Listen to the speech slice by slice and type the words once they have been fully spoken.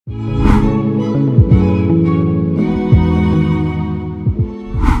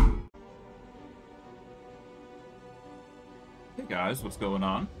what's going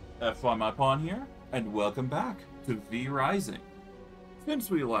on? FYMyPawn here, and welcome back to V Rising. Since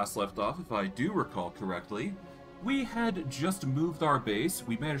we last left off, if I do recall correctly, we had just moved our base,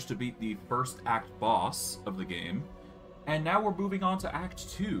 we managed to beat the first act boss of the game, and now we're moving on to Act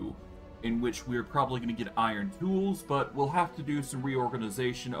 2, in which we're probably going to get iron tools, but we'll have to do some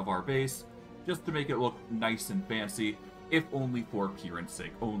reorganization of our base, just to make it look nice and fancy, if only for appearance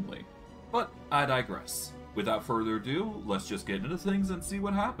sake only. But I digress. Without further ado, let's just get into things and see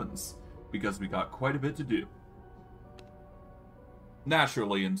what happens, because we got quite a bit to do.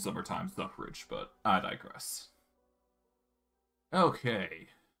 Naturally in summertime suffrage, but I digress. Okay.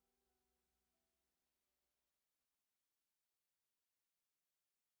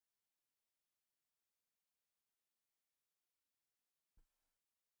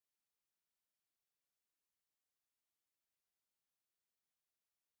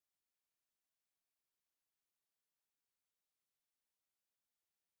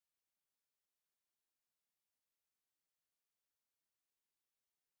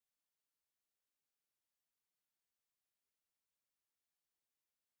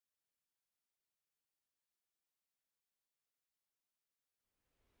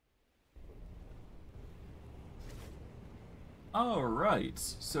 Alright,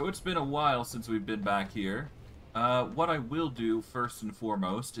 so it's been a while since we've been back here. What I will do first and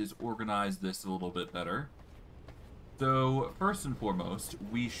foremost is organize this a little bit better. So, first and foremost,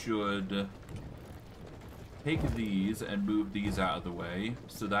 we should take these and move these out of the way,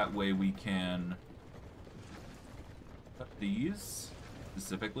 so that way we can cut these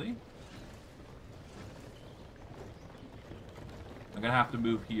specifically. I'm gonna have to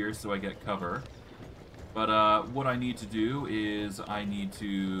move here so I get cover. But what I need to do is I need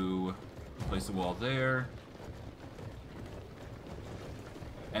to place a wall there.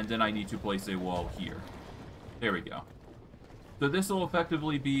 And then I need to place a wall here. There we go. So this will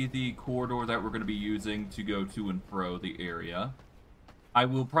effectively be the corridor that we're going to be using to go to and fro the area. I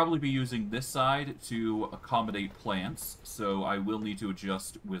will probably be using this side to accommodate plants, so I will need to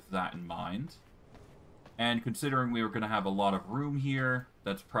adjust with that in mind. And considering we are going to have a lot of room here,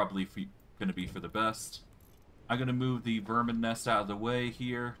 that's probably going to be for the best. I'm going to move the vermin nest out of the way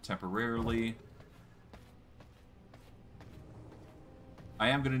here temporarily. I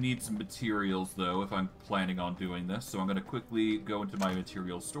am going to need some materials though if I'm planning on doing this, so I'm going to quickly go into my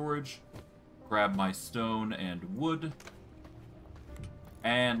material storage, grab my stone and wood,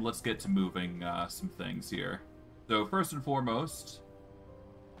 and let's get to moving some things here. So first and foremost,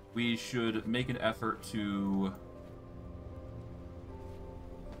 we should make an effort to...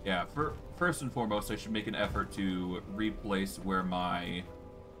 Yeah, first and foremost, I should make an effort to replace where my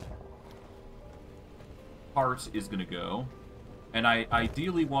heart is going to go. And I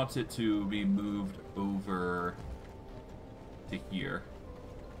ideally want it to be moved over to here.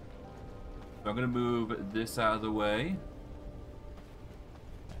 So I'm going to move this out of the way.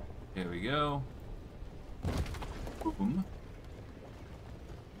 There we go. Boom.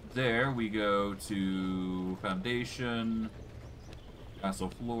 There we go to foundation,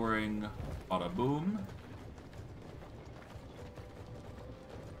 castle flooring, bada boom.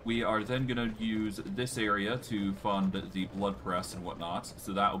 We are then going to use this area to fund the blood press and whatnot,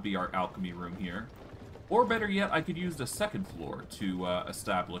 so that will be our alchemy room here. Or better yet, I could use the second floor to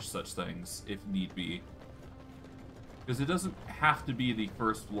establish such things, if need be. Because it doesn't have to be the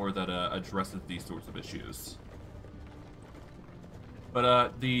first floor that addresses these sorts of issues.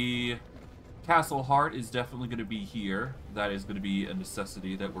 But the castle heart is definitely going to be here. That is going to be a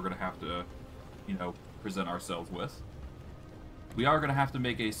necessity that we're going to have to, you know, present ourselves with. We are going to have to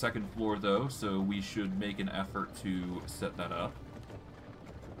make a second floor, though, so we should make an effort to set that up.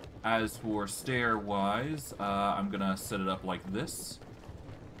 As for stair-wise, I'm going to set it up like this.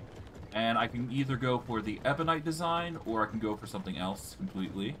 And I can either go for the ebonite design, or I can go for something else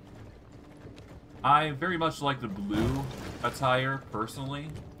completely. I very much like the blue attire, personally.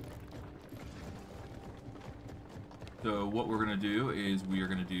 So what we're going to do is we are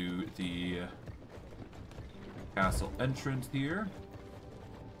going to do the castle entrance here.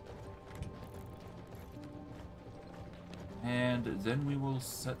 And then we will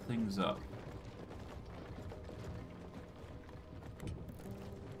set things up.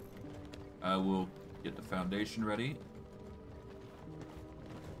 We'll get the foundation ready.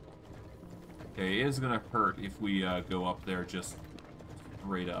 Okay, it is going to hurt if we go up there just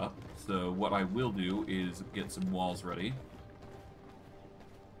straight up. So what I will do is get some walls ready.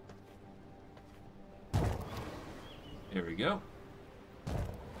 There we go.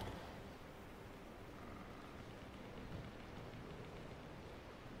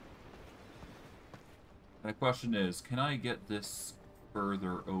 And the question is, can I get this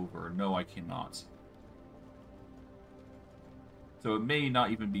further over. No, I cannot. So it may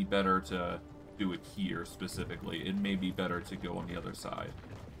not even be better to do it here specifically. It may be better to go on the other side.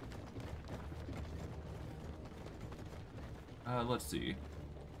 Let's see.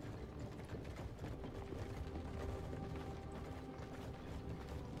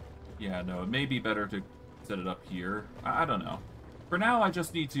 Yeah, no, it may be better to set it up here. I don't know. For now, I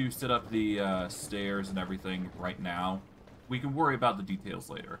just need to set up the stairs and everything right now. We can worry about the details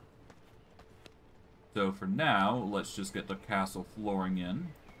later. So for now, let's just get the castle flooring in.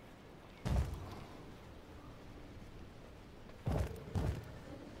 There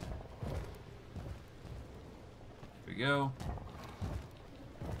we go.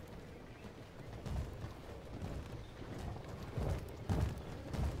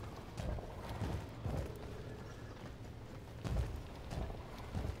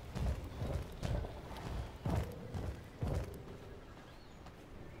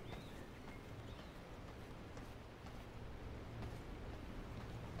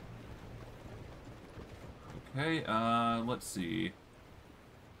 Okay, let's see.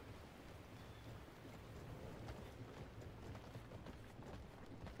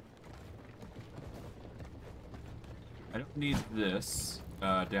 I don't need this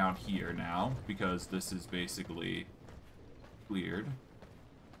down here now, because this is basically cleared.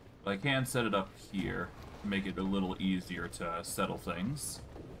 But I can set it up here to make it a little easier to settle things.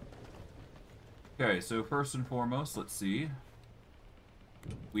 Okay, so first and foremost, let's see.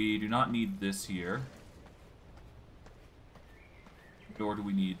 We do not need this here. Nor do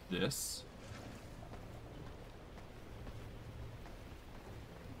we need this.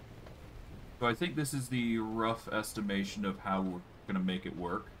 So I think this is the rough estimation of how we're going to make it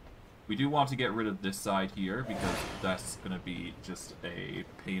work. We do want to get rid of this side here, because that's going to be just a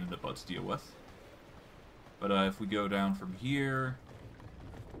pain in the butt to deal with. But if we go down from here,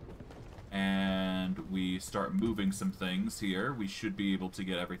 and we start moving some things here, we should be able to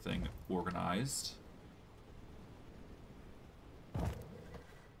get everything organized.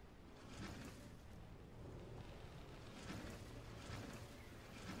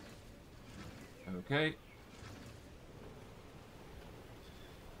 Okay.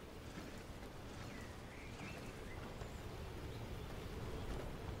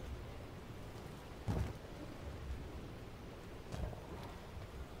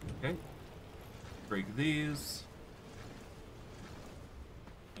 Okay. Break these.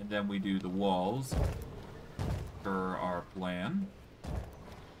 And then we do the walls for our plan.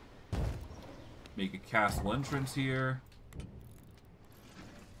 Make a castle entrance here.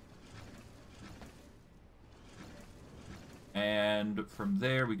 And from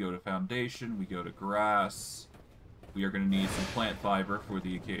there, we go to foundation, we go to grass. We are going to need some plant fiber for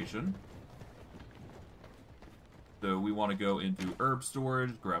the occasion. So we want to go into herb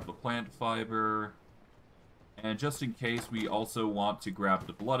storage, grab the plant fiber. And just in case, we also want to grab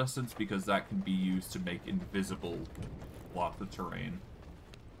the blood essence, because that can be used to make invisible blocks of terrain.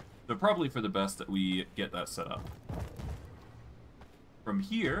 So probably for the best that we get that set up. From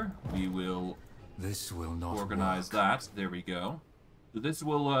here, we will... This will not organize work. that. There we go. So this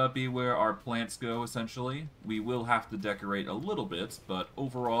will be where our plants go, essentially. We will have to decorate a little bit, but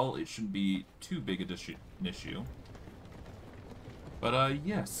overall, it shouldn't be too big an issue. But,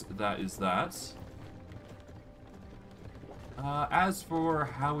 yes, that is that. As for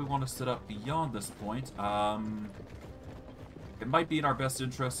how we want to set up beyond this point, it might be in our best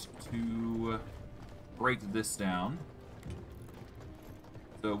interest to break this down.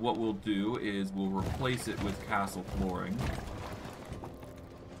 So what we'll do is we'll replace it with castle flooring.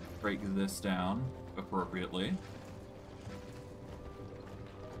 Break this down appropriately.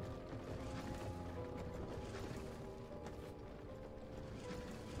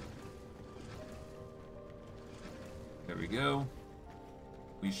 There we go.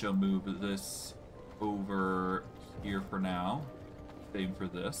 We shall move this over here for now. Same for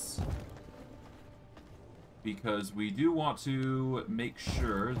this. Because we do want to make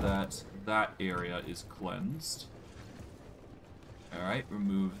sure that that area is cleansed. Alright,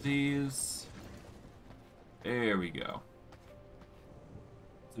 remove these. There we go.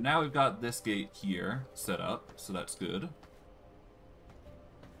 So now we've got this gate here set up, so that's good.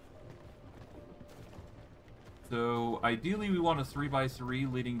 So ideally we want a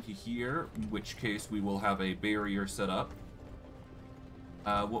 3x3 leading to here, in which case we will have a barrier set up.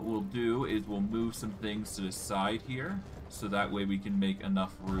 What we'll do is we'll move some things to the side here, so that way we can make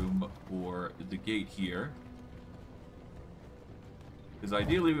enough room for the gate here. Because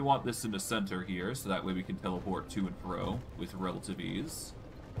ideally we want this in the center here, so that way we can teleport to and fro with relative ease.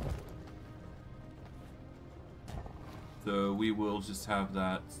 So we will just have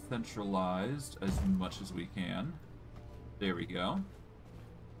that centralized as much as we can. There we go.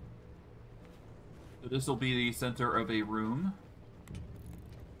 So this will be the center of a room.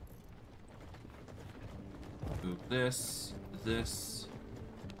 Move this, this.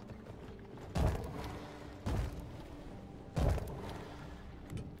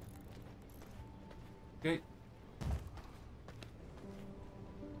 Okay.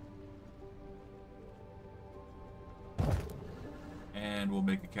 And we'll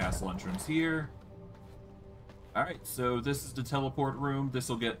make a castle entrance here. Alright, so this is the teleport room. This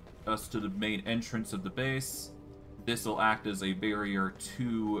will get us to the main entrance of the base. This will act as a barrier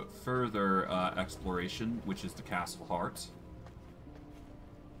to further exploration, which is the castle heart.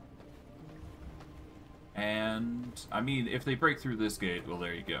 And, I mean, if they break through this gate, well,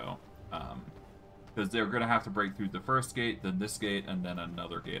 there you go. Because they're going to have to break through the first gate, then this gate, and then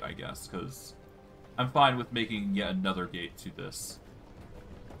another gate, I guess. Because I'm fine with making yet another gate to this.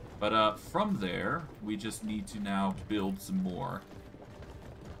 But from there, we just need to now build some more.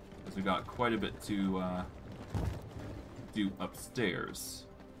 Because we got quite a bit to do upstairs.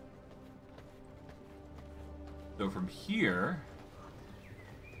 So from here...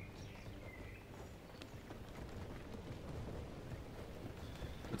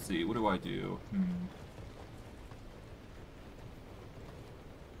 Let's see, what do I do?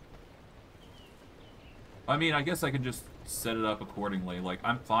 I mean, I guess I can just set it up accordingly. Like,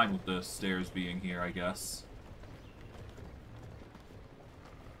 I'm fine with the stairs being here, I guess.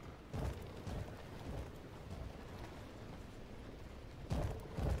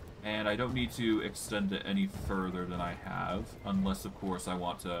 And I don't need to extend it any further than I have, unless, of course, I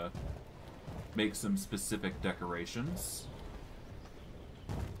want to make some specific decorations.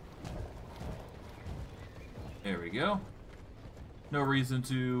 There we go. No reason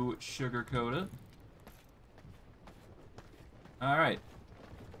to sugarcoat it. Alright.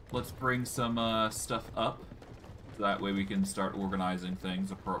 Let's bring some stuff up. So that way we can start organizing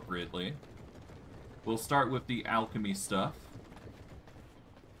things appropriately. We'll start with the alchemy stuff.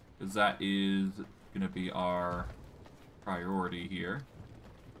 Because that is going to be our priority here.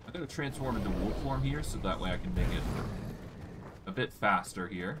 I'm going to transform into wolf form here, so that way I can make it a bit faster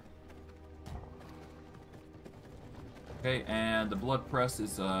here. Okay, and the blood press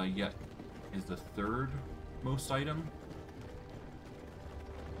is the third most item.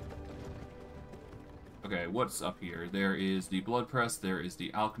 Okay, what's up here? There is the blood press, there is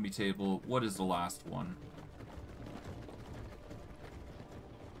the alchemy table. What is the last one?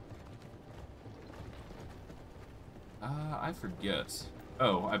 I forget.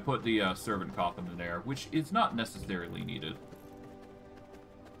 Oh, I put the servant coffin in there, which is not necessarily needed.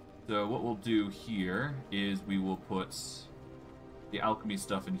 So what we'll do here is we will put the alchemy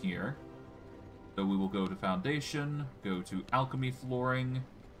stuff in here. So we will go to foundation, go to alchemy flooring.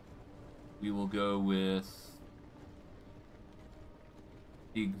 We will go with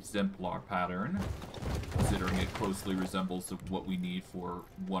the exemplar pattern, considering it closely resembles what we need for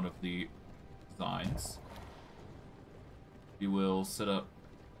one of the designs. We will set up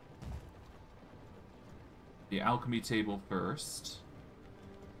the alchemy table first.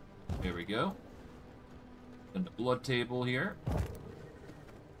 There we go. And the blood table here.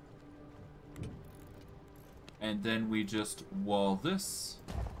 And then we just wall this.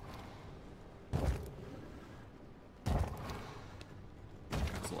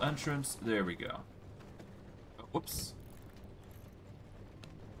 Castle entrance. There we go. Oh, whoops.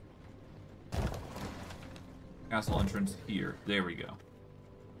 Castle entrance here. There we go.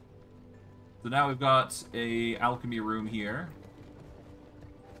 So now we've got a alchemy room here.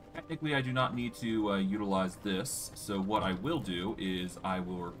 Technically, I do not need to utilize this, so what I will do is I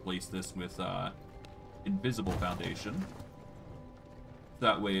will replace this with invisible foundation.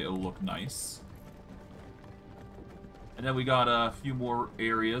 That way it'll look nice. And then we got a few more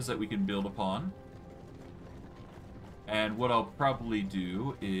areas that we can build upon. And what I'll probably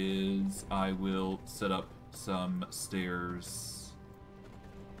do is I will set up some stairs.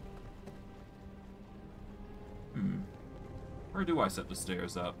 Where do I set the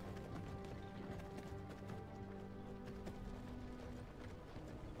stairs up?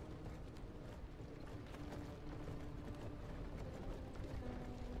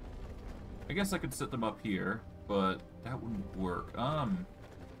 I guess I could set them up here, but that wouldn't work.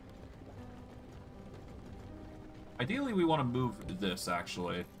 Ideally we want to move this,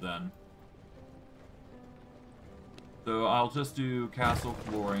 actually, then. So I'll just do castle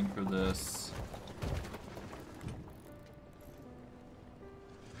flooring for this.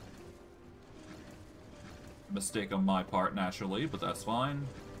 Mistake on my part, naturally, but that's fine.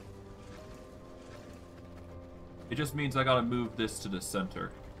 It just means I gotta move this to the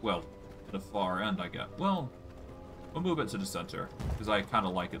center. Well, to the far end, I guess. Well, we'll move it to the center, because I kind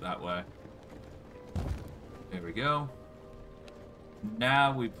of like it that way. There we go.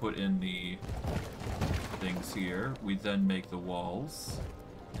 Now we put in the things here. We then make the walls.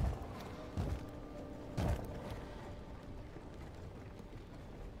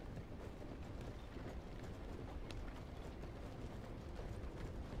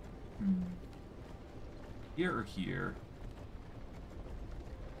 Here or here?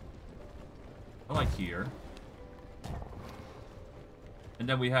 I like here. And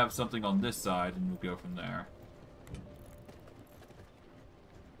then we have something on this side, and we'll go from there.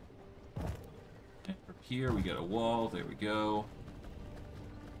 And from here, we get a wall. There we go.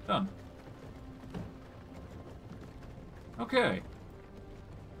 Done. Okay.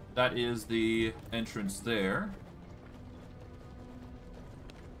 That is the entrance there.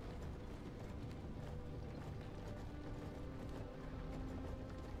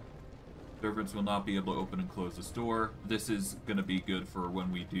 Servants will not be able to open and close this door. This is going to be good for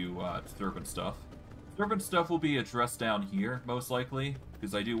when we do servant stuff. Servant stuff will be addressed down here, most likely,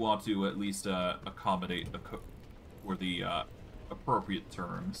 because I do want to at least accommodate for the appropriate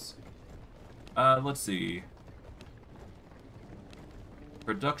terms. Let's see.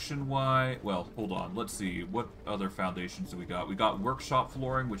 Production-wise... Well, hold on. Let's see. What other foundations do we got? We got workshop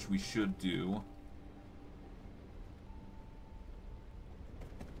flooring, which we should do.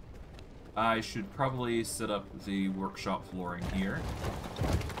 I should probably set up the workshop flooring here.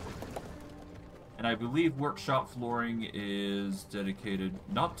 And I believe workshop flooring is dedicated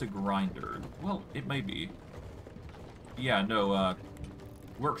not to grinders. Well, it may be. Yeah, no,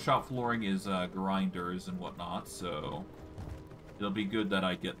 workshop flooring is grinders and whatnot, so it'll be good that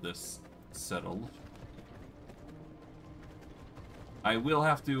I get this settled. I will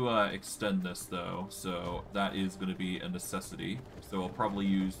have to extend this, though, so that is going to be a necessity. So I'll probably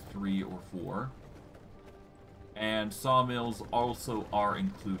use 3 or 4. And sawmills also are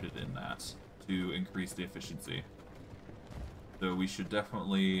included in that to increase the efficiency. So we should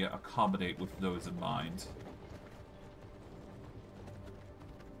definitely accommodate with those in mind.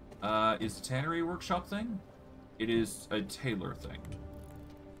 Is the tannery workshop thing? It is a tailor thing.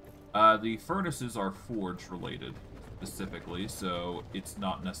 The furnaces are forge related specifically, so it's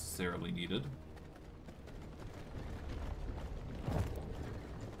not necessarily needed.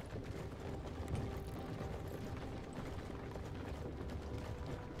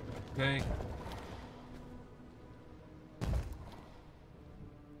 Okay.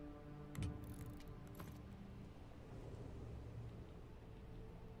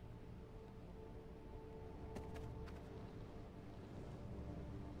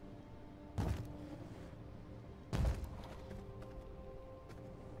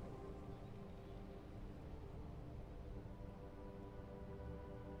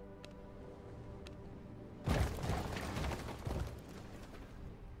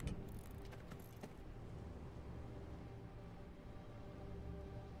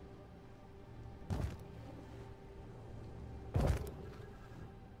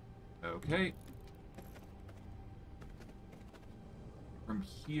 Okay. From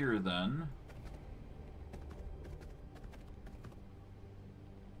here, then...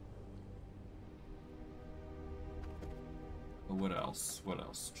 What else? What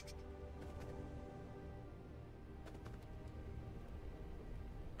else?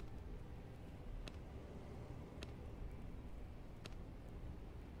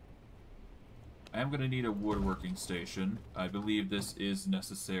 I am going to need a woodworking station. I believe this is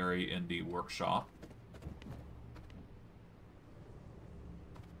necessary in the workshop.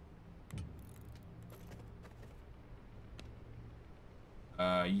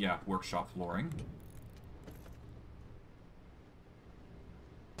 Yeah, workshop flooring.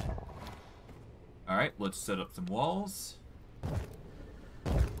 Alright, let's set up some walls.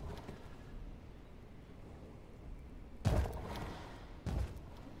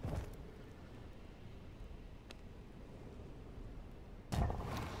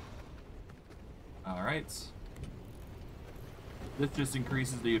 Alright. This just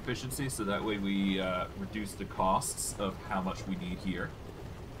increases the efficiency, so that way we reduce the costs of how much we need here.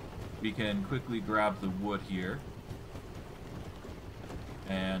 We can quickly grab the wood here.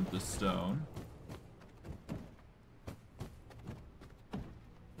 And the stone.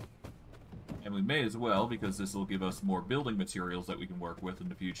 And we may as well, because this will give us more building materials that we can work with in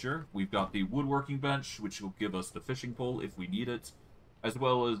the future. We've got the woodworking bench, which will give us the fishing pole if we need it, as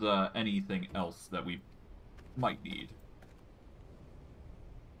well as anything else that we might need.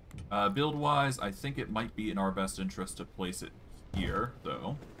 Build-wise, I think it might be in our best interest to place it here,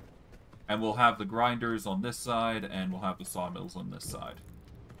 though. And we'll have the grinders on this side, and we'll have the sawmills on this side.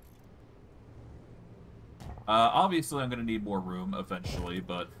 Obviously, I'm going to need more room eventually,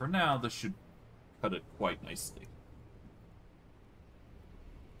 but for now, this should cut it quite nicely.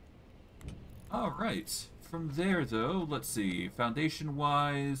 Alright, from there, though, let's see.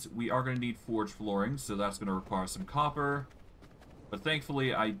 Foundation-wise, we are going to need forged flooring, so that's going to require some copper. But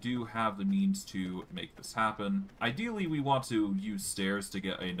thankfully, I do have the means to make this happen. Ideally, we want to use stairs to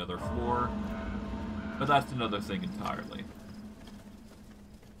get another floor, but that's another thing entirely.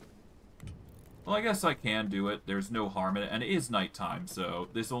 Well, I guess I can do it. There's no harm in it, and it is nighttime, so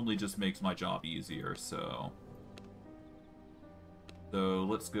this only just makes my job easier, so... So,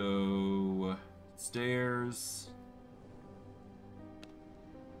 let's go... stairs...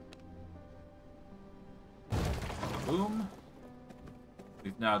 Boom.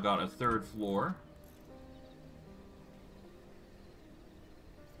 We've now got a third floor.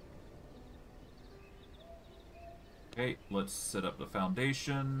 Okay, let's set up the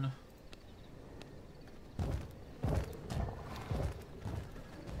foundation.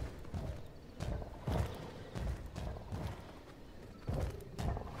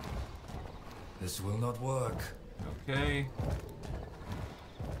 This will not work. Okay.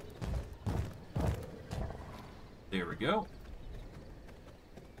 There we go.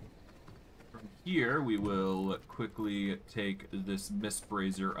 From here, we will quickly take this mist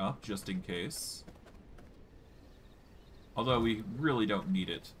brazier up, just in case. Although we really don't need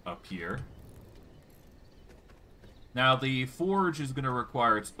it up here. Now, the forge is going to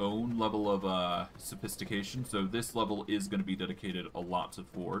require its own level of sophistication, so this level is going to be dedicated a lot to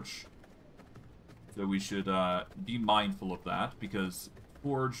forge. So we should be mindful of that, because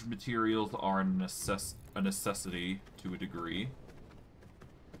forged materials are a necessity to a degree.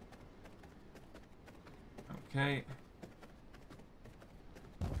 Okay.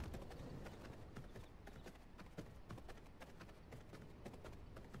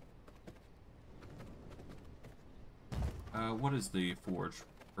 What is the forge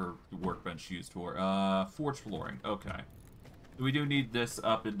or workbench used for? Forge flooring. Okay. So we do need this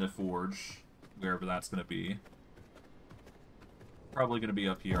up in the forge, wherever that's going to be. Probably going to be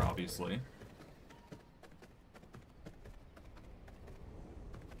up here, obviously.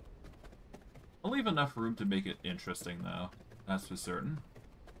 I'll leave enough room to make it interesting, though. That's for certain.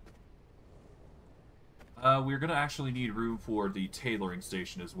 We're going to actually need room for the tailoring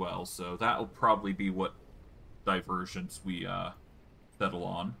station as well, so that'll probably be what diversions we settle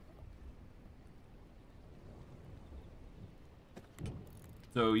on.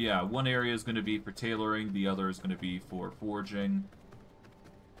 So yeah, one area is going to be for tailoring, the other is going to be for forging.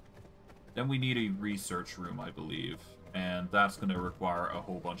 Then we need a research room, I believe, and that's going to require a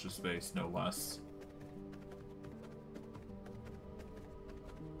whole bunch of space, no less.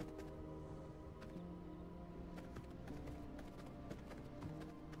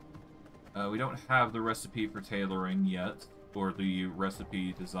 We don't have the recipe for tailoring yet, or the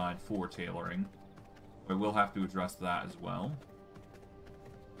recipe designed for tailoring. But we'll have to address that as well.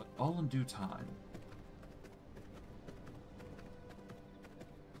 But all in due time.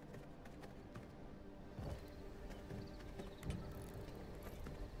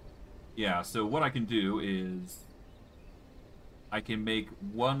 Yeah, so what I can do is I can make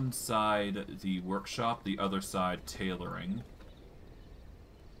one side the workshop, the other side tailoring.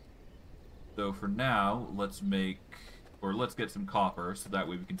 So for now, let's get some copper, so that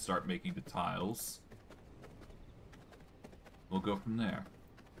way we can start making the tiles. We'll go from there.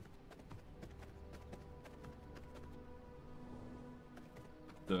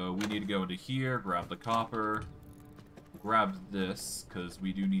 So we need to go into here, grab the copper, grab this, because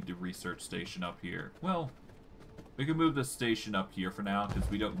we do need the research station up here. Well, we can move the station up here for now, because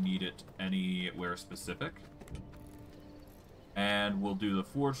we don't need it anywhere specific. And we'll do the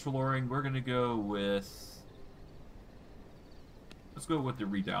forge flooring. We're going to go with... Let's go with the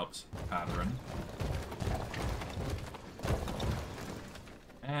redoubt pattern.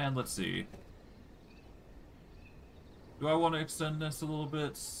 And let's see. Do I want to extend this a little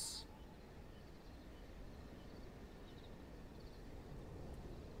bit?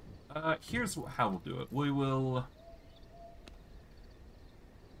 Here's how we'll do it.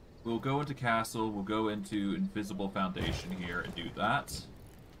 We'll go into castle, we'll go into invisible foundation here and do that.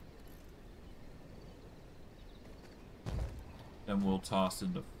 Then we'll toss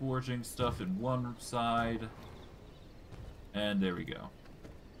in the forging stuff in one side. And there we go.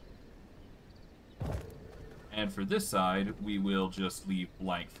 And for this side, we will just leave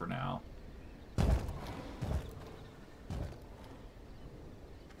blank for now.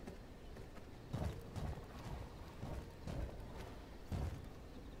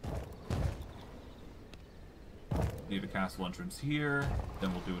 castle entrance here.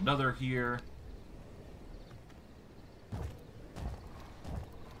 Then we'll do another here.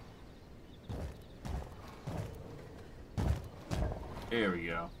 There we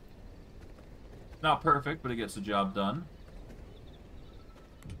go. Not perfect, but it gets the job done.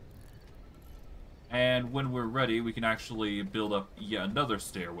 And when we're ready, we can actually build up yet another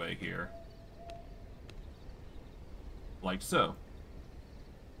stairway here. Like so.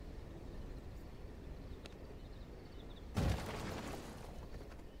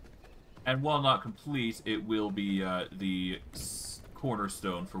 And while not complete, it will be the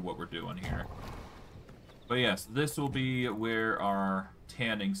cornerstone for what we're doing here. But yes, this will be where our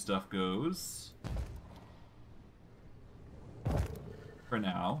tanning stuff goes. For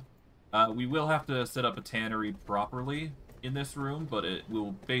now. We will have to set up a tannery properly in this room, but it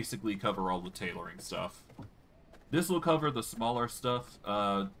will basically cover all the tailoring stuff. This will cover the smaller stuff.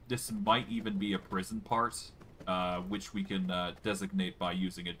 This might even be a prison part, which we can designate by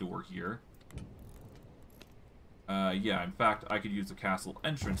using a door here. Yeah, in fact, I could use a castle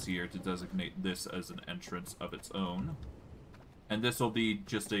entrance here to designate this as an entrance of its own. And this will be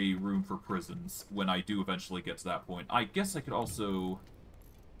just a room for prisons when I do eventually get to that point. I guess I could also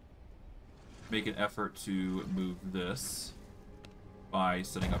make an effort to move this by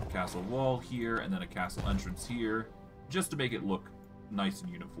setting up a castle wall here and then a castle entrance here, just to make it look nice and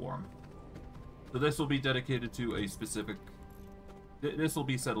uniform. So this will be dedicated to a specific... This will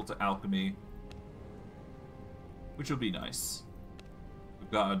be settled to alchemy, which will be nice. We've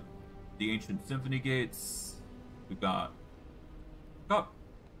got the ancient symphony gates. We've got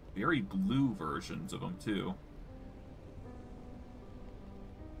very blue versions of them too.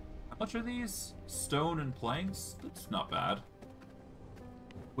 How much are these? Stone and planks? That's not bad.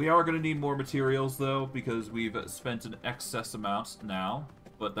 We are going to need more materials though, because we've spent an excess amount now,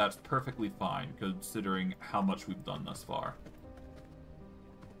 but that's perfectly fine considering how much we've done thus far.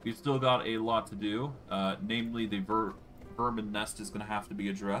 We've still got a lot to do, namely the vermin nest is going to have to be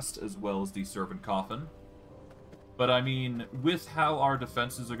addressed, as well as the servant coffin. But I mean, with how our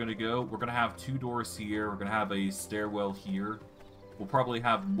defenses are going to go, we're going to have 2 doors here, we're going to have a stairwell here. We'll probably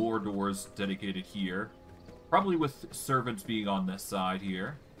have more doors dedicated here. Probably with servants being on this side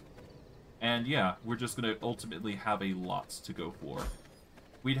here. And yeah, we're just going to ultimately have a lot to go for.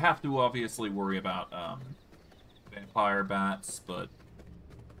 We'd have to obviously worry about vampire bats, but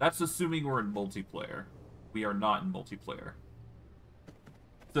that's assuming we're in multiplayer. We are not in multiplayer.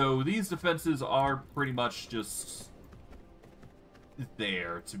 So these defenses are pretty much just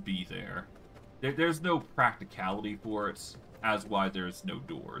there to be there. There's no practicality for it, as why there's no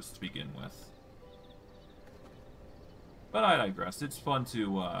doors to begin with. But I digress. It's fun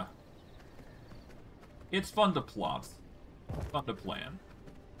to plot. Fun to plan.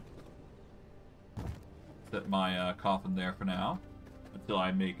 Set my coffin there for now, until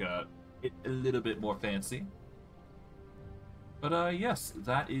I make it a little bit more fancy. But yes,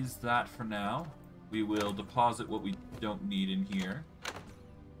 that is that for now. We will deposit what we don't need in here.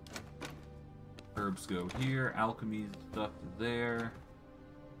 Herbs go here, alchemy stuff there.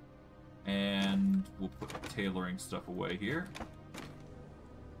 And we'll put tailoring stuff away here.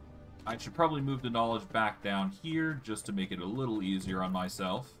 I should probably move the knowledge back down here just to make it a little easier on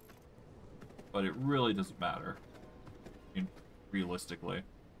myself. But it really doesn't matter, realistically.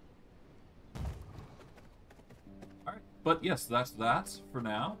 Alright, but yes, that's that for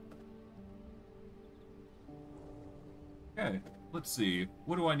now. Okay, let's see.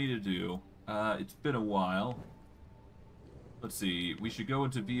 What do I need to do? It's been a while. Let's see. We should go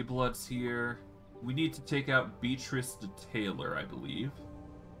into V-Bloods here. We need to take out Beatrice the Tailor, I believe.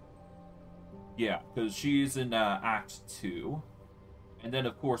 Yeah, because she's in Act 2. And then,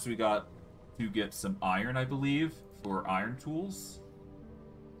 of course, we got to get some iron, I believe, for iron tools.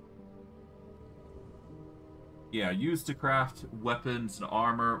 Yeah, used to craft weapons and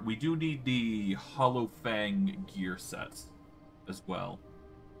armor. We do need the Hollow Fang gear set as well.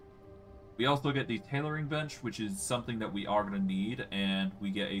 We also get the tailoring bench, which is something that we are going to need, and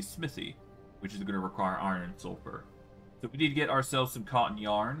we get a smithy, which is going to require iron and sulfur. So we need to get ourselves some cotton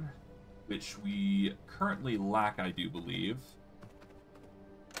yarn, which we currently lack, I do believe.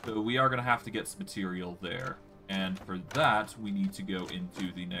 So we are going to have to get some material there. And for that, we need to go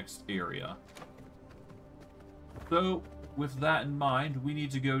into the next area. So, with that in mind, we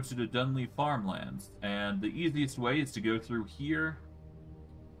need to go to the Dunley farmlands. And the easiest way is to go through here.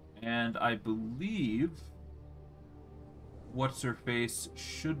 And I believe What's-Her-Face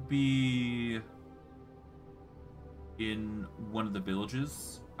should be in one of the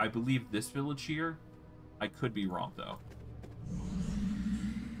villages. I believe this village here. I could be wrong, though.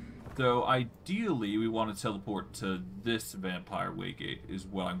 So ideally, we want to teleport to this Vampire Waygate is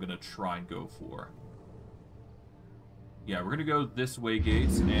what I'm going to try and go for. Yeah, we're going to go this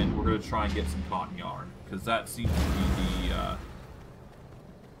Waygate, and we're going to try and get some cotton yarn, because that seems to be the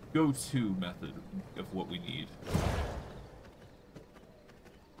go-to method of what we need.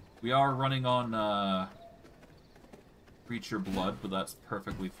 We are running on creature blood, but that's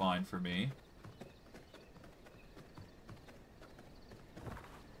perfectly fine for me.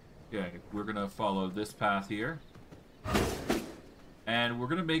 Okay, we're gonna follow this path here. And we're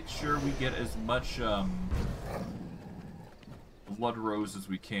gonna make sure we get as much blood rose as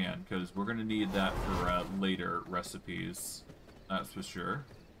we can, because we're gonna need that for later recipes. That's for sure.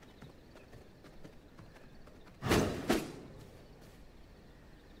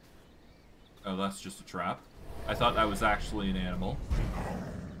 Oh, that's just a trap. I thought that was actually an animal.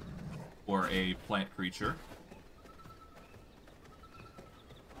 Or a plant creature.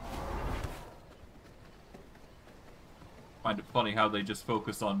 Find it funny how they just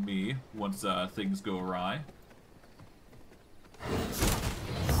focus on me once things go awry.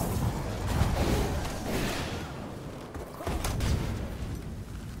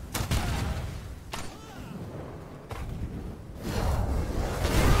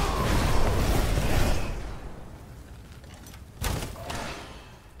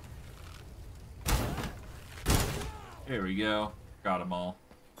 There we go. Got them all.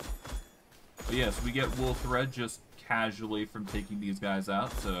 But yes, we get wool thread just casually from taking these guys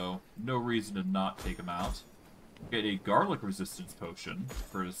out, so no reason to not take them out. Get a garlic resistance potion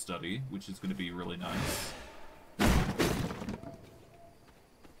for a study, which is going to be really nice.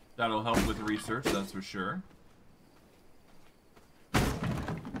 That'll help with research, that's for sure.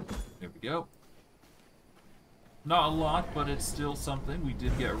 There we go. Not a lot, but it's still something. We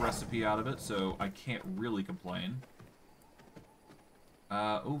did get a recipe out of it, so I can't really complain.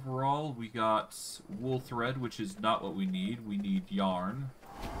 Overall, we got wool thread, which is not what we need. We need yarn.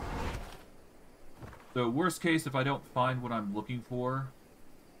 So, worst case, if I don't find what I'm looking for,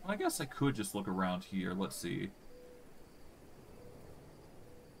 well, I guess I could just look around here. Let's see.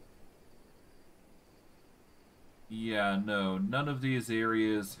 Yeah, no, none of these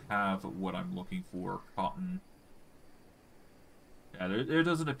areas have what I'm looking for. Cotton. Yeah, there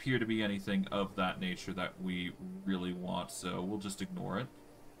doesn't appear to be anything of that nature that we really want, so we'll just ignore it.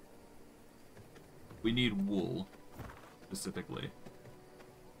 We need wool, specifically.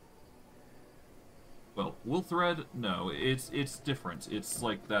 Well, wool thread? No, it's different. It's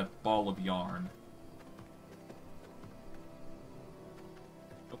like that ball of yarn.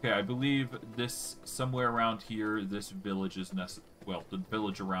 Okay, I believe this, somewhere around here, this village is well, the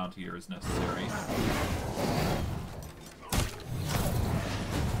village around here is necessary.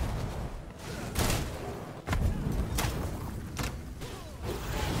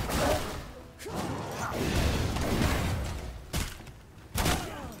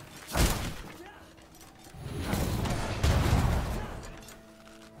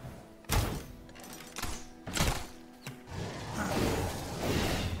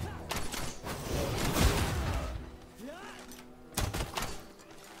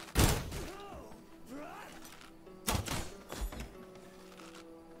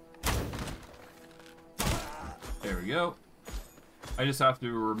 There we go. I just have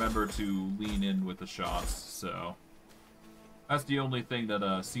to remember to lean in with the shots, so... That's the only thing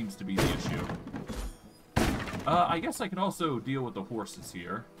that seems to be the issue. I guess I can also deal with the horses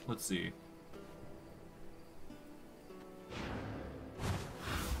here. Let's see.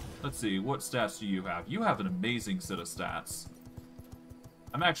 Let's see, what stats do you have? You have an amazing set of stats.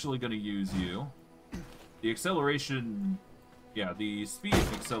 I'm actually going to use you. The acceleration... Yeah, the speed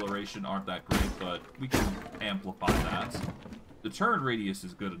and acceleration aren't that great, but we can amplify that. The turn radius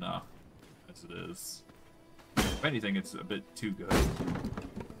is good enough, as it is. If anything, it's a bit too good.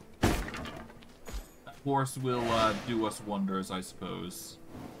 That horse will do us wonders, I suppose.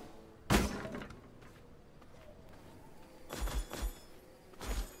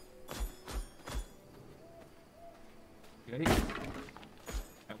 Okay.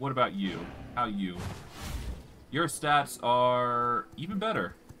 And what about you? How you? Your stats are even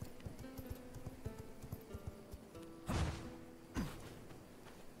better.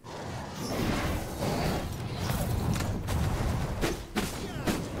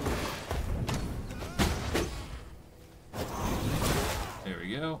 There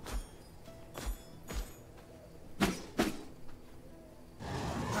we go.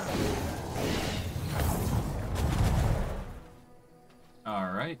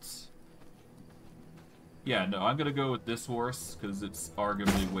 All right. Yeah, no, I'm gonna go with this horse, because it's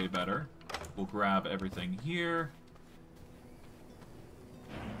arguably way better. We'll grab everything here.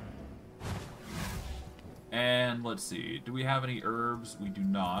 And let's see, do we have any herbs? We do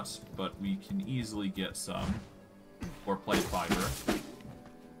not, but we can easily get some. Or plant fiber.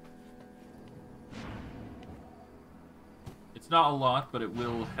 It's not a lot, but it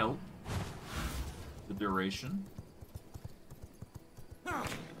will help the duration.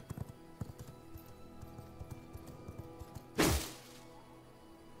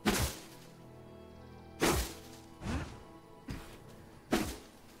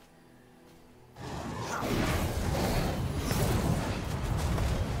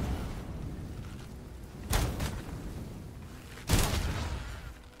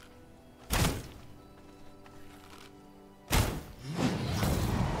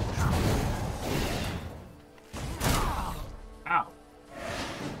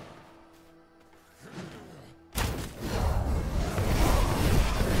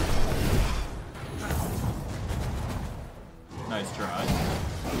 Nice try.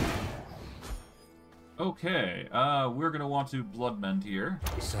 Okay, we're gonna want to blood mend here.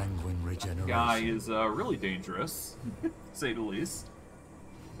 Sanguine regeneration. Guy is really dangerous, to say the least.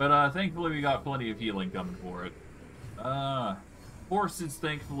 But thankfully we got plenty of healing coming for it. Horse is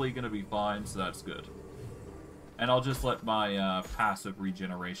thankfully gonna be fine, so that's good. And I'll just let my passive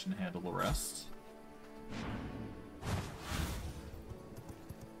regeneration handle the rest.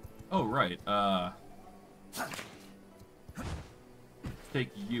 Oh, right, take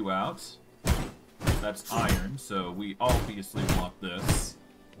you out. That's iron, so we obviously want this.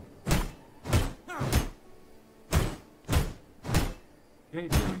 Okay,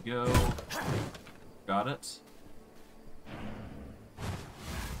 there we go. Got it.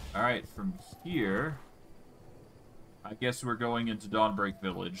 Alright, from here, I guess we're going into Dawnbreak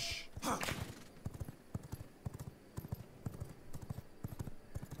Village.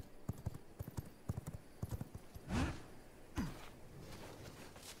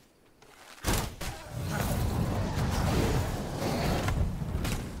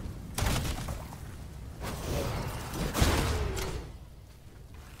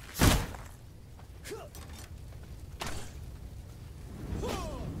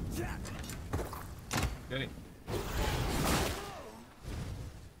 Okay.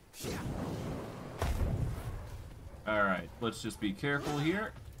 Alright, let's just be careful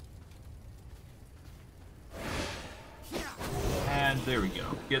here. And there we go.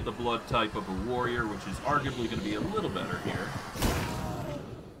 Get the blood type of a warrior, which is arguably going to be a little better here.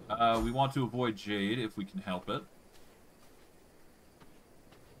 We want to avoid Jade if we can help it.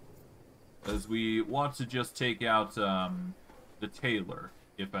 As we want to just take out the Tailor,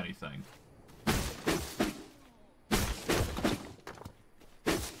 if anything.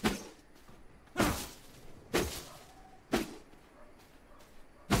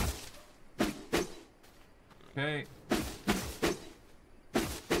 Okay.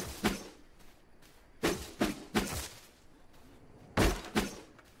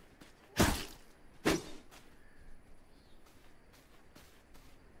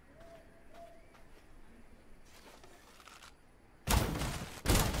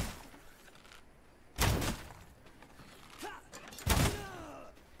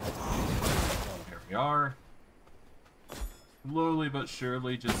 There we are. Slowly but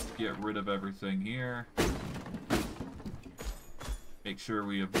surely, just get rid of everything here. Make sure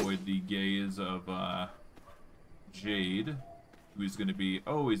we avoid the gaze of Jade, who's going to be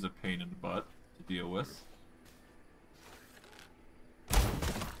always a pain in the butt to deal with.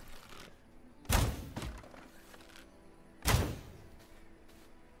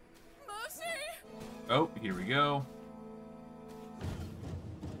 Mercy! Oh, here we go.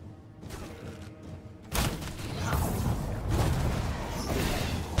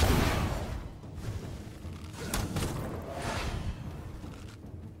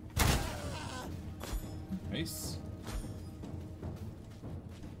 Nice.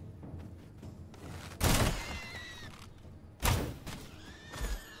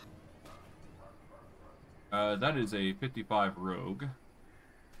 That is a 55 rogue.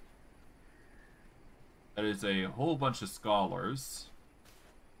 That is a whole bunch of scholars.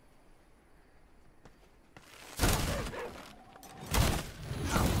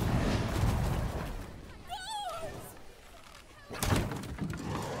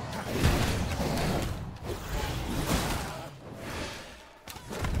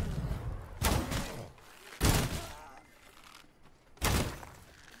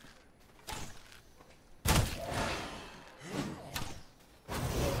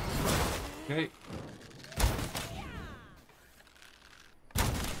 Okay.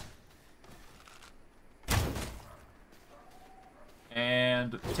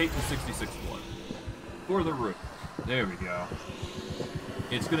 And take the 66 blood. For the root. There we go.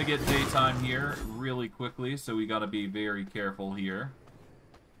 It's gonna get daytime here really quickly, so we gotta be very careful here.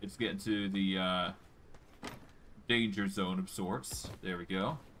 It's getting to the danger zone of sorts. There we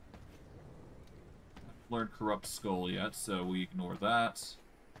go. Haven't learned Corrupt Skull yet, so we ignore that.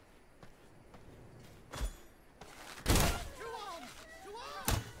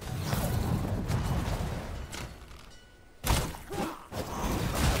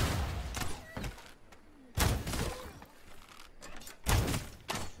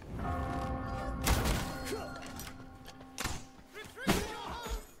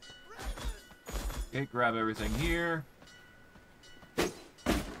 Okay, grab everything here.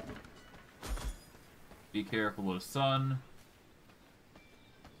 Be careful of the sun.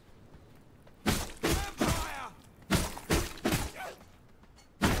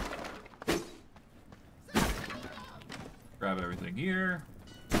 Grab everything here.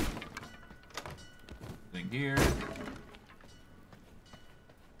 Everything here.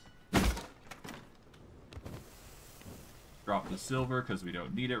 Drop the silver because we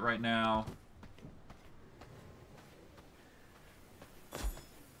don't need it right now.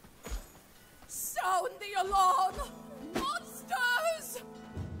 Sound the alarm! Monsters!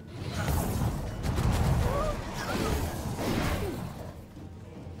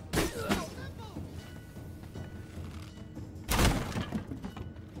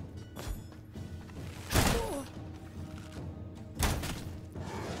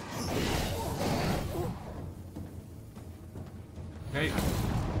 Okay.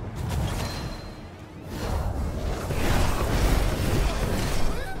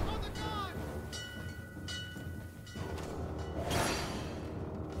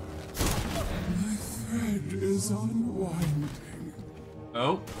 Unwinding.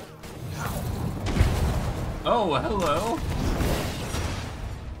 Oh. Oh, hello.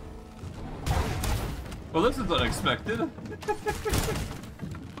 Well, this is unexpected.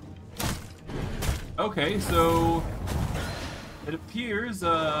 Okay, so it appears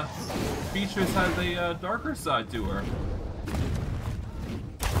Beatrice has a darker side to her.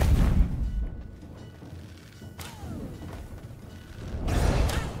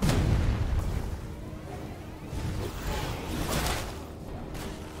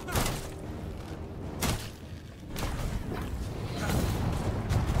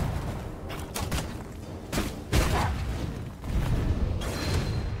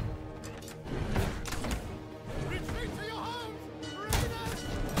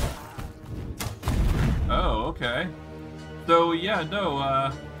 Oh, okay. So, yeah,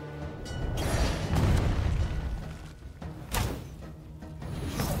 no,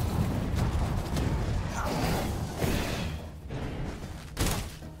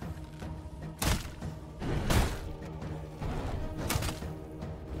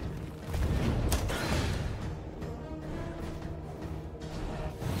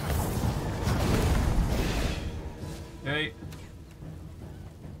 okay.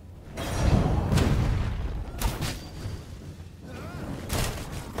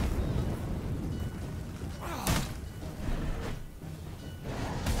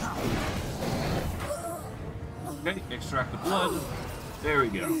 Okay, extract the blood. There we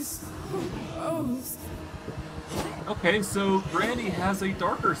go. Okay, so Granny has a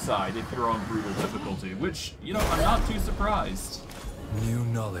darker side if you're on brutal difficulty, which, you know, I'm not too surprised. New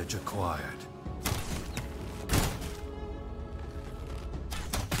knowledge acquired.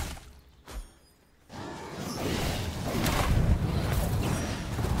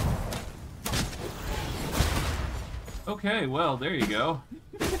 Okay, well, there you go.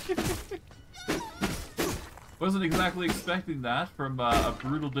 Wasn't exactly expecting that from a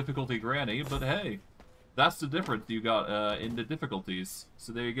brutal difficulty Granny, but hey, that's the difference you got in the difficulties.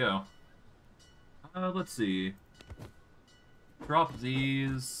 So there you go. Let's see. Drop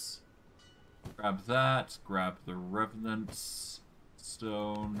these. Grab that. Grab the Revenant's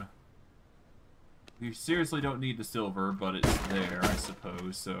Stone. We seriously don't need the silver, but it's there, I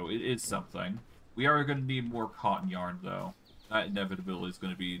suppose, so it is something. We are going to need more cotton yarn, though. That inevitably is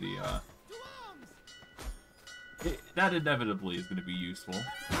going to be the, that inevitably is going to be useful.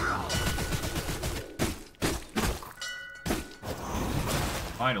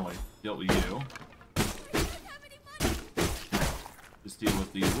 Finally, dealt with you. Just deal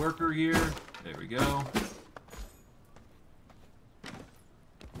with the worker here. There we go.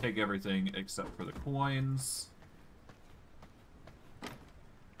 Take everything except for the coins.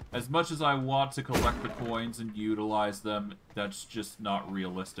 As much as I want to collect the coins and utilize them, that's just not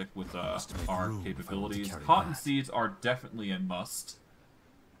realistic with our capabilities. Cotton seeds are definitely a must.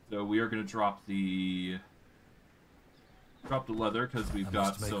 So we are going to drop the leather because we've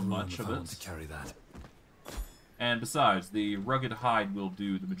got so much of it. To carry that. And besides, the rugged hide will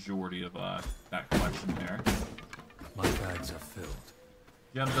do the majority of that collection there. My bags are filled.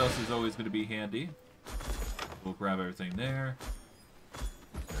 Gem dust is always going to be handy. We'll grab everything there.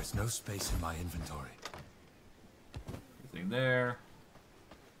 There is no space in my inventory. Everything there.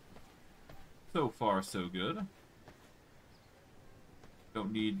 So far, so good.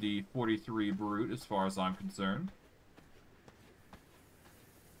 Don't need the 43 brute as far as I'm concerned.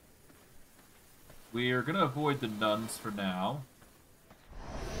 We are going to avoid the nuns for now.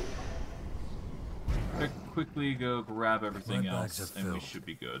 Gonna quickly go grab everything else, and we should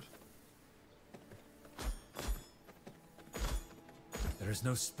be good. There is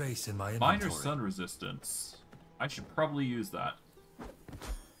no space in my inventory. Minor sun resistance. I should probably use that.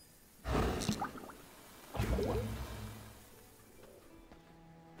 I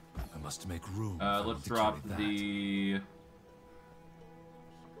must make room. Let's drop the...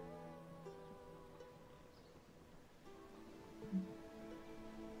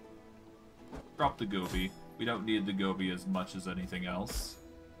 Drop the Gobi. We don't need the Gobi as much as anything else.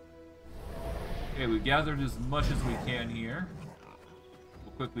 Okay, we gathered as much as we can here.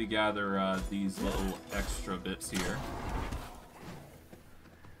 We'll quickly gather these little extra bits here.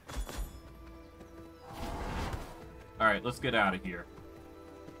 Alright, let's get out of here.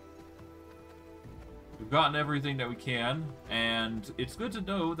 We've gotten everything that we can, and it's good to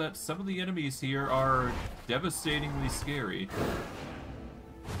know that some of the enemies here are devastatingly scary.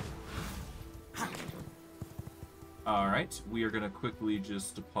 Alright, we are going to quickly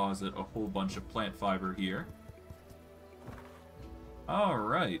just deposit a whole bunch of plant fiber here.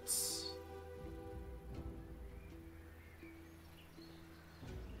 Alright.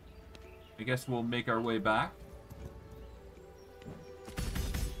 I guess we'll make our way back.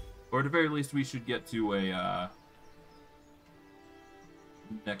 Or at the very least, we should get to a,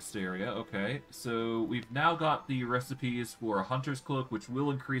 next area. Okay, so we've now got the recipes for a hunter's cloak, which will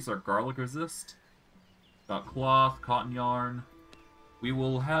increase our garlic resist. Got cloth, cotton yarn. We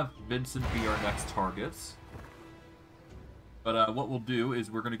will have Vincent be our next target. But what we'll do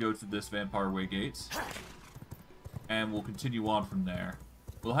is we're going to go to this Vampire Way gate. And we'll continue on from there.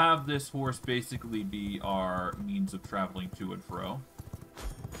 We'll have this horse basically be our means of traveling to and fro.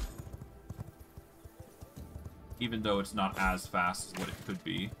 Even though it's not as fast as what it could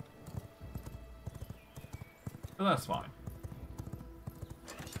be. But that's fine.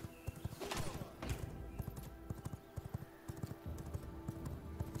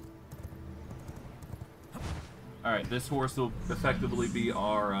 Alright, this horse will effectively be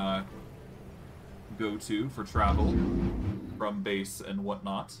our go-to for travel from base and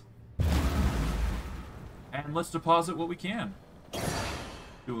whatnot. And let's deposit what we can.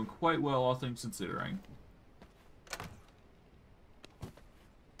 Doing quite well, all things considering.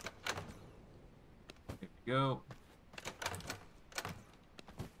 There we go.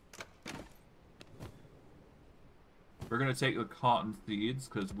 We're going to take the cotton seeds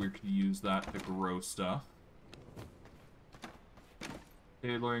because we can use that to grow stuff.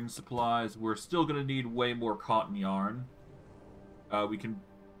 Tailoring supplies. We're still going to need way more cotton yarn. We can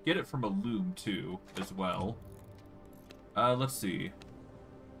get it from a loom, too, as well. Let's see.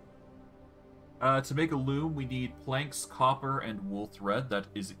 To make a loom, we need planks, copper, and wool thread. That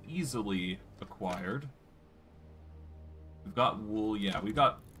is easily acquired. We've got wool. Yeah,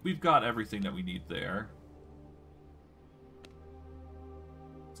 we've got everything that we need there.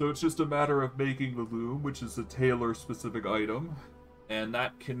 So it's just a matter of making the loom, which is a tailor-specific item. And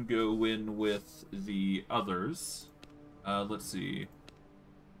that can go in with the others. Let's see.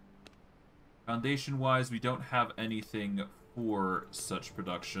 Foundation-wise, we don't have anything for such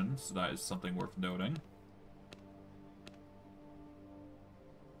production, so that is something worth noting.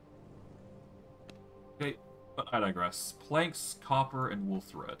 Okay, but I digress. Planks, copper, and wool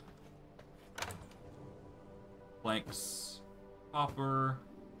thread. Planks, copper.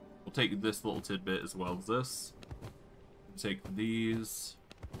 We'll take this little tidbit as well as this. Take these.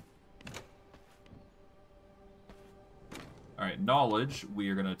 Alright, knowledge. We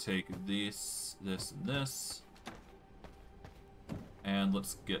are going to take this, this, and this. And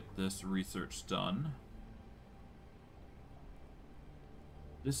let's get this research done.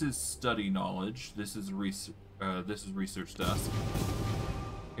 This is study knowledge. This is research desk.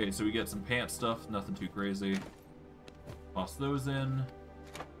 Okay, so we get some pant stuff. Nothing too crazy. Toss those in.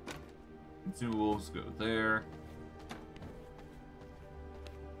 Consumables go there.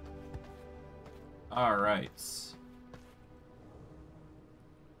 Alright.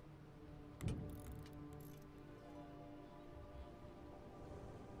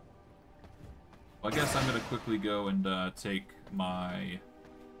 Well, I guess I'm going to quickly go and take my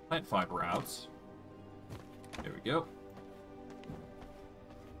plant fiber out. There we go.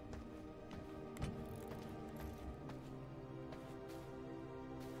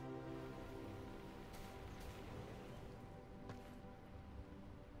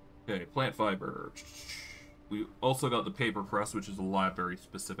 Okay, plant fiber. We also got the paper press, which is a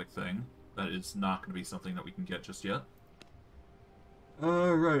library-specific thing. That is not going to be something that we can get just yet.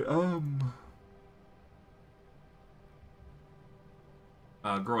 Alright,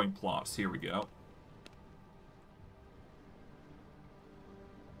 growing plots. Here we go.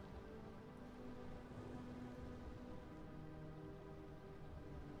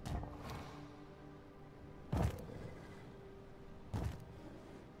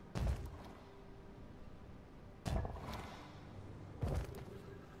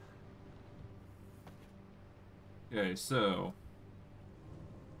 Okay, so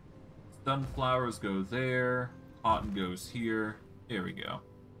sunflowers go there, cotton goes here. There we go.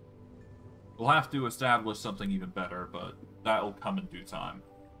 We'll have to establish something even better, but that'll come in due time.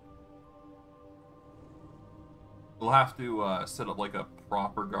 We'll have to set up like a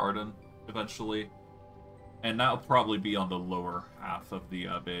proper garden eventually, and that'll probably be on the lower half of the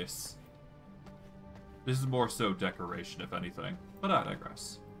base. This is more so decoration, if anything, but I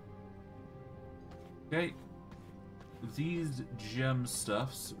digress. Okay. These gem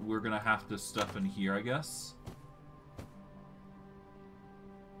stuffs, we're gonna have to stuff in here, I guess.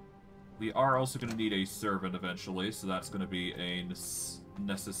 We are also gonna need a servant eventually, so that's gonna be a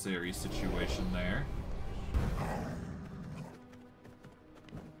necessary situation there.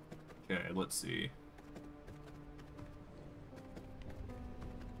 Okay, let's see.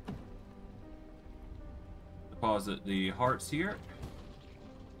 Deposit the hearts here.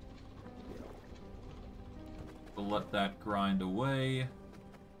 We'll let that grind away.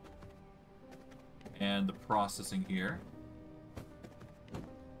 And the processing here.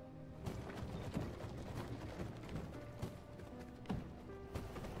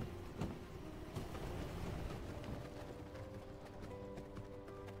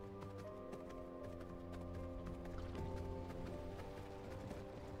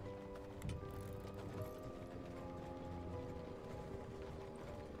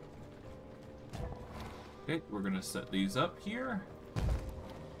 Okay, we're gonna set these up here.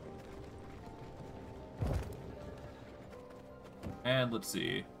 And let's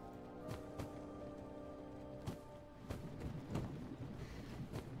see.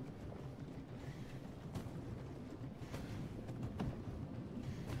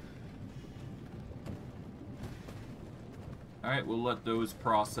 Alright, we'll let those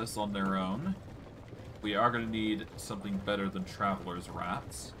process on their own. We are gonna need something better than Traveler's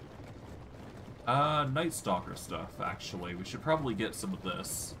Rats. Night Stalker stuff, actually. We should probably get some of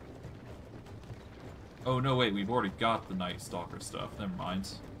this. Oh, no, wait, we've already got the Night Stalker stuff. Never mind.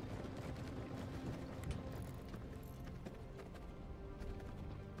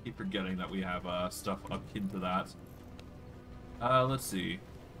 Keep forgetting that we have, stuff akin to that. Let's see.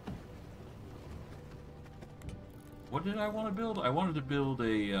 What did I want to build? I wanted to build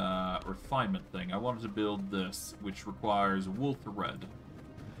a, refinement thing. I wanted to build this, which requires wool thread.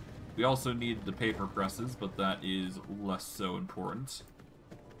 We also need the paper presses, but that is less so important.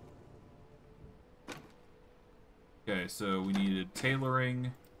 Okay, so we needed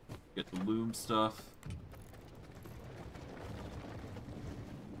tailoring, get the loom stuff.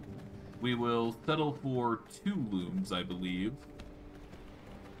 We will settle for 2 looms, I believe.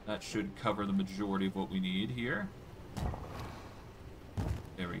 That should cover the majority of what we need here.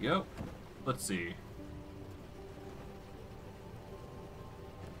 There we go. Let's see.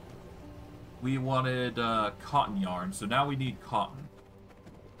 We wanted cotton yarn, so now we need cotton,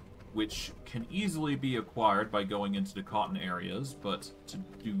 which can easily be acquired by going into the cotton areas, but to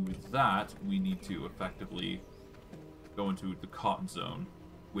do that, we need to effectively go into the cotton zone,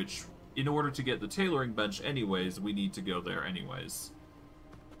 which, in order to get the tailoring bench anyways, we need to go there anyways.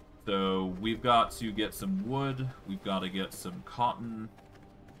 So we've got to get some wood, we've got to get some cotton,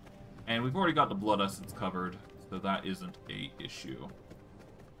 and we've already got the blood essence covered, so that isn't a issue.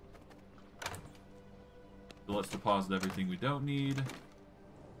 So let's deposit everything we don't need.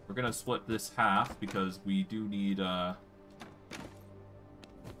 We're gonna split this half because we do need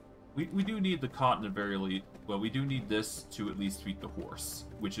we do need the cotton at very least. Well, we do need this to at least feed the horse,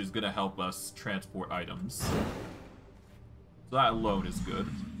 which is gonna help us transport items. So that alone is good.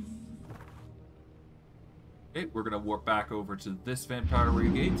 Okay, we're gonna warp back over to this Vampire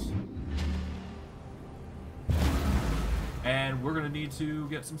Gate. And we're gonna need to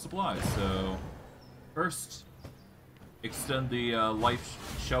get some supplies, so first, extend the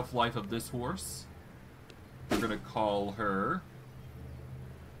shelf life of this horse. We're gonna call her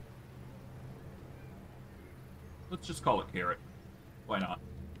Let's just call it Carrot. Why not?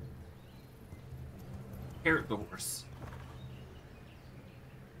 Carrot the horse.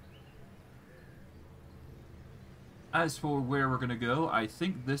 As for where we're gonna go, I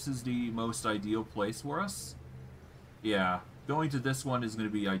think this is the most ideal place for us. Yeah, going to this one is gonna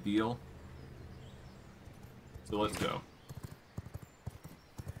be ideal. So let's go.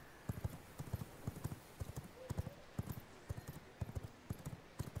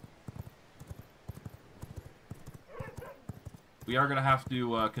 We are gonna have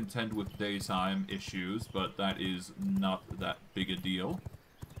to contend with daytime issues, but that is not that big a deal.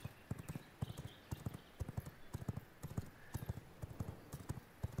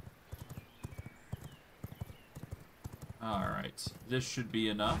 Alright, this should be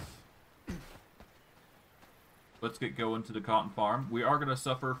enough. Let's get going to the cotton farm. We are going to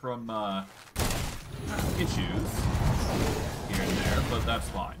suffer from issues here and there, but that's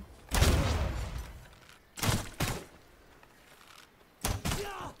fine.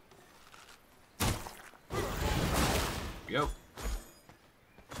 Here we go.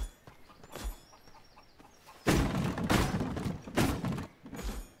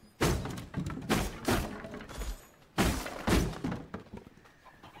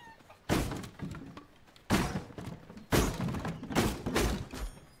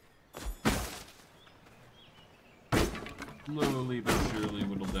 Slowly but surely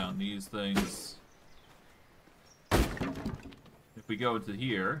whittle down these things. If we go into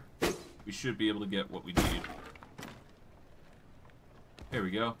here, we should be able to get what we need. There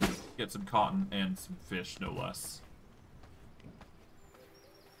we go. Get some cotton and some fish, no less.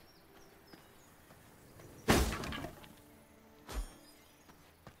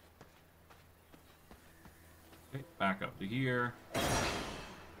 Okay, back up to here.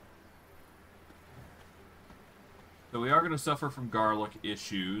 So we are going to suffer from garlic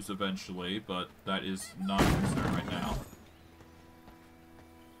issues eventually, but that is not a concern right now.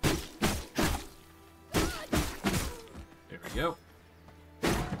 There we go.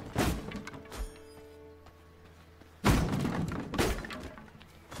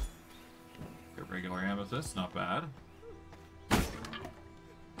 Get regular amethyst, not bad.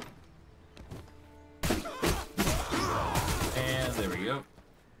 And there we go.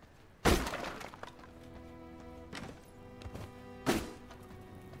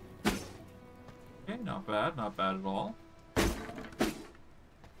 Not bad at all. That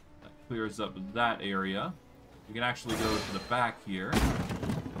clears up that area. We can actually go to the back here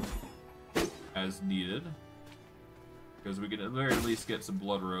as needed, because we can at the very least get some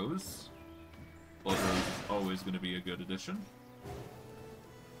blood rose. Blood rose is always going to be a good addition.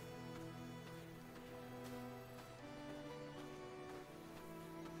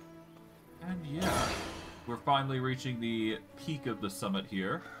 And yeah, we're finally reaching the peak of the summit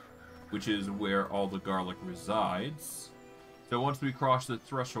here, which is where all the garlic resides. So once we cross the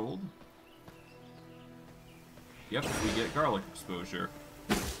threshold, yep, we get garlic exposure.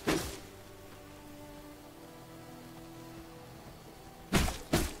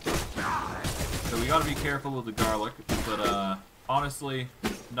 So we gotta be careful with the garlic, but honestly,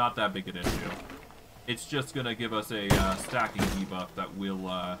 not that big an issue. It's just gonna give us a stacking debuff that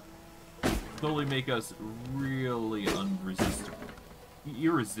will slowly make us really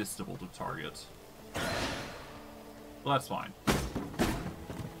irresistible to target. Well, that's fine.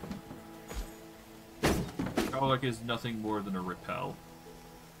 Garlic is nothing more than a repel,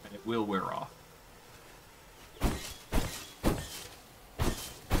 and it will wear off.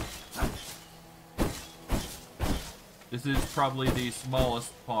 This is probably the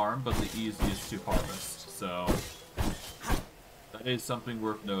smallest farm, but the easiest to harvest, so that is something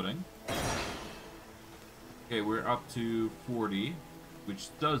worth noting. Okay, we're up to 40. Which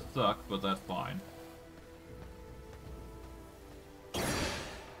does suck, but that's fine.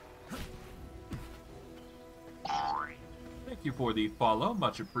 Thank you for the follow,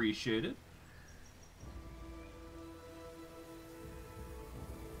 much appreciated.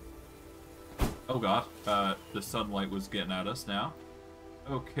 Oh god, the sunlight was getting at us now.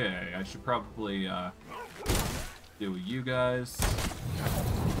 Okay, I should probably deal with you guys.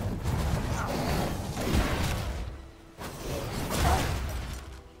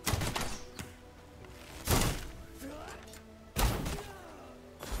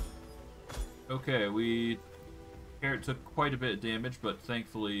 Okay, Carrot took quite a bit of damage, but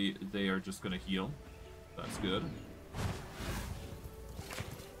thankfully they are just going to heal. That's good.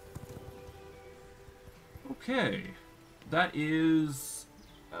 Okay, that is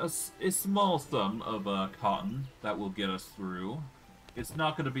a small sum of cotton that will get us through. It's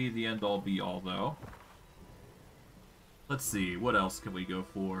not going to be the end-all be-all, though. Let's see, what else can we go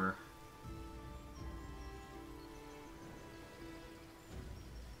for?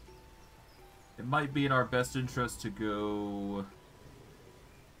 It might be in our best interest to go...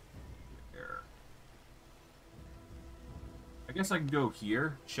 there. I guess I can go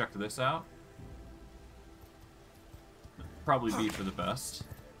here, check this out. Probably be for the best.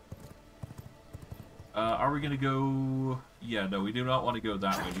 Are we gonna go... yeah, no, we do not want to go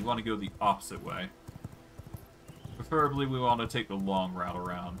that way. We want to go the opposite way. Preferably, we want to take the long route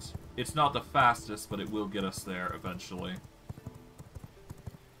around. It's not the fastest, but it will get us there eventually.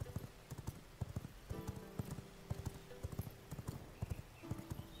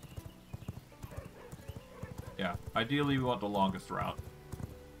 Yeah, ideally we want the longest route.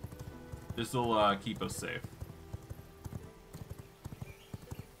 This will keep us safe.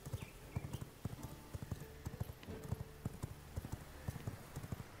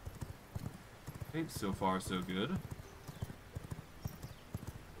 Okay, so far so good.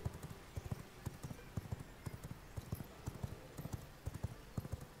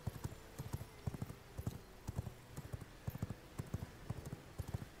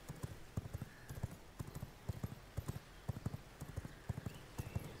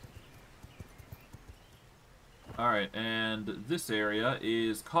 Alright, and this area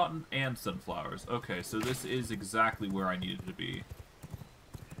is cotton and sunflowers. Okay, so this is exactly where I needed to be.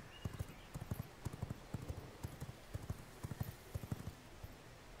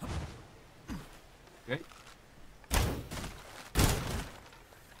 Okay.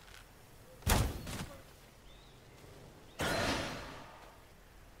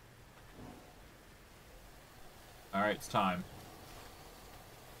 Alright, it's time.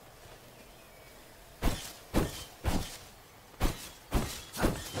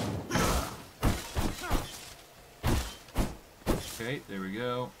 Okay, there we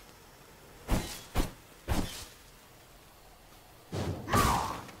go.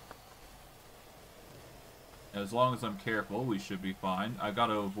 As long as I'm careful, we should be fine. I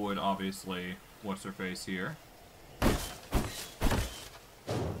gotta avoid, obviously, what's-her-face here.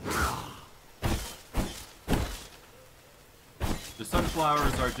 The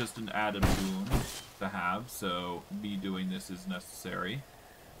sunflowers are just an added boon to have, so me doing this is necessary.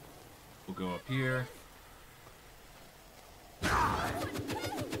 We'll go up here.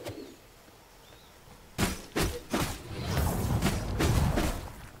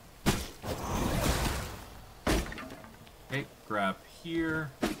 Okay, grab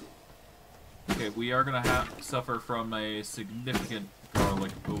here. Okay, we are gonna suffer from a significant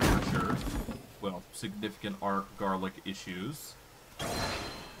garlic overture. Well, significant garlic issues. But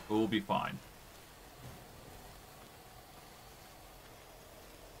we'll be fine.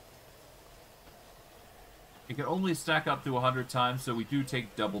 It can only stack up to 100 times, so we do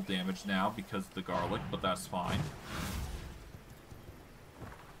take double damage now because of the garlic, but that's fine.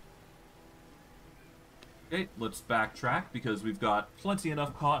 Okay, let's backtrack because we've got plenty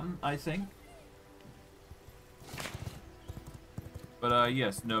enough cotton, I think. But,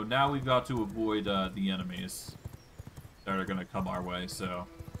 yes, no, now we've got to avoid, the enemies that are gonna come our way, so...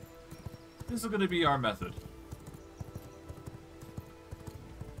 this is gonna be our method.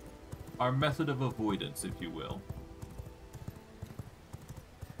 Our method of avoidance, if you will.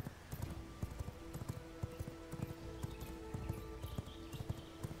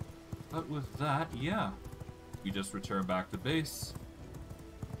 But with that, yeah. We just return back to base.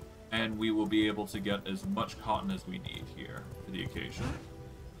 And we will be able to get as much cotton as we need here for the occasion.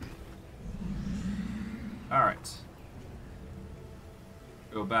 Alright.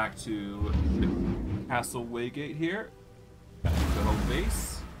 Go back to Castle Waygate here. Back to home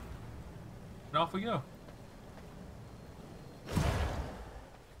base. And off we go.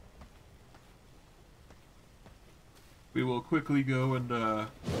 We will quickly go and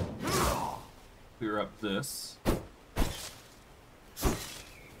clear up this.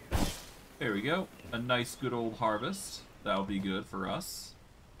 There we go. A nice good old harvest. That'll be good for us.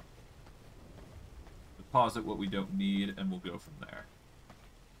 Deposit what we don't need and we'll go from there.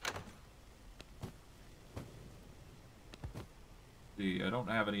 See, I don't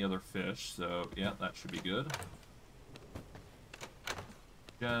have any other fish, so yeah, that should be good.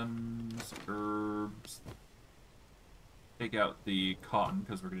 Gems, herbs. Take out the cotton,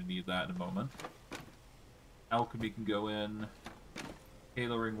 because we're going to need that in a moment. Alchemy can go in.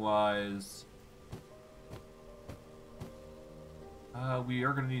 Tailoring-wise. We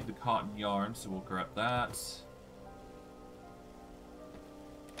are going to need the cotton yarn, so we'll grab that.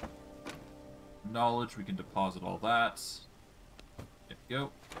 Knowledge, we can deposit all that. There we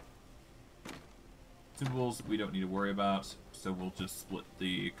go. Symbols, we don't need to worry about, so we'll just split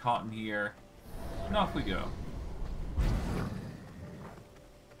the cotton here. And off we go.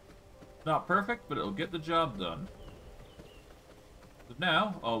 Not perfect, but it'll get the job done. So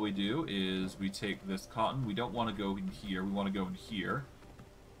now, all we do is we take this cotton. We don't want to go in here. We want to go in here.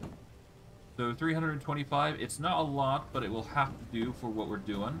 So 325, it's not a lot, but it will have to do for what we're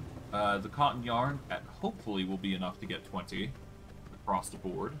doing. The cotton yarn, hopefully, will be enough to get 20 across the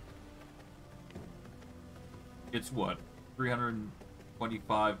board. It's what?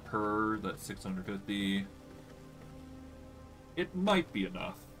 325 per, that's 650. It might be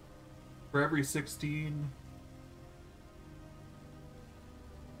enough. For every 16...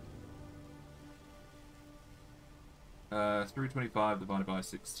 325 divided by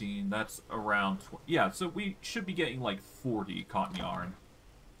 16, that's around... Yeah, so we should be getting like 40 cotton yarn.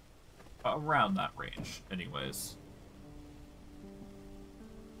 Around that range, anyways.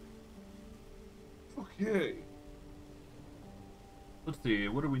 Okay. Let's see,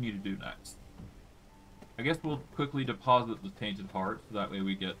 what do we need to do next? I guess we'll quickly deposit the Tainted Heart, so that way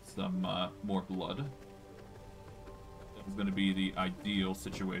we get some more blood. That is going to be the ideal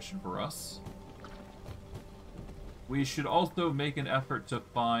situation for us. We should also make an effort to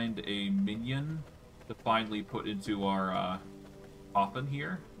find a minion to finally put into our coffin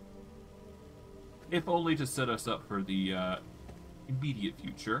here. If only to set us up for the immediate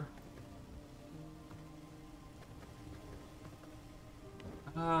future.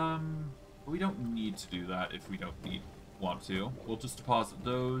 We don't need to do that if we don't want to. We'll just deposit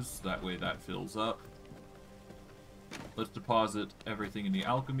those, that way that fills up. Let's deposit everything in the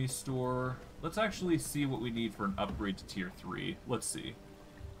alchemy store. Let's actually see what we need for an upgrade to tier 3. Let's see.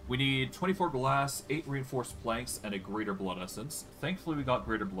 We need 24 glass, 8 reinforced planks, and a greater blood essence. Thankfully we got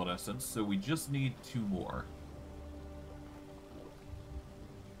greater blood essence, so we just need 2 more.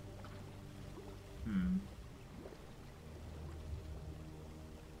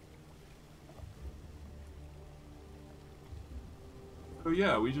 So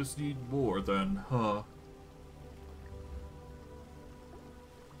yeah, we just need more then, huh?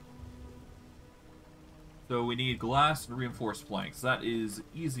 So we need glass and reinforced planks. That is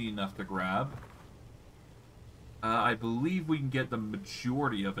easy enough to grab. I believe we can get the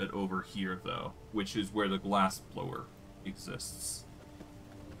majority of it over here, though, which is where the glass blower exists.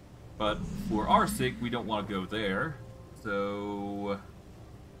 But for our sake, we don't want to go there. So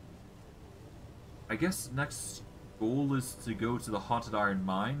I guess next goal is to go to the Haunted Iron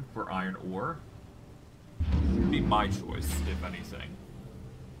Mine for iron ore. Would be my choice, if anything.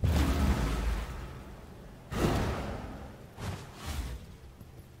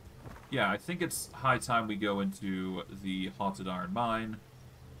 Yeah, I think it's high time we go into the Haunted Iron Mine,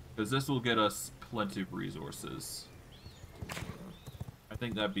 because this will get us plenty of resources. I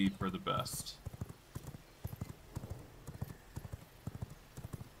think that'd be for the best.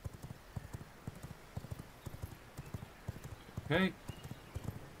 Okay.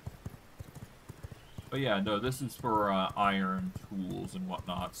 But yeah, no, this is for iron tools and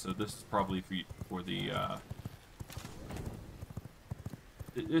whatnot, so this is probably for the...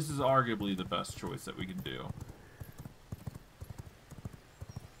 This is arguably the best choice that we can do.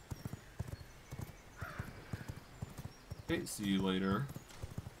 Okay, see you later.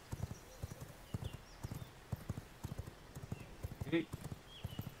 Okay.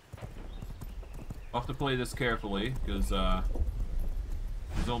 I'll have to play this carefully, because there's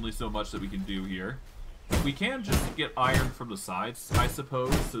only so much that we can do here. We can just get iron from the sides, I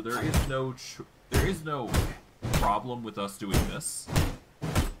suppose, so there is no problem with us doing this.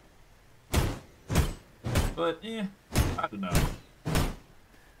 But, I don't know.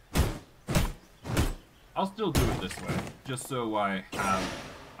 I'll still do it this way, just so I can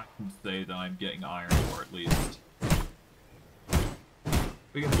say that I'm getting iron ore at least.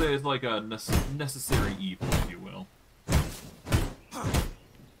 We can say it's like a necessary evil, if you will.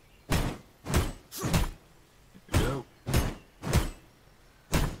 There we go.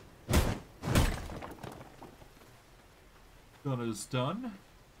 Done is done.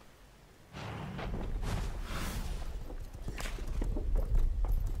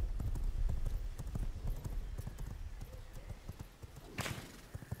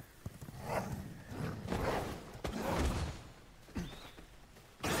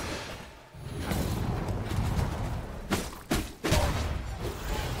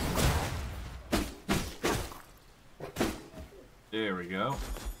 There we go.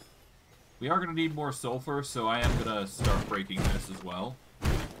 We are going to need more sulfur, so I am going to start breaking this as well.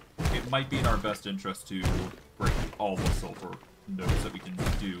 It might be in our best interest to break all the sulfur nodes that we can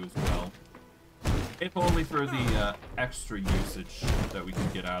do as well. If only for the extra usage that we can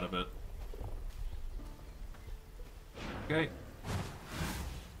get out of it. Okay.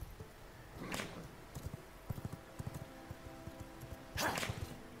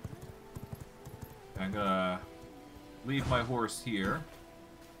 I'm gonna leave my horse here.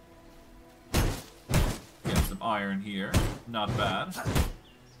 Get some iron here. Not bad.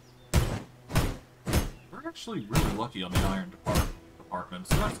 We're actually really lucky on the iron department,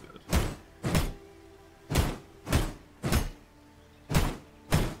 so that's good.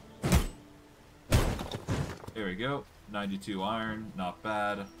 There we go. 92 iron, not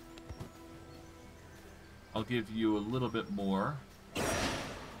bad. I'll give you a little bit more.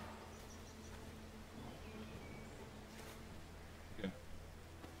 Okay.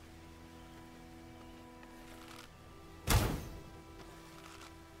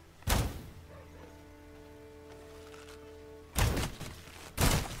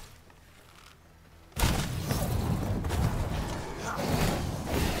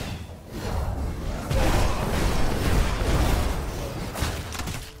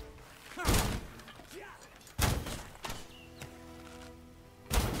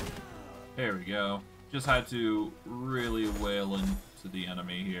 There we go. Just had to really wail into the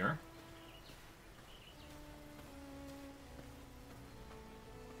enemy here.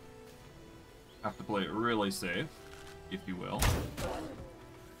 Have to play it really safe, if you will.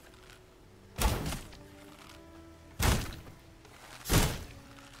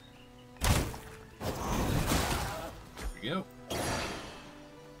 There we go.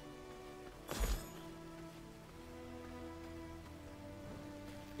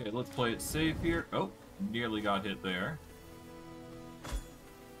 Okay, let's play it safe here. Oh, nearly got hit there.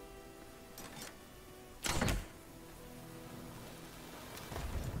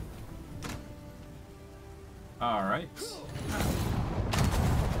 All right.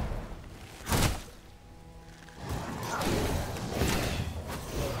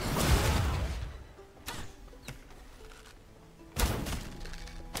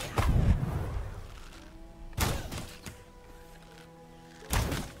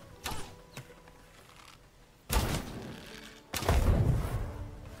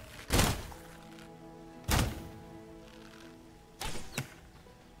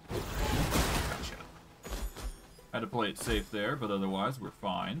 Had to play it safe there, but otherwise we're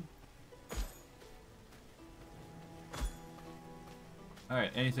fine.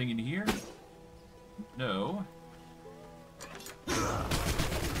 Alright, anything in here? No.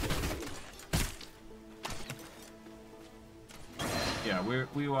 Yeah,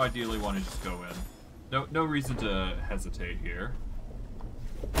 we ideally want to just go in. No reason to hesitate here.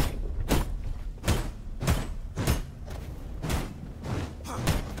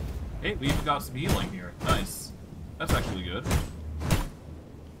 Hey, we even got some healing here. Nice. That's actually good.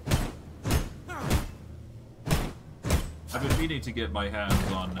 I've been meaning to get my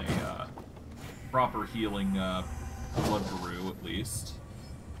hands on a proper healing blood brew, at least.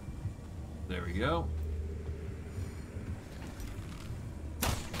 There we go.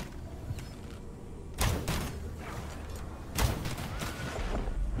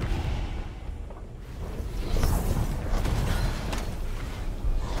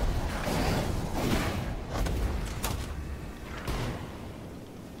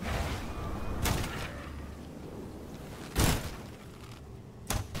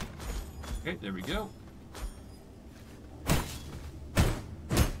 Okay, there we go.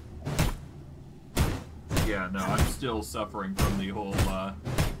 Yeah, no, I'm still suffering from the whole,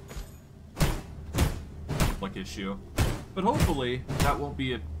 like, issue. But hopefully, that won't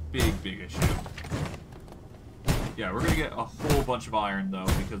be a big issue. Yeah, we're gonna get a whole bunch of iron, though,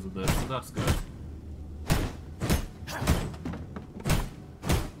 because of this, so that's good.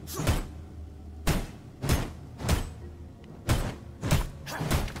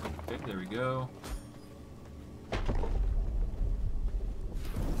 There we go.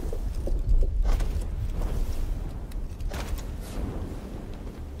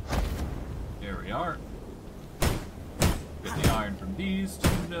 There we are. Get the iron from these two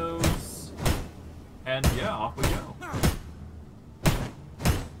nodes. And yeah, off we go.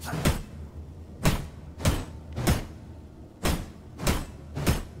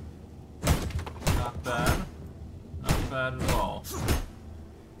 Not bad. Not bad at all.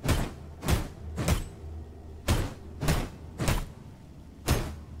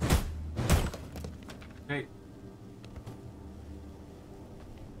 Okay.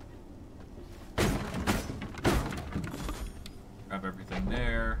 Grab everything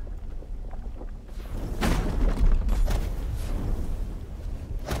there.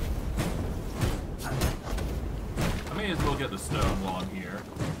 I may as well get the stone while I'm here.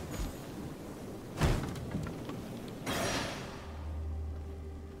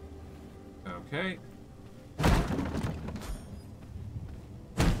 Okay.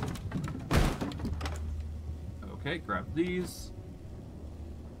 Okay, grab these.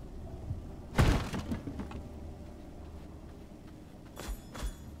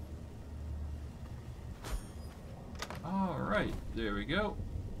 There we go.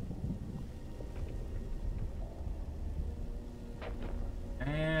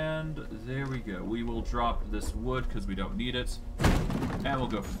 And there we go. We will drop this wood because we don't need it. And we'll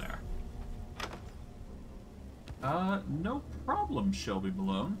go from there. No problem, Shelby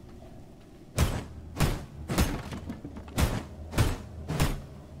Malone.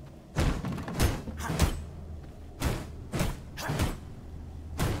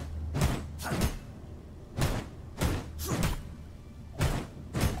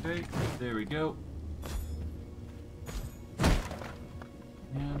 Okay, there we go.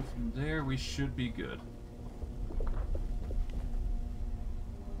 And from there, we should be good.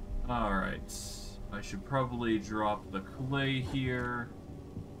 Alright. I should probably drop the clay here.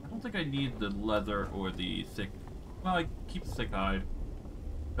 I don't think I need the leather or the thick... Well, I keep thick hide.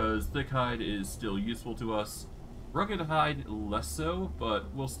 Because thick hide is still useful to us. Rugged hide, less so,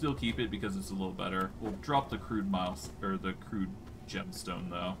 but we'll still keep it because it's a little better. We'll drop the crude or the crude gemstone,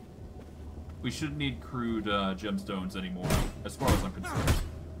 though. We shouldn't need crude gemstones anymore, as far as I'm concerned.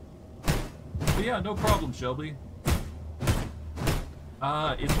 But yeah, no problem, Shelby.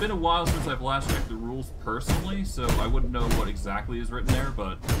 It's been a while since I've last checked the rules personally, so I wouldn't know what exactly is written there,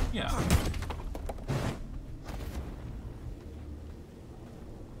 but yeah.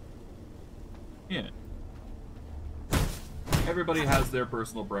 Yeah. Everybody has their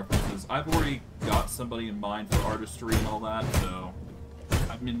personal preferences. I've already got somebody in mind for artistry and all that, so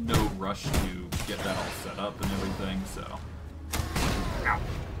I'm in no rush to get that all set up and everything, so... Ow.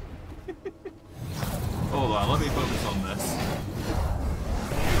 Hold on, let me focus on this.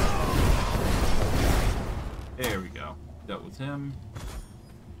 There we go. Dealt with him.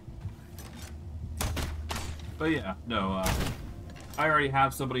 But yeah, no, I already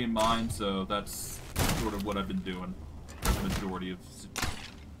have somebody in mind, so that's sort of what I've been doing for the majority of...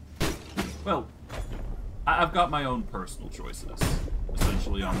 Well, I've got my own personal choices,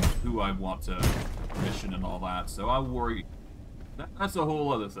 essentially, on who I want to mission and all that, so I'll worry... That's a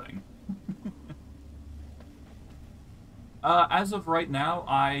whole other thing. As of right now,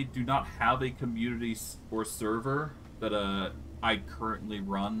 I do not have a community or server that I currently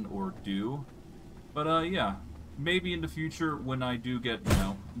run or do. But yeah, maybe in the future when I do get, you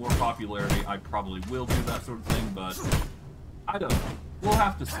know, more popularity, I probably will do that sort of thing, but I don't know. We'll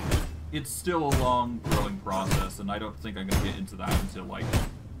have to see. It's still a long growing process, and I don't think I'm going to get into that until, like,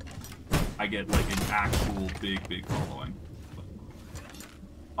 I get, like, an actual big following. But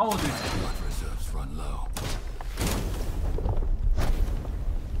all of these... Blood reserves run low.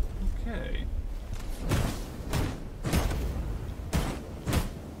 Okay.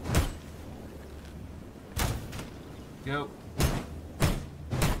 Go.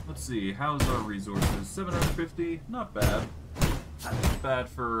 Let's see, how's our resources? 750? Not bad. Not bad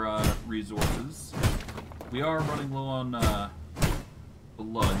for resources. We are running low on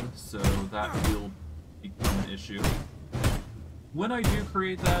blood, so that will become an issue. When I do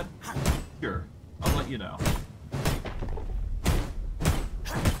create that, sure, I'll let you know.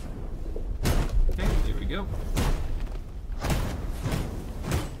 Okay, there we go.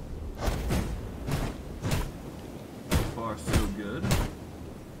 So far, so good.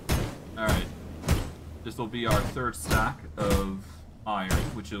 Alright. This will be our third stack of iron,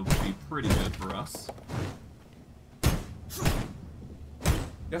 which will be pretty good for us.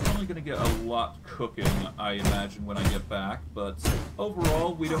 Definitely going to get a lot cooking, I imagine, when I get back, but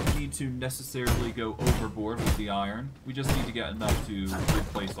overall, we don't need to necessarily go overboard with the iron. We just need to get enough to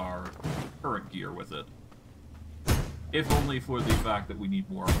replace our current gear with it. If only for the fact that we need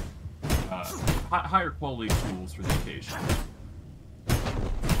more higher quality tools for the occasion.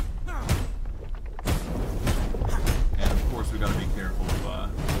 And of course, we got to be careful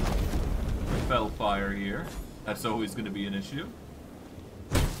of fell fire here. That's always going to be an issue.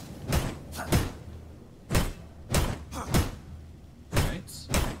 Right.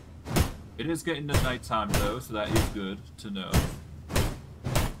 It is getting to nighttime though, so that is good to know.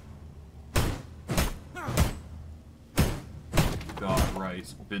 God, right,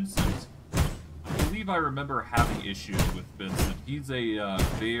 Vincent. I believe I remember having issues with Vincent. He's a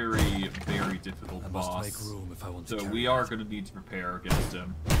very, very difficult boss. Make room if I want to so we are going to need to prepare against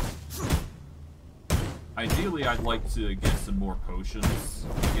him. Ideally, I'd like to get some more potions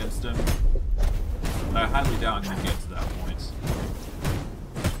against him. But I highly doubt I'm going to get to that point.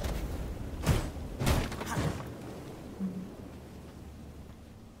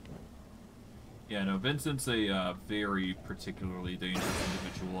 Yeah, no, Vincent's a very particularly dangerous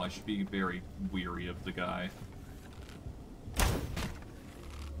individual. I should be very weary of the guy.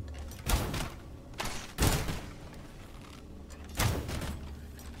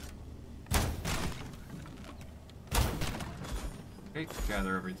 Okay,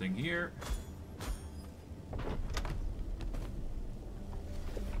 gather everything here.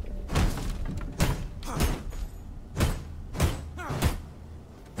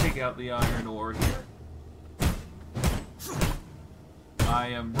 Take out the iron ore here. I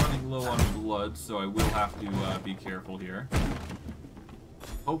am running low on blood, so I will have to be careful here.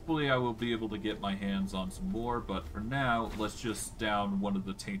 Hopefully I will be able to get my hands on some more, but for now, let's just down one of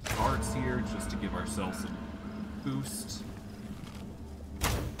the tainted hearts here, just to give ourselves some boost.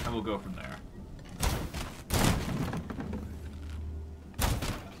 And we'll go from there.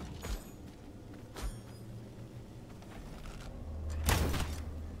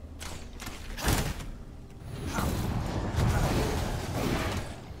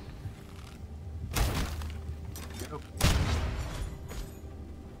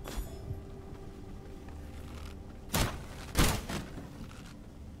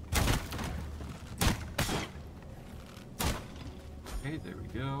 Okay, there we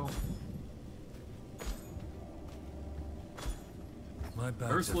go.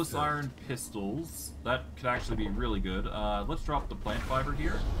 Merciless iron pistols. That could actually be really good. Let's drop the plant fiber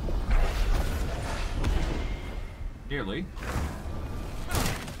here. Nearly.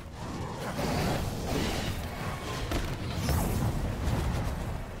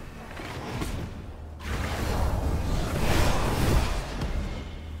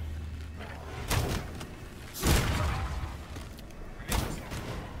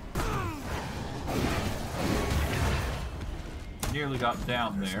 Nearly got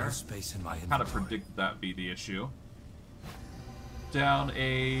down there. No space in my inventory. Kind of predicted that'd be the issue. Down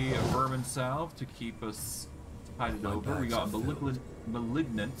a vermin salve to keep us tided over. We got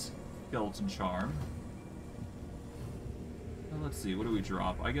malignant skeleton charm. Let's see, what do we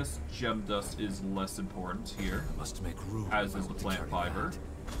drop? I guess gem dust is less important here. I must make room, as is the plant fiber.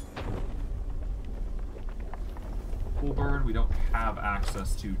 Full burn we don't have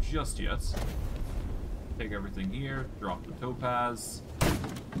access to just yet. Take everything here, drop the topaz.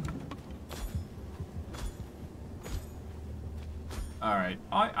 Alright,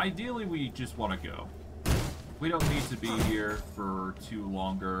 ideally we just want to go. We don't need to be here for too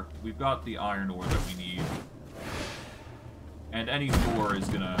longer. We've got the iron ore that we need. And any more is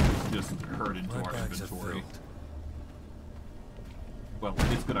gonna just hurt into our inventory. Well,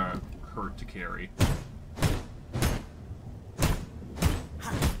 it's gonna hurt to carry.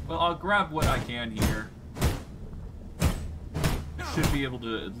 Well, I'll grab what I can here. Should be able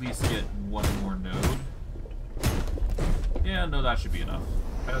to at least get one more node. Yeah, no, that should be enough.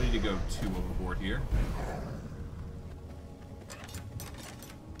 I don't need to go too overboard here.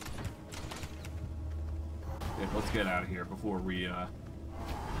 Okay, let's get out of here before we,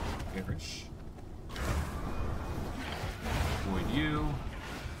 perish. Avoid you.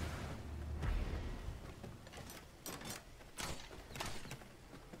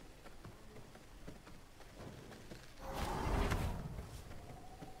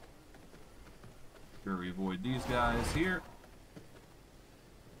 Sure, we avoid these guys here.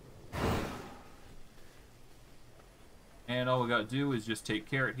 And all we gotta do is just take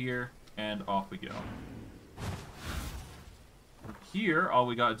Carrot here, and off we go. From here, all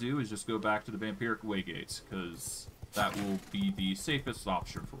we gotta do is just go back to the Vampiric Waygate, because that will be the safest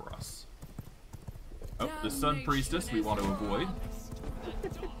option for us. Oh, the Sun Priestess we want to avoid.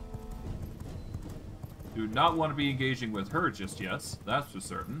 Do not want to be engaging with her just yet, that's for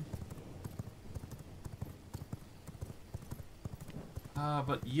certain.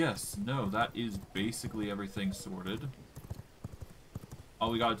 But yes, no, that is basically everything sorted.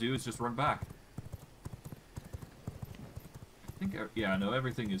 All we gotta do is just run back. I think, yeah, no,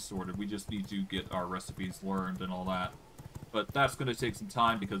 everything is sorted. We just need to get our recipes learned and all that. But that's gonna take some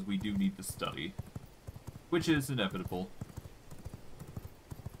time because we do need to study. Which is inevitable.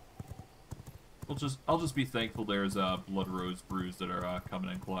 I'll just be thankful there's Blood Rose brews that are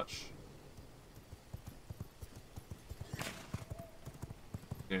coming in clutch.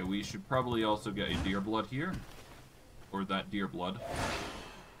 Okay, we should probably also get a deer blood here. Or that deer blood.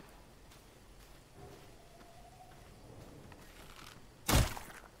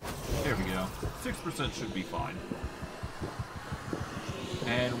 There we go. 6% should be fine.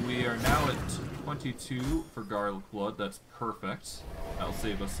 And we are now at 22 for garlic blood. That's perfect. That'll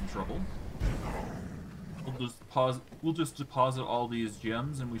save us some trouble. We'll just deposit all these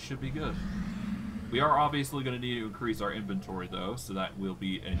gems and we should be good. We are obviously going to need to increase our inventory, though, so that will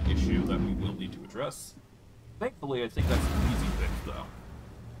be an issue that we will need to address. Thankfully, I think that's an easy fix, though.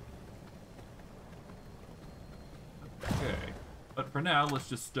 Okay. But for now, let's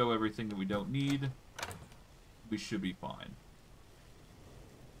just stow everything that we don't need. We should be fine.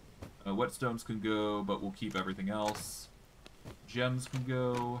 Whetstones can go, but we'll keep everything else. Gems can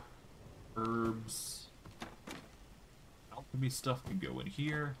go. Herbs. Alchemy stuff can go in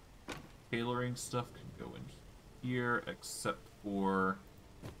here. Tailoring stuff can go in here, except for,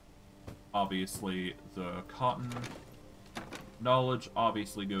 obviously, the cotton. Knowledge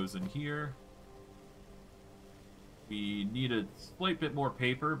obviously goes in here. We need a slight bit more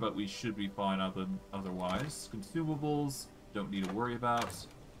paper, but we should be fine otherwise. Consumables, don't need to worry about.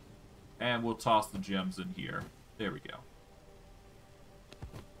 And we'll toss the gems in here. There we go.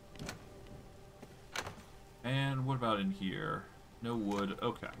 And what about in here? No wood.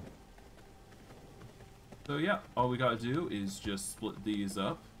 Okay. So yeah, all we gotta do is just split these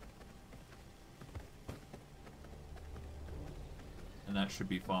up. And that should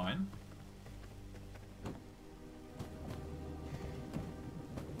be fine.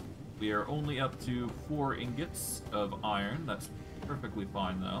 We are only up to 4 ingots of iron. That's perfectly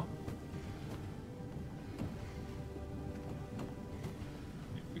fine though.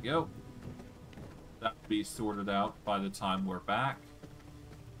 There we go. That will be sorted out by the time we're back.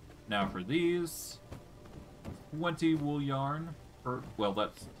 Now for these, 20 wool yarn. Well,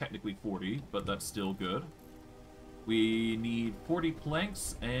 that's technically 40, but that's still good. We need 40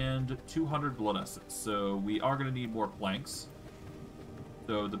 planks and 200 blood essence, so we are going to need more planks.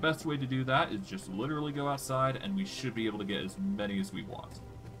 So the best way to do that is just literally go outside, and we should be able to get as many as we want.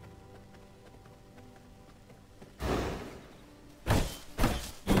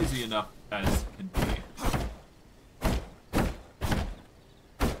 Easy enough as can be.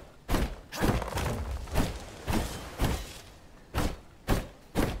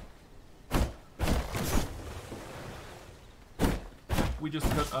 We just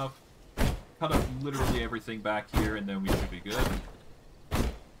cut up literally everything back here, and then we should be good.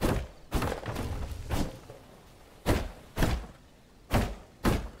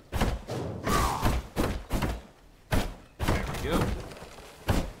 There we go.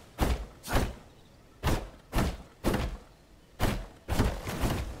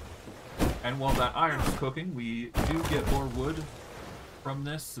 And while that iron is cooking, we do get more wood from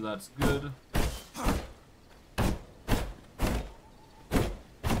this, so that's good.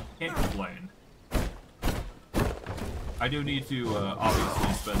 Can't complain. I do need to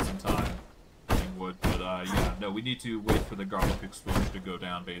obviously spend some time cutting wood, but yeah, no, we need to wait for the garlic exposure to go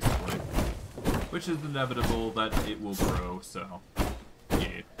down, basically. Which is inevitable that it will grow, so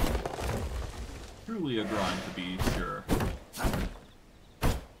yeah. Truly a grind to be sure.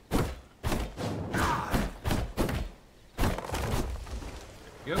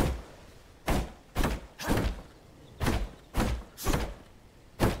 There we go.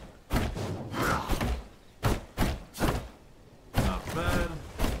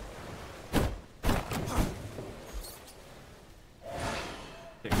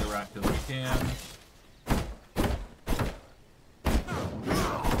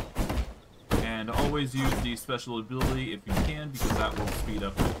 And always use the special ability if you can, because that will speed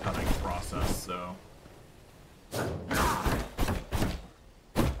up the cutting process, so. There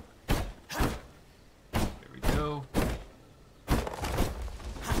we go.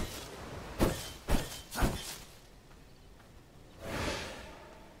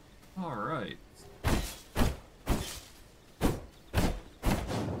 Alright.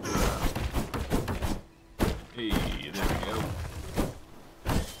 Hey, there we go.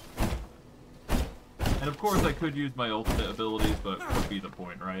 And of course I could use my ultimate abilities, but what would be the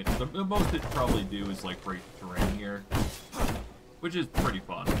point, right? The most it'd probably do is like break the terrain here. Which is pretty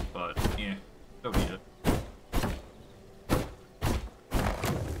fun, but yeah, don't need it.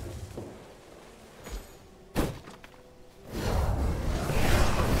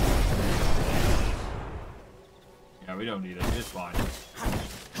 Yeah, we don't need it, it's fine.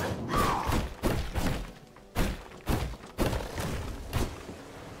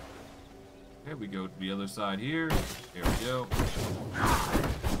 Okay, we go to the other side here. There we go.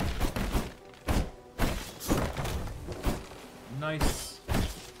 Nice.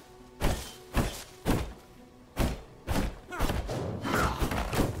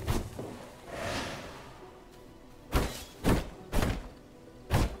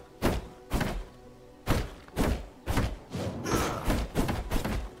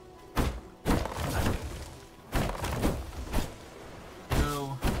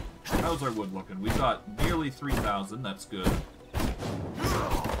 How's our wood looking? We've got nearly 3,000, that's good.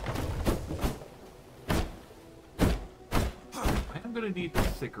 I am gonna need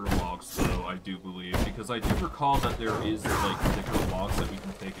thicker logs though, I do believe, because I do recall that there is like thicker logs that we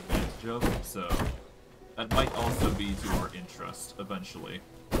can take advantage of, so that might also be to our interest eventually.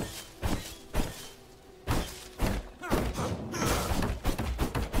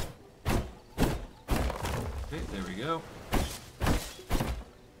 Okay, there we go.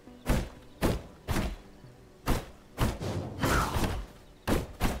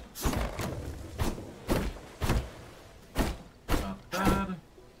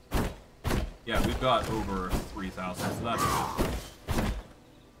 got over 3,000, so that's good.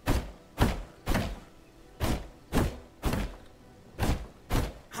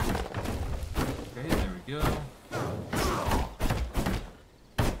 Okay, there we go.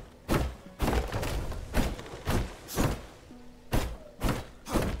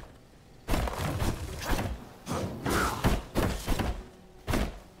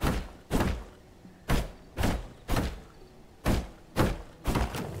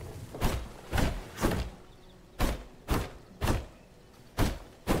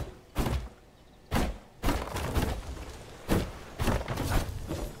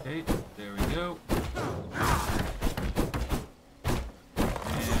 Okay, there we go.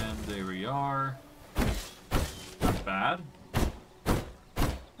 And there we are. Not bad.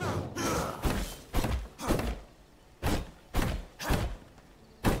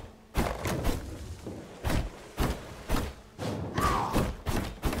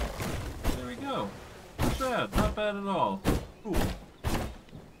 There we go. Not bad. Not bad at all. Cool.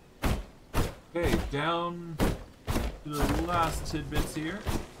 Okay, down to the last tidbits here.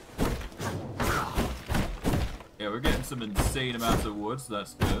 Yeah, we're getting some insane amounts of wood, so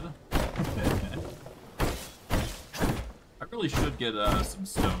that's good. I really should get some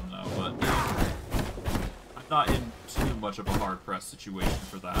stone, though, but I'm not in too much of a hard-pressed situation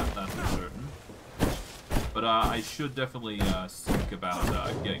for that, that's for certain. But I should definitely think about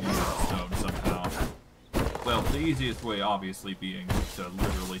getting some stone somehow. Well, the easiest way, obviously, being to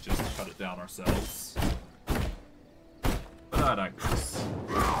literally just cut it down ourselves. But I digress.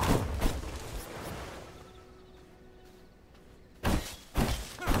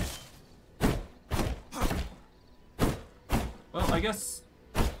 Well, I guess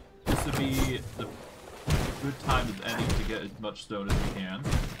this would be the good time of any to get as much stone as we can.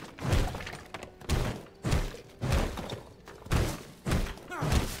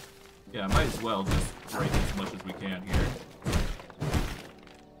 Yeah, might as well just break as much as we can here.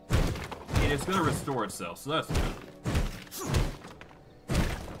 And it's gonna restore itself, so that's good.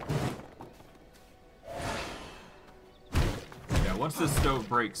 Yeah, once this stone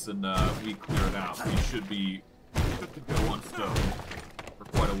breaks and we clear it out, we should be good to go on stone for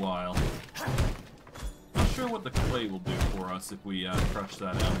quite a while. Not sure what the clay will do for us if we crush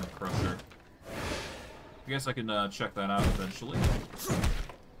that out in the crusher. I guess I can check that out eventually.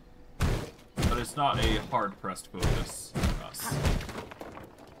 But it's not a hard-pressed focus for us.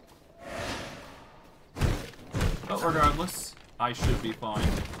 But regardless, I should be fine.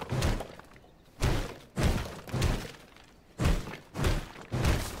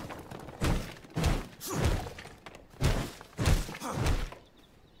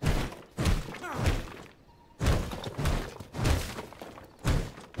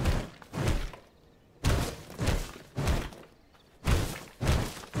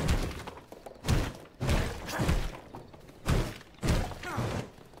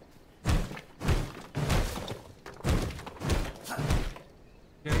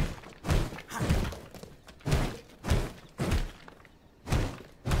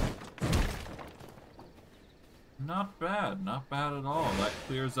 Not bad at all. That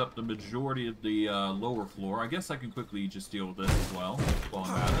clears up the majority of the lower floor. I guess I can quickly just deal with this as well while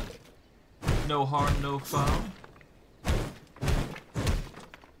I'm at it. No harm, no foul.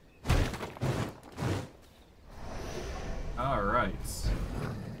 Alright.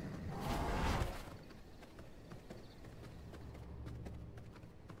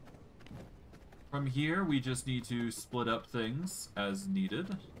 From here, we just need to split up things as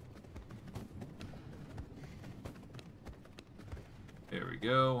needed. There we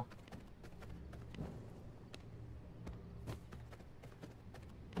go.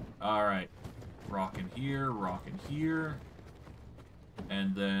 Alright. Rock in here.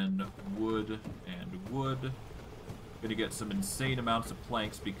 And then wood and wood. Gonna get some insane amounts of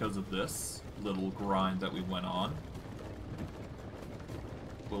planks because of this little grind that we went on.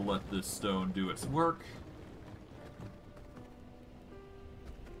 We'll let this stone do its work.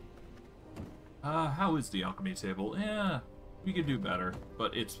 How is the alchemy table? We could do better,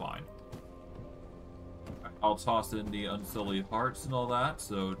 but it's fine. I'll toss in the Unsullied Hearts and all that,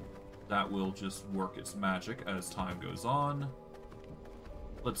 so that will just work its magic as time goes on.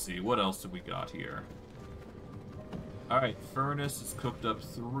 Let's see, what else do we got here? Alright, Furnace has cooked up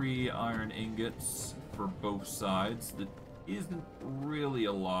 3 iron ingots for both sides. That isn't really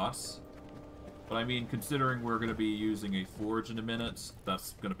a loss. But I mean, considering we're going to be using a forge in a minute,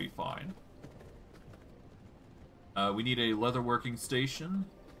 that's going to be fine. We need a leatherworking station,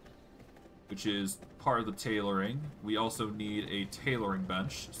 which is part of the tailoring. We also need a tailoring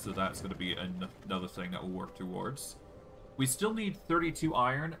bench, so that's going to be another thing that we'll work towards. We still need 32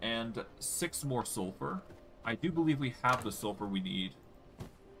 iron and 6 more sulfur. I do believe we have the sulfur we need,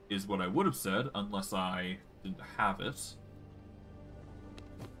 is what I would have said, unless I didn't have it.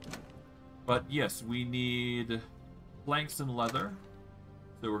 But yes, we need planks and leather.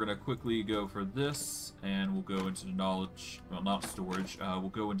 So we're going to quickly go for this, and we'll go into the knowledge, well, not storage, we'll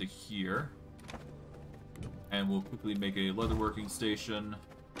go into here. And we'll quickly make a leatherworking station.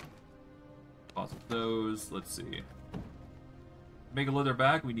 Deposit those, let's see. Make a leather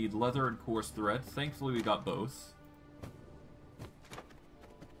bag, we need leather and coarse thread. Thankfully we got both.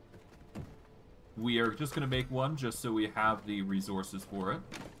 We are just going to make one just so we have the resources for it.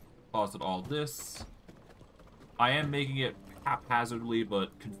 Deposit all this. I am making it haphazardly,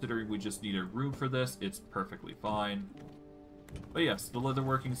 but considering we just need a room for this, it's perfectly fine. But yes, the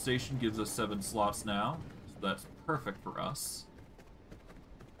leatherworking station gives us 7 slots now, so that's perfect for us.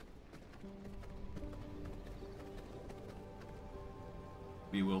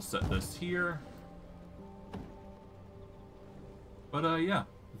 We will set this here. But yeah,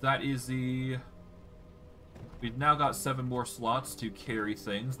 that is the... We've now got 7 more slots to carry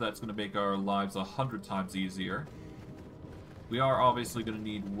things. That's going to make our lives 100 times easier. We are obviously going to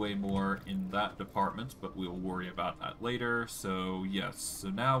need way more in that department, but we'll worry about that later. So yes, so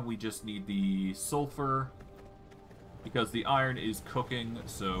now we just need the sulfur, because the iron is cooking,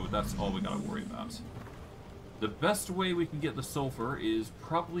 so that's all we got to worry about. The best way we can get the sulfur is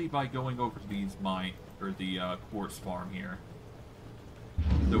probably by going over to these the quartz farm here.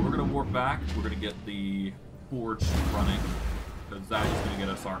 So we're going to warp back, we're going to get the forge running, because that is going to get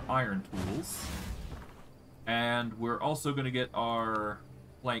us our iron tools. And we're also going to get our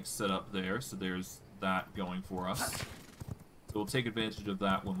planks set up there, so there's that going for us. So we'll take advantage of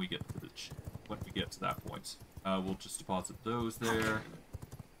that when we get to that point. We'll just deposit those there.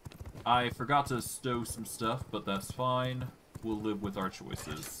 I forgot to stow some stuff, but that's fine. We'll live with our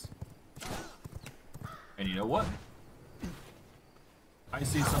choices. And you know what? I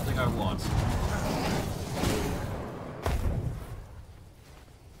see something I want.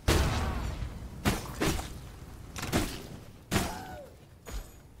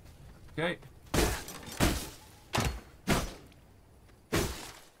 Okay.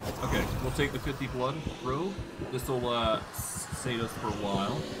 Okay, we'll take the 50 blood robe. This will save us for a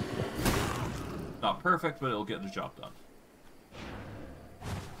while. Not perfect, but it'll get the job done.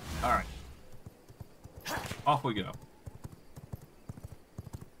 Alright. Off we go.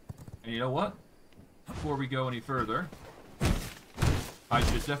 And you know what? Before we go any further, I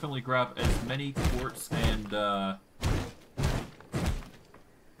should definitely grab as many quartz and,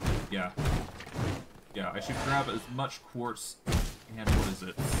 Yeah, I should grab as much quartz and, what is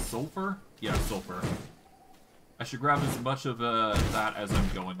it, sulfur? Yeah, sulfur. I should grab as much of that as I'm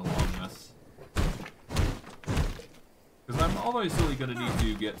going along with. Because I'm obviously going to need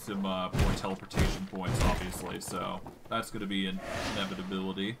to get some more teleportation points, obviously, so that's going to be an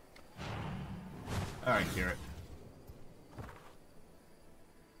inevitability. Alright, Carrot.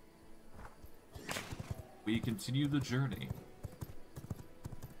 We continue the journey.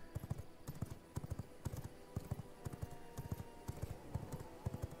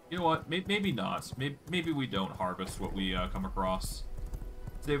 You know what? Maybe not. Maybe we don't harvest what we come across.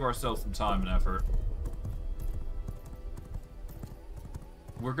 Save ourselves some time and effort.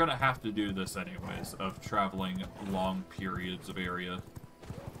 We're gonna have to do this anyways, of traveling long periods of area.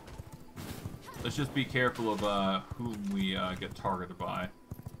 Let's just be careful of whom we get targeted by.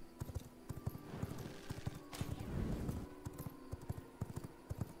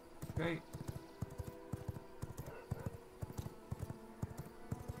 Okay.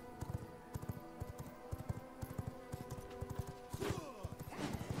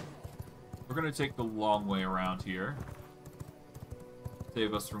 We're gonna take the long way around here.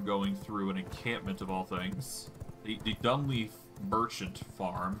 Save us from going through an encampment of all things. The Dunleaf Merchant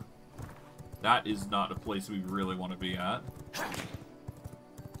Farm. That is not a place we really want to be at.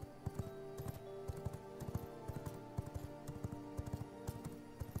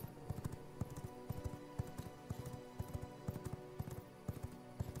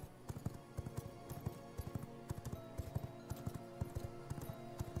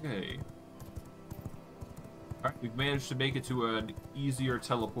 Okay. Alright, we've managed to make it to an easier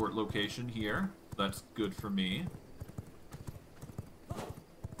teleport location here. That's good for me. There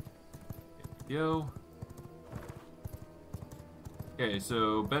we go. Okay,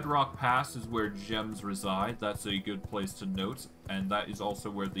 so Bedrock Pass is where gems reside. That's a good place to note. And that is also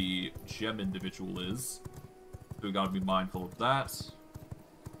where the gem individual is. So we gotta be mindful of that.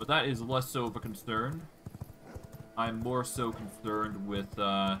 But that is less so of a concern. I'm more so concerned with,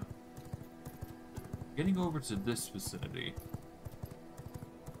 Getting over to this vicinity.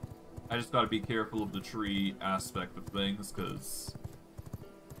 I just gotta be careful of the tree aspect of things, because...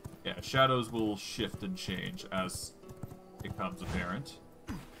 yeah, shadows will shift and change as it becomes apparent.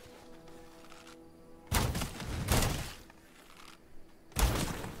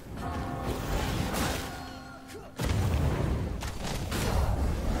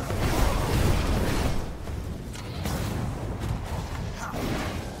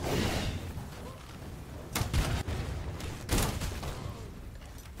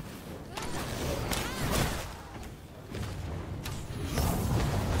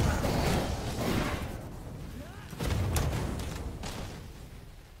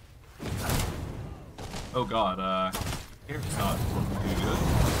 Oh god, Eric's not looking too good.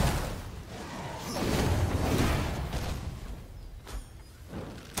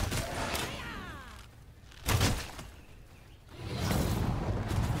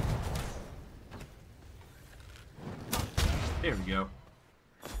 There we go.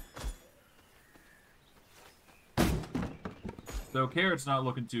 So Carrot's not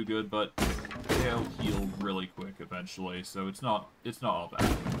looking too good, but they'll heal really quick eventually, so it's not all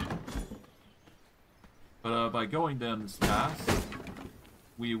bad. But by going down this path,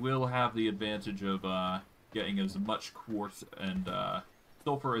 we will have the advantage of getting as much quartz and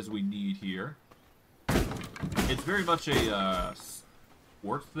sulfur as we need here. It's very much a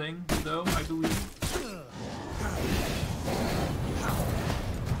sport thing, though, I believe.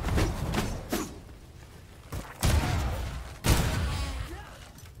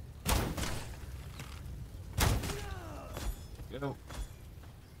 Go.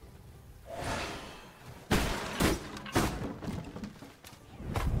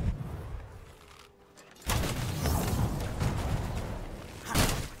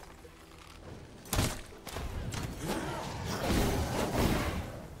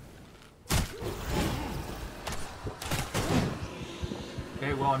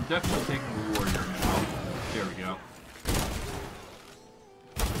 Okay, well, I'm definitely taking the warrior now. There we go.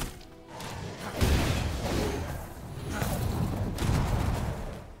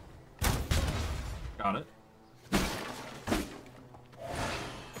 Got it.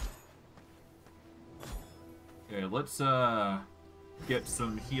 Okay, let's get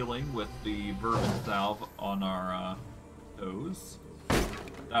some healing with the vermin salve on our toes.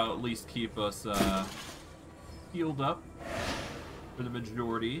 That'll at least keep us healed up for the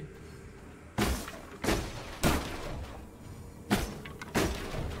majority.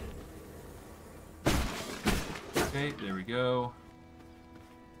 Okay, there we go.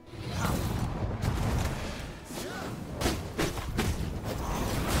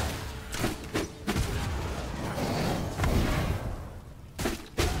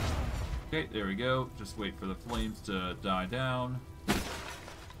 Okay, there we go. Just wait for the flames to die down.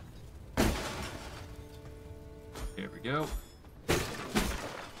 There we go.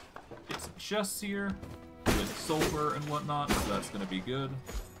 Get some chests here with sulfur and whatnot, so that's gonna be good.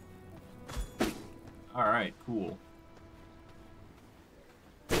 Alright, cool.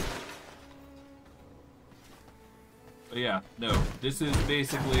 But yeah, no, this is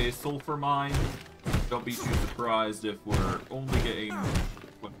basically a sulfur mine. Don't be too surprised if we're only getting...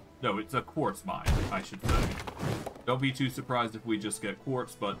 no, it's a quartz mine, I should say. Don't be too surprised if we just get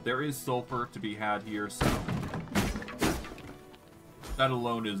quartz, but there is sulfur to be had here, so... that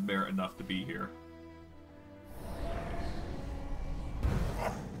alone is merit enough to be here.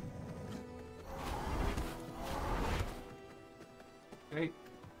 Okay.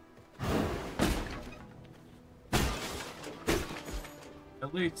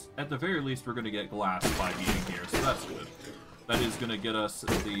 At the very least, we're gonna get glass by being here, so that's good. That is gonna get us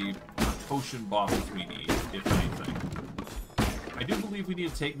the potion bottles we need, if anything. I do believe we need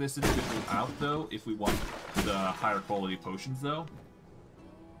to take this individual out, though, if we want the higher quality potions, though.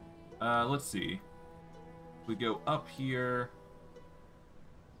 Let's see. We go up here.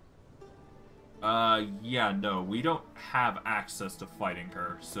 Yeah, no, we don't have access to fighting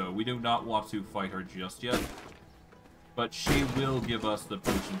her, so we do not want to fight her just yet. But she will give us the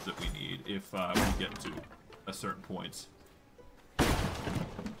potions that we need if we get to a certain point.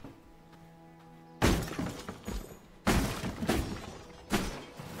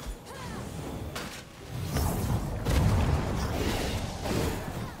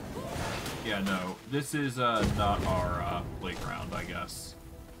 Yeah, no, this is not our playground, I guess.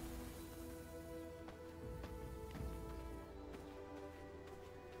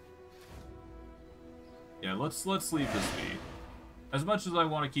 Yeah, let's leave this be. As much as I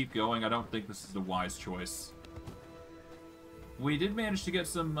want to keep going, I don't think this is a wise choice. We did manage to get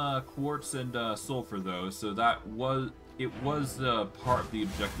some quartz and sulfur, though, so that it was part of the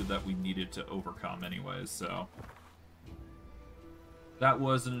objective that we needed to overcome anyways, so... That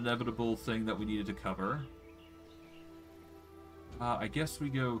was an inevitable thing that we needed to cover. I guess we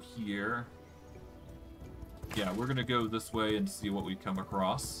go here. Yeah, we're gonna go this way and see what we come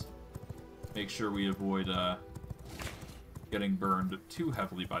across. Make sure we avoid getting burned too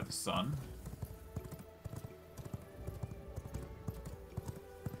heavily by the sun.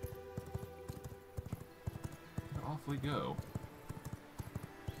 And off we go.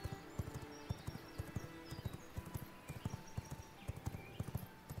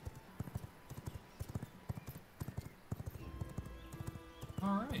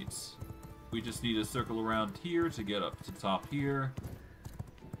 Alright. We just need to circle around here to get up to the top here.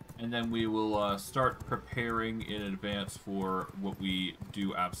 And then we will start preparing in advance for what we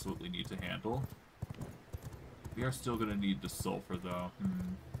do absolutely need to handle. We are still going to need the sulfur, though.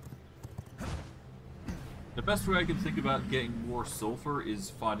 The best way I can think about getting more sulfur is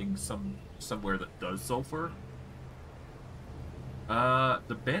finding somewhere that does sulfur.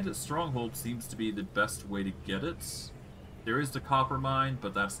 The Bandit Stronghold seems to be the best way to get it. There is the copper mine,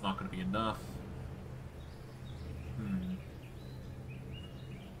 but that's not going to be enough.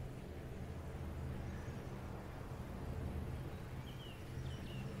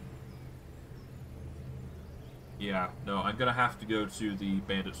 Yeah, no, I'm gonna have to go to the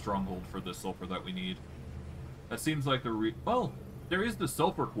Bandit Stronghold for the sulfur that we need. That seems like the well, there is the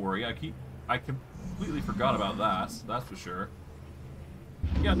sulfur quarry. I completely forgot about that. That's for sure.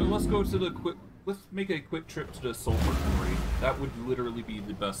 Yeah, no, let's go to the let's make a quick trip to the sulfur quarry. That would literally be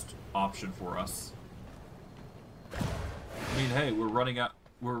the best option for us. I mean, hey, we're running out.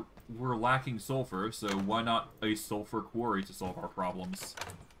 We're lacking sulfur, so why not a sulfur quarry to solve our problems?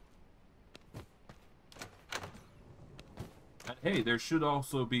 And hey, there should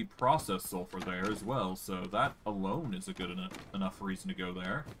also be processed sulfur there as well, so that alone is a good enough reason to go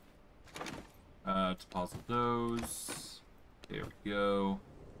there. Deposit those. There we go.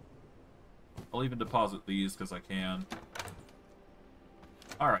 I'll even deposit these because I can.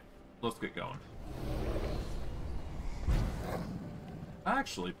 Alright, let's get going.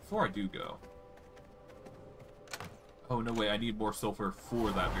 Actually, before I do go... Oh, no way, I need more sulfur for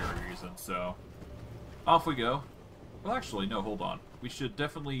that very reason, so... Off we go. Well, actually, no, hold on. We should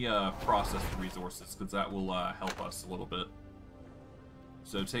definitely process the resources, because that will help us a little bit.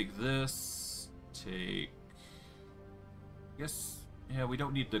 So take this, take... I guess, yeah, we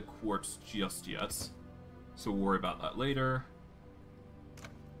don't need the quartz just yet, so we'll worry about that later.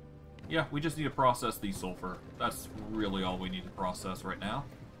 Yeah, we just need to process the sulfur. That's really all we need to process right now.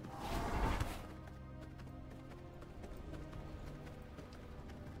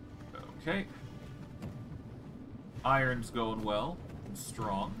 Okay. Iron's going well and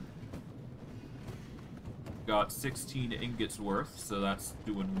strong. Got 16 ingots worth, so that's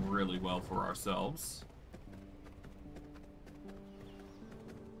doing really well for ourselves.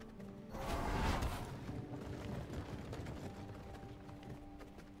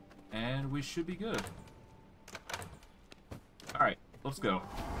 And we should be good. Alright, let's go.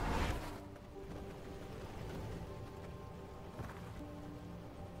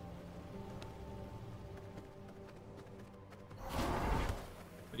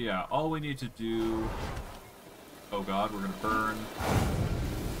 But yeah, all we need to do... Oh god, we're gonna burn.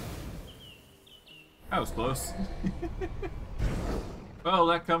 That was close. Well,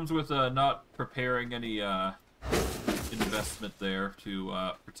 that comes with not preparing any investment there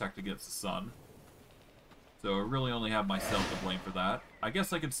to protect against the sun. So I really only have myself to blame for that. I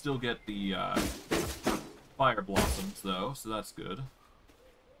guess I could still get the fire blossoms though, so that's good.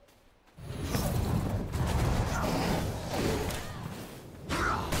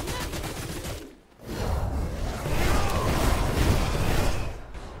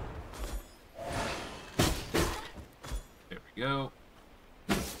 There we go.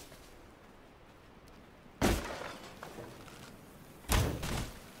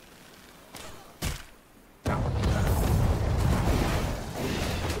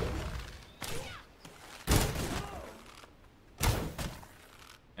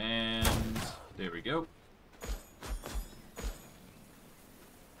 There we go.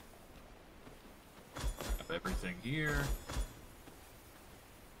 Have everything here.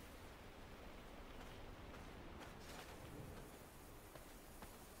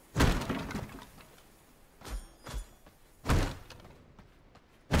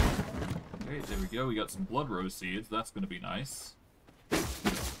 Okay, there we go. We got some blood rose seeds. That's going to be nice.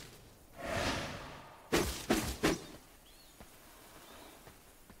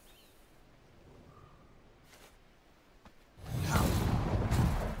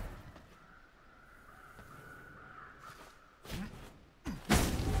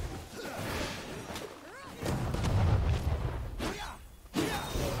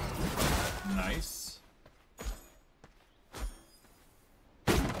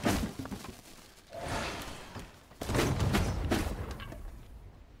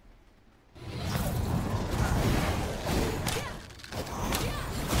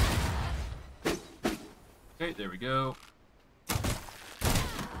 Okay, there we go.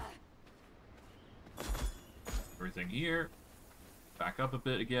 Everything here. Back up a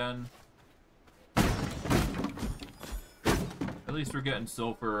bit again. At least we're getting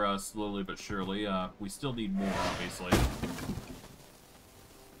sulfur slowly but surely. We still need more, obviously.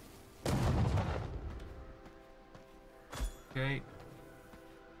 Okay.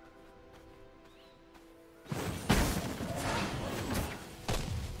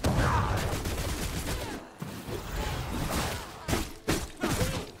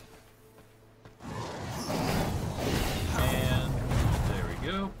 And there we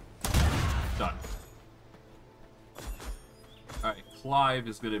go. Done. Alright, Clive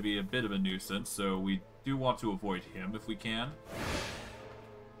is going to be a bit of a nuisance, so we do want to avoid him if we can.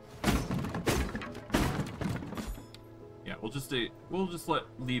 Yeah, we'll just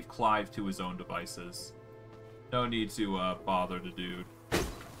leave Clive to his own devices. No need to bother the dude.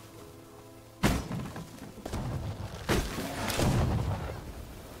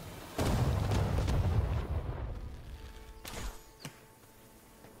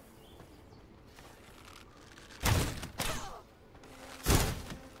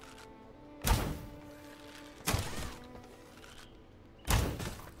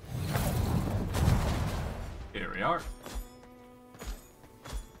 Here we are.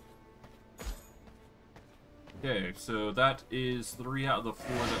 Okay, so that is 3 out of the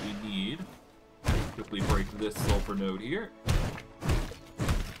 4 that we need. Quickly break this sulfur node here.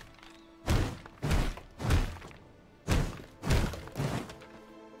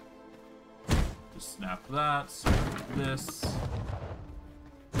 Just snap that, snap this.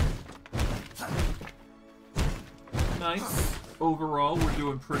 Nice. Overall, we're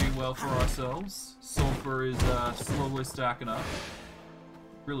doing pretty well for ourselves. Sulfur is slowly stacking up.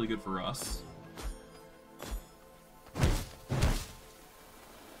 Really good for us.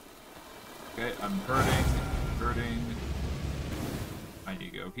 Okay, I'm hurting. I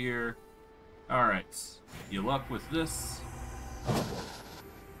need to go here. Alright, heal up with this.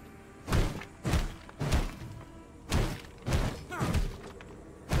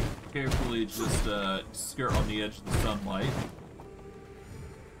 Carefully just skirt on the edge of the sunlight.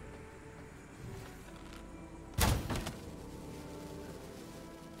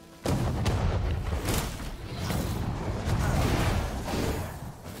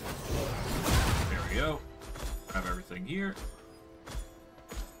 Here.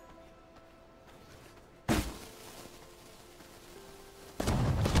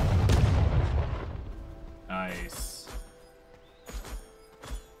 Nice.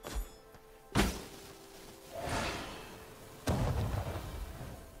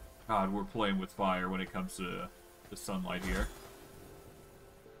 God, we're playing with fire when it comes to the sunlight here.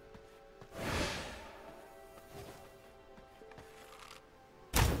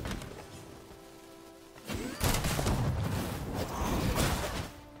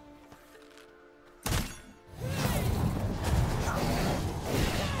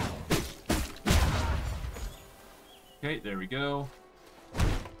 Okay, there we go.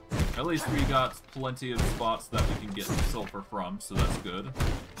 At least we got plenty of spots that we can get sulfur from, so that's good.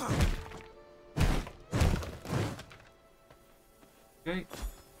 Okay.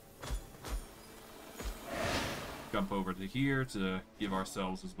 Jump over to here to give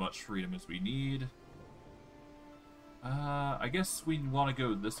ourselves as much freedom as we need. I guess we want to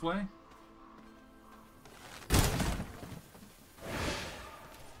go this way.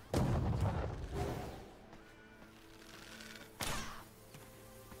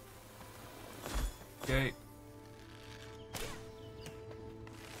 Okay.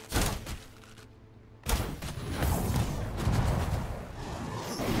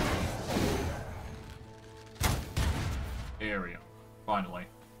 There we go. Finally.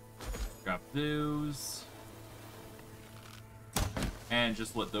 Grab those. And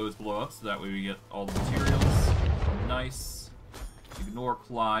just let those blow up so that way we get all the materials. Nice. Ignore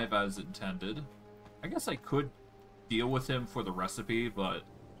Clive as intended. I guess I could deal with him for the recipe, but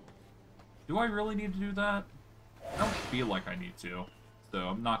do I really need to do that? I don't feel like I need to, so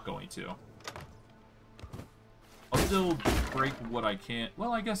I'm not going to. I'll still break what I can.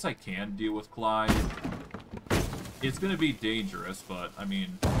 Well, I guess I can deal with Clive. It's going to be dangerous, but, I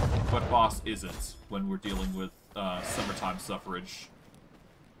mean, what boss isn't when we're dealing with summertime suffrage?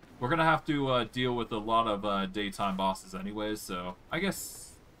 We're going to have to deal with a lot of daytime bosses anyways, so I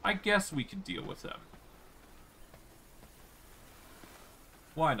guess we can deal with him.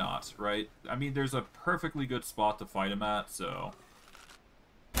 Why not, right? I mean, there's a perfectly good spot to fight him at, so...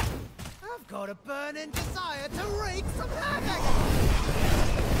 I've got a burning desire to wreak some havoc!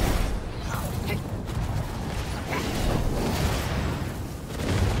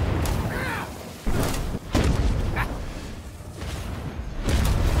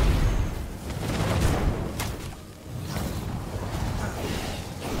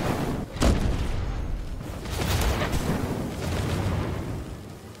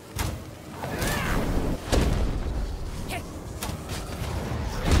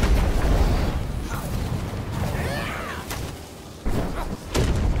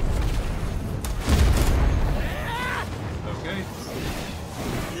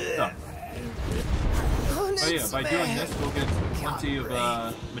 by doing this, we'll get plenty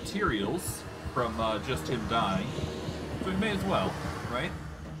of materials from just him dying. So we may as well, right?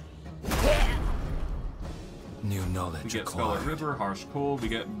 New knowledge We get acquired. Scarlet River, Harsh Cold, we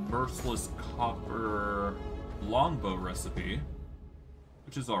get Merciless Copper Longbow recipe,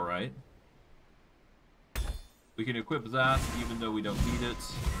 which is alright. We can equip that, even though we don't need it.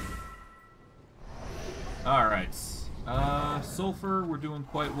 Alright. Sulfur, we're doing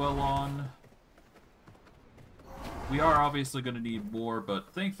quite well on. We are obviously going to need more,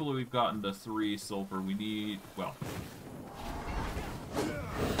 but thankfully we've gotten to 3 sulfur. We need, well,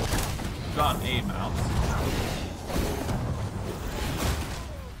 we've gotten a amount.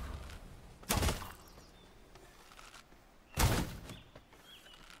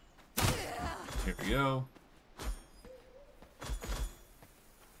 Here we go.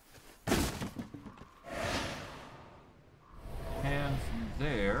 And from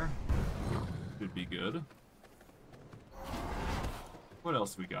there, should be good. What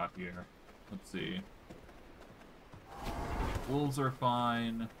else we got here? Let's see. Wolves are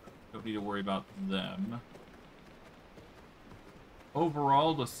fine. Don't need to worry about them.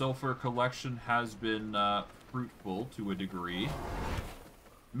 Overall, the sulfur collection has been fruitful to a degree.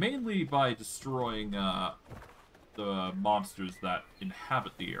 Mainly by destroying the monsters that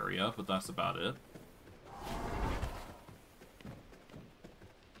inhabit the area, but that's about it.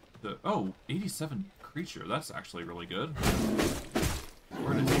 Oh, 87 creature. That's actually really good.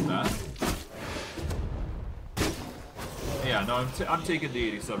 We're gonna take that. Yeah, no, I'm taking the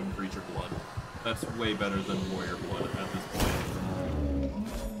 87 creature blood. That's way better than warrior blood at this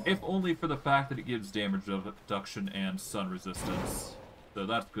point. If only for the fact that it gives damage reduction and sun resistance. So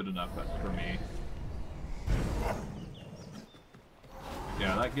that's good enough for me.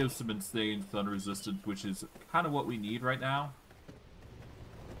 Yeah, that gives some insane sun resistance, which is kind of what we need right now.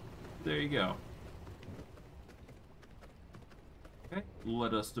 There you go. Okay,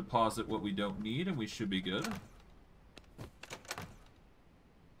 let us deposit what we don't need, and we should be good.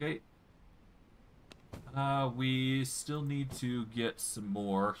 Okay. We still need to get some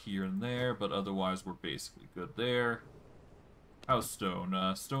more here and there, but otherwise we're basically good there. How's stone?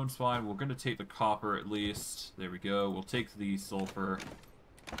 Stone's fine. We're going to take the copper at least. There we go. We'll take the sulfur.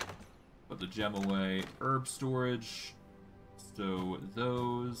 Put the gem away. Herb storage. Stow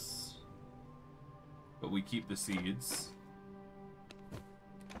those. But we keep the seeds.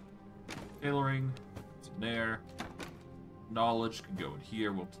 Tailoring. It's in there. Knowledge can go in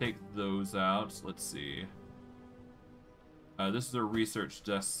here. We'll take those out. Let's see. This is a research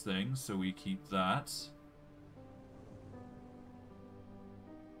desk thing, so we keep that.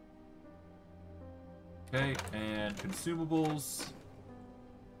 Okay, and consumables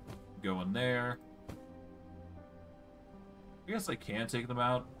go in there. I guess I can take them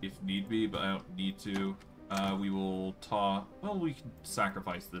out if need be, but I don't need to. We will well, we can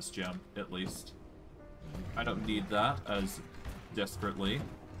sacrifice this gem, at least. I don't need that as desperately.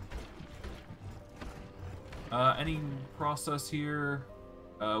 Any process here?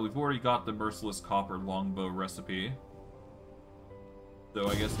 We've already got the Merciless Copper Longbow recipe. So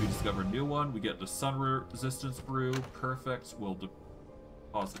I guess we discover a new one. We get the Sun Resistance Brew. Perfect. We'll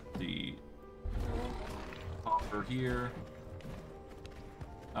deposit the copper here.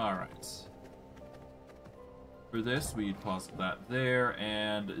 Alright. For this, we deposit that there,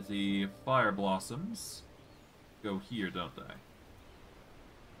 and the Fire Blossoms go here, don't they?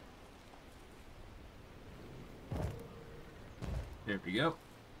 There we go.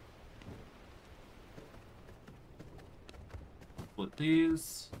 Split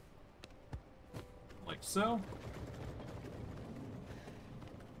these. Like so.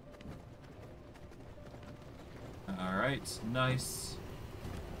 Alright, nice.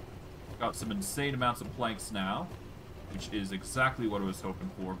 Got some insane amounts of planks now, which is exactly what I was hoping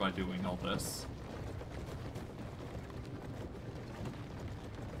for by doing all this.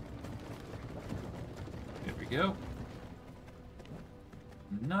 There we go.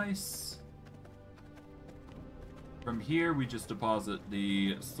 Nice. From here, we just deposit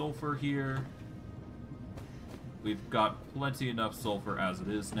the sulfur here. We've got plenty enough sulfur as it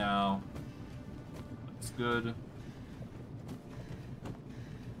is now. That's good.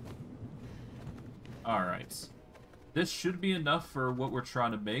 Alright. This should be enough for what we're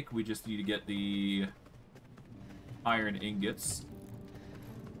trying to make. We just need to get the iron ingots.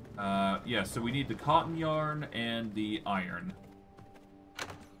 Yeah, so we need the cotton yarn and the iron.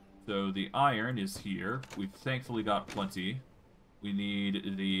 So the iron is here. We've thankfully got plenty. We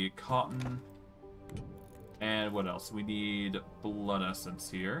need the cotton. And what else? We need blood essence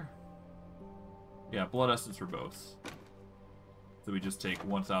here. Yeah, blood essence for both. So we just take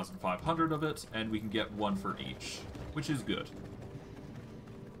 1,500 of it, and we can get one for each, which is good.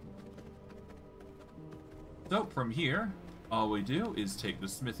 So from here, all we do is take the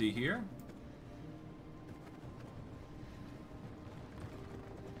smithy here.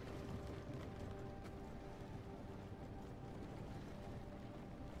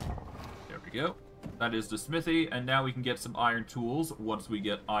 There we go. That is the smithy, and now we can get some iron tools once we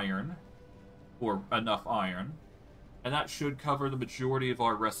get iron, or enough iron. And that should cover the majority of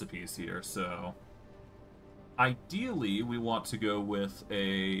our recipes here, so... Ideally, we want to go with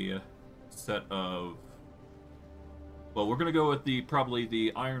a set of... Well, we're going to go with probably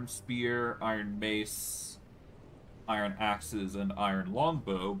the iron spear, iron mace, iron axes, and iron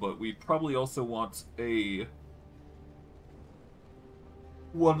longbow, but we probably also want a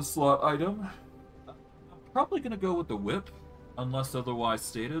one-slot item. I'm probably going to go with the whip, unless otherwise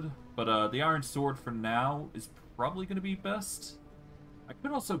stated, but the iron sword for now is probably going to be best. I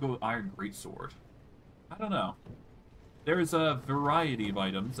could also go with iron greatsword. I don't know. There's a variety of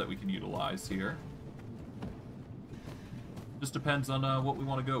items that we can utilize here. Just depends on what we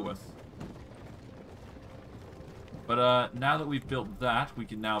want to go with. But now that we've built that, we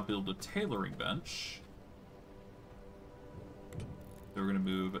can now build a tailoring bench. So we're going to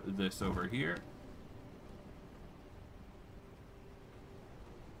move this over here.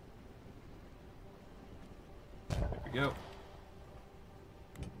 There we go.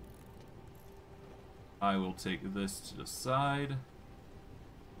 I will take this to the side.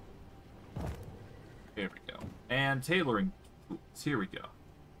 There we go. And tailoring tools. Here we go.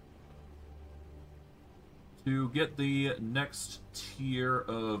 To get the next tier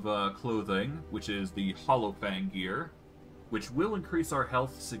of clothing, which is the Hollow Fang gear, which will increase our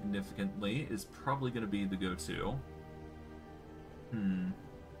health significantly, is probably going to be the go-to.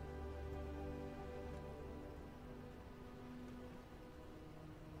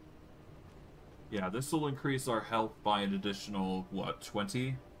 Yeah, this will increase our health by an additional, what,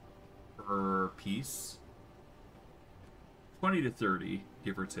 20 per piece? 20 to 30,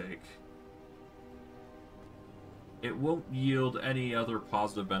 give or take. It won't yield any other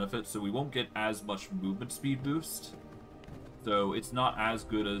positive benefits, so we won't get as much movement speed boost. So it's not as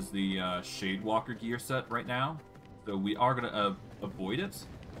good as the Shadewalker gear set right now. So we are going to avoid it,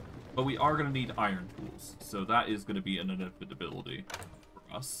 but we are going to need iron tools. So that is going to be an inevitability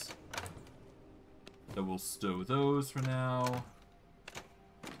for us. So we'll stow those for now.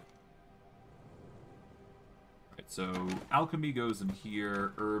 Alright, so alchemy goes in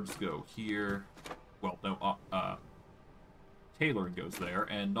here, herbs go here. Well, no, tailoring goes there,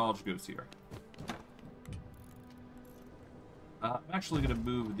 and knowledge goes here. I'm actually going to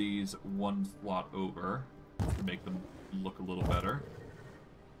move these one slot over to make them look a little better.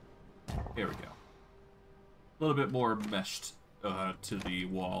 There we go. A little bit more meshed to the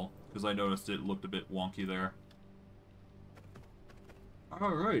wall, because I noticed it looked a bit wonky there.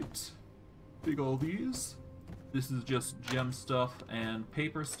 Alright. Take all these. This is just gem stuff and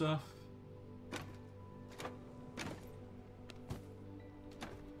paper stuff.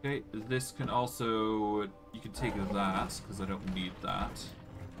 Okay, this can also... You can take that, because I don't need that.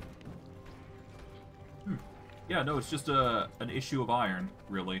 Yeah, no, it's just an issue of iron,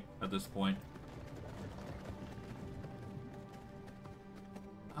 really, at this point.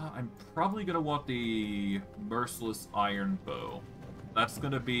 I'm probably going to want the Merciless Iron Bow. That's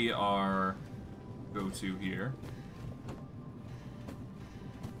going to be our go-to here.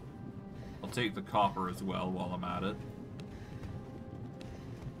 I'll take the copper as well while I'm at it.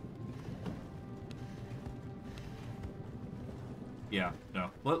 Yeah, no.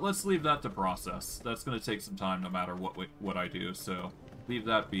 Let's leave that to process. That's going to take some time no matter what I do, so leave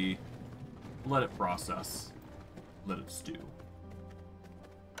that be. Let it process. Let it stew.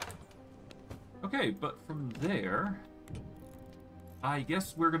 Okay, but from there, I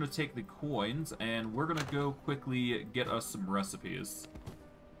guess we're going to take the coins, and we're going to go quickly get us some recipes.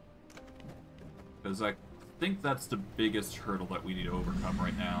 Because I think that's the biggest hurdle that we need to overcome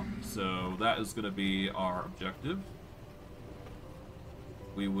right now. So that is going to be our objective.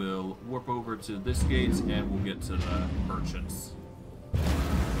 We will warp over to this gate, and we'll get to the merchants.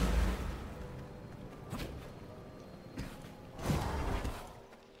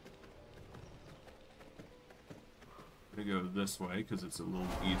 I'm gonna go this way, because it's a little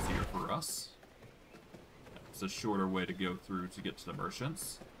easier for us. It's a shorter way to go through to get to the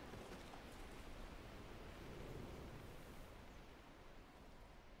merchants.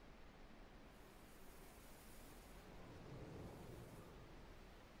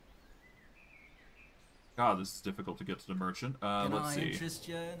 God, this is difficult to get to the merchant. Let's see. Can I interest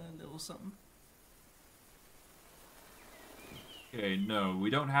you in a little something? Okay, no, we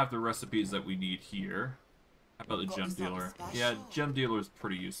don't have the recipes that we need here. How about the Got gem yourself a dealer? special. Yeah, gem dealer is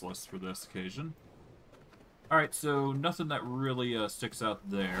pretty useless for this occasion. Alright, so nothing that really sticks out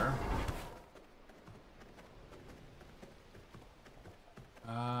there.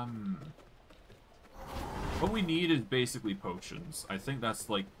 What we need is basically potions. I think that's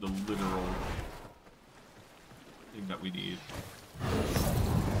like the literal thing that we need.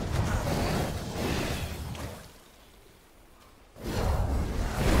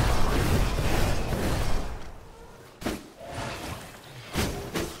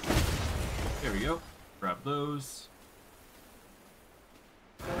 There we go. Grab those.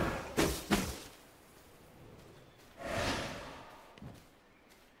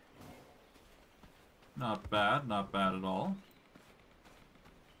 Not bad at all.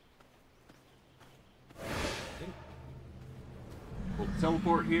 Okay. We'll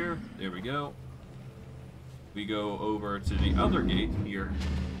teleport here. There we go. We go over to the other gate here.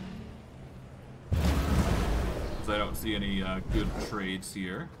 Because I don't see any good trades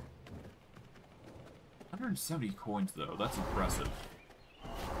here. 170 coins though, that's impressive.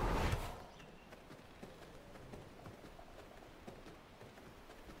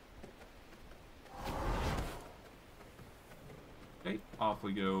 Okay, off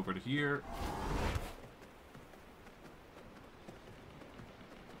we go over to here.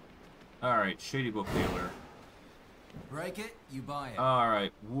 Alright, Shady Book Dealer. Break it, you buy it.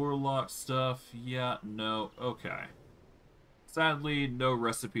 Alright, Warlock stuff. Yeah, no, okay. Sadly, no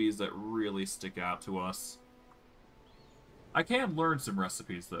recipes that really stick out to us. I can learn some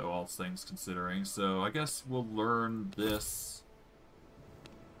recipes, though, all things considering, so I guess we'll learn this.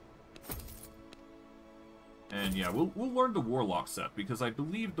 And yeah, we'll learn the Warlock set, because I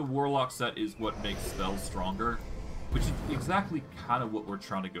believe the Warlock set is what makes spells stronger, which is exactly kind of what we're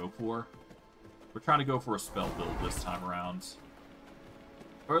trying to go for. We're trying to go for a spell build this time around.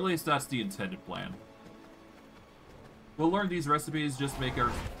 Or at least that's the intended plan. We'll learn these recipes, just make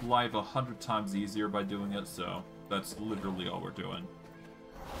our life 100 times easier by doing it, so that's literally all we're doing.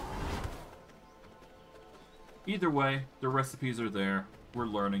 Either way, the recipes are there. We're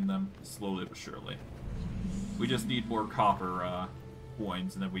learning them, slowly but surely. We just need more copper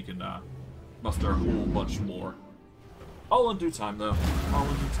coins, and then we can muster a whole bunch more. All in due time, though. All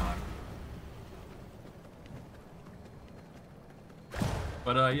in due time.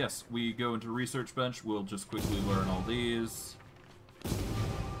 But yes, we go into Research Bench. We'll just quickly learn all these.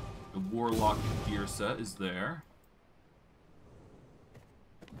 The Warlock gear set is there.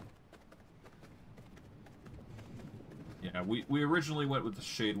 Yeah, we originally went with the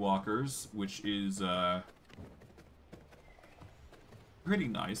Shadewalkers, which is pretty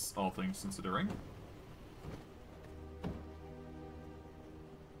nice, all things considering.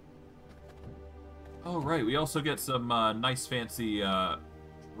 Oh, right, we also get some nice fancy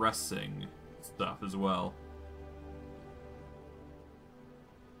dressing stuff as well.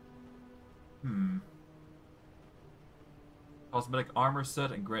 Cosmetic armor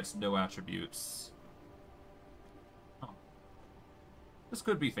set and grants no attributes. Huh. This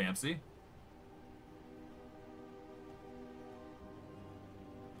could be fancy.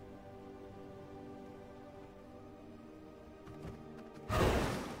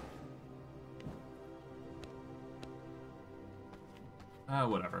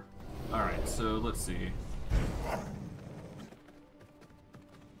 Whatever. Alright, so let's see.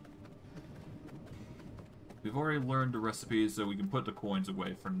 We've already learned the recipes, so we can put the coins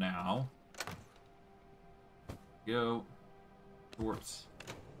away for now. Go. Sorts.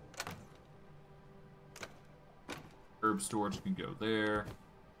 Herb storage can go there.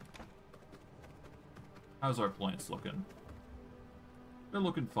 How's our plants looking? They're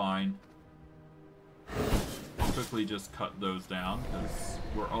looking fine. I'll quickly just cut those down, because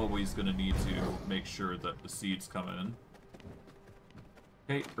we're always going to need to make sure that the seeds come in.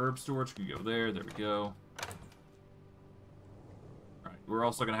 Okay, herb storage can go there. There we go. Alright, we're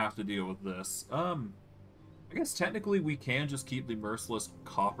also going to have to deal with this. I guess technically we can just keep the Merciless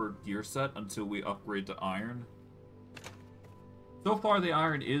Copper gear set until we upgrade to Iron. So far the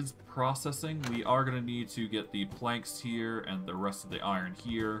Iron is processing. We are going to need to get the planks here and the rest of the iron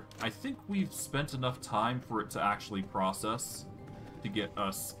here. I think we've spent enough time for it to actually process to get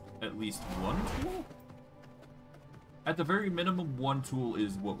us at least one tool. At the very minimum, one tool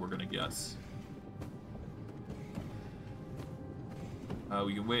is what we're going to get.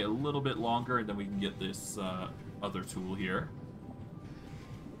 We can wait a little bit longer and then we can get this other tool here.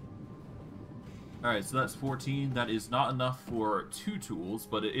 Alright, so that's 14. That is not enough for 2 tools,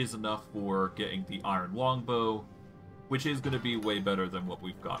 but it is enough for getting the iron longbow, which is going to be way better than what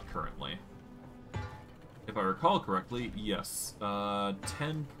we've got currently. If I recall correctly, yes.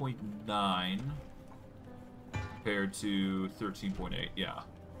 10.9 compared to 13.8, yeah.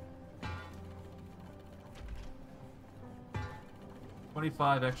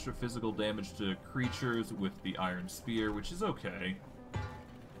 25 extra physical damage to creatures with the Iron Spear, which is okay.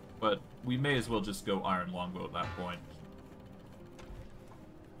 But we may as well just go Iron Longbow at that point.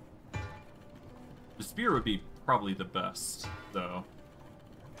 The Spear would be probably the best, though.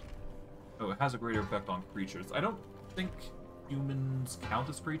 Oh, it has a greater effect on creatures. I don't think humans count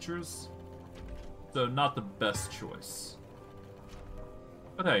as creatures, so not the best choice.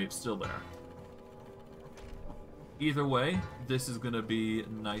 But hey, it's still there. Either way, this is going to be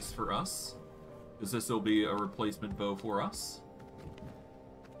nice for us, because this will be a replacement bow for us.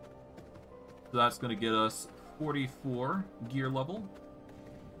 So that's going to get us 44 gear level.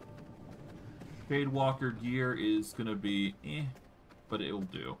 Fadewalker gear is going to be but it will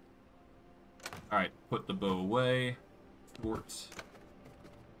do. Alright, put the bow away. Fort.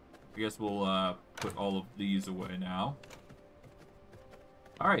 I guess we'll put all of these away now.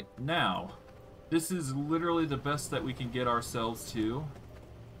 Alright, now. This is literally the best that we can get ourselves to.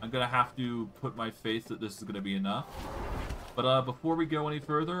 I'm going to have to put my faith that this is going to be enough. But before we go any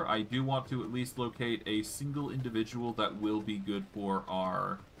further, I do want to at least locate a single individual that will be good for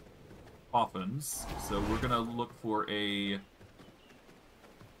our coffins. So we're going to look for a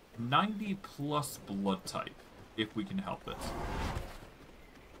 90 plus blood type, if we can help it.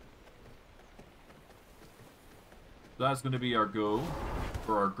 So that's going to be our goal,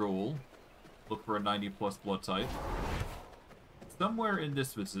 for our goal. Look for a 90 plus blood type. Somewhere in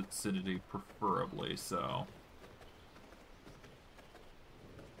this vicinity, preferably, so.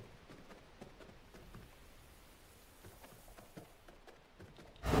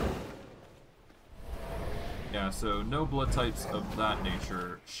 Yeah, so no blood types of that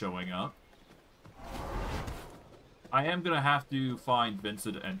nature showing up. I am going to have to find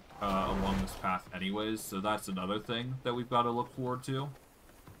Vincent and, along this path anyways, so that's another thing that we've got to look forward to.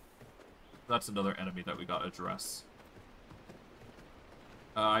 That's another enemy that we got to address.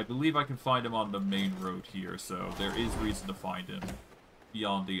 I believe I can find him on the main road here, so there is reason to find him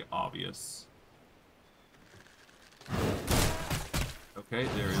beyond the obvious. Okay,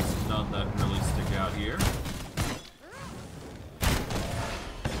 there is none that really stick out here.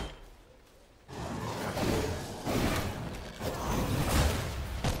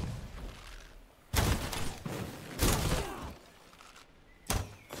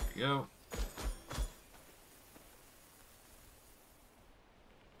 There we go.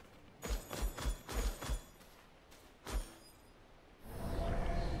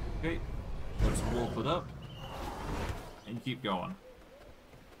 Okay, let's wolf it up and keep going.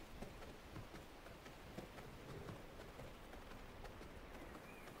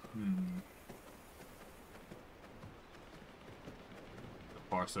 So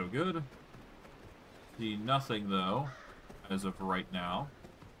far, so good. See nothing, though, as of right now.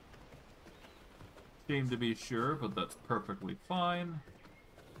 Shame to be sure, but that's perfectly fine.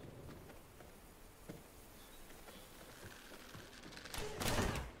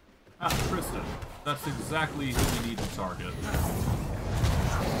 Ah, Tristan. That's exactly who we need to target.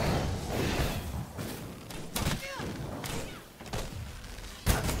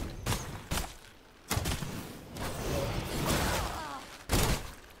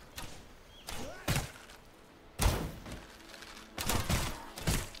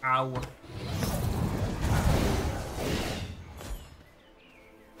 Ow.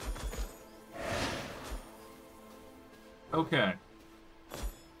 Okay.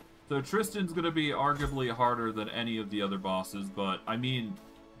 So Tristan's gonna be arguably harder than any of the other bosses, but I mean,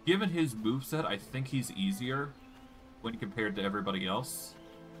 given his moveset, I think he's easier when compared to everybody else.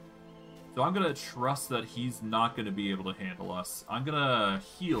 So I'm gonna trust that he's not gonna be able to handle us. I'm gonna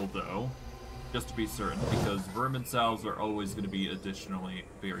heal though, just to be certain, because vermin salves are always gonna be additionally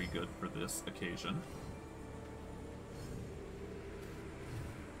very good for this occasion.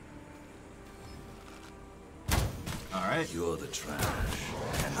 Alright. You're the trash,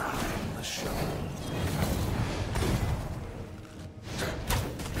 and I'm the shovel.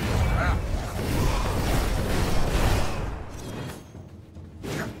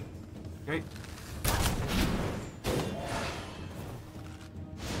 Okay.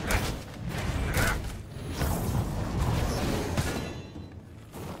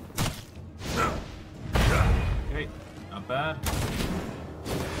 Okay, not bad.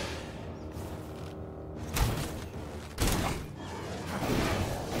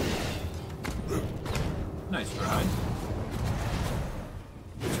 Nice try.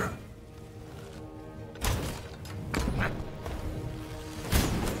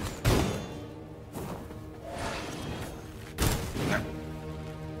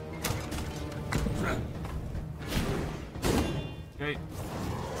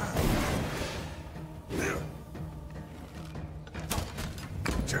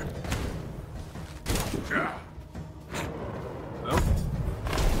 Oh.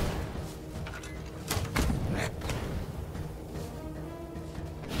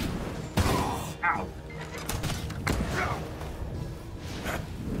 Ow.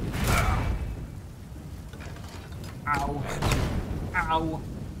 Ow. Ow.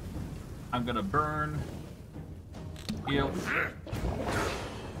 I'm gonna burn. Heal.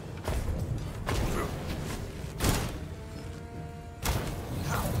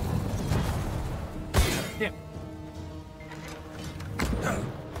 Damn.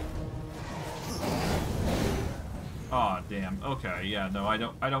 Aw, damn. Okay, yeah, no, I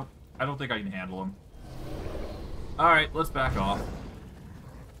don't think I can handle him. Alright, let's back off.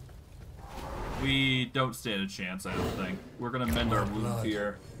 We don't stand a chance, I don't think. We're gonna mend our wounds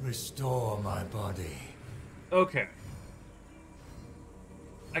here. Restore my body. Okay.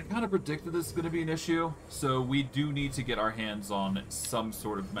 I kind of predicted this is going to be an issue, so we do need to get our hands on some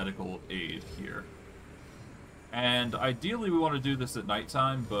sort of medical aid here. And ideally we want to do this at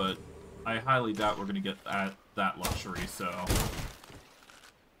nighttime, but I highly doubt we're going to get that luxury, so...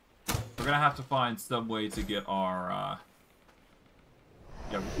 We're going to have to find some way to get our...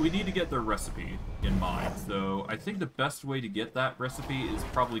 Yeah, we need to get their recipe in mind, so I think the best way to get that recipe is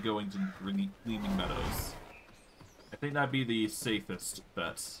probably going to Gleaming Meadows. I think that'd be the safest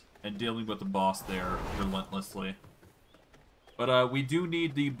bet, and dealing with the boss there relentlessly. But we do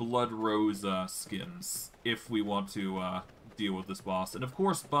need the Blood Rose skins if we want to deal with this boss. And of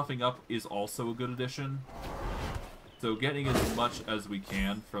course, buffing up is also a good addition. So getting as much as we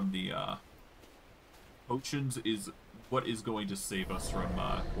can from the potions is what is going to save us from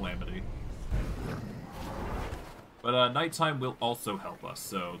Calamity. But nighttime will also help us,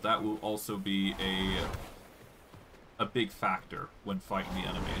 so that will also be a big factor when fighting the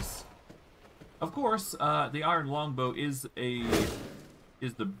enemies. Of course, the Iron Longbow is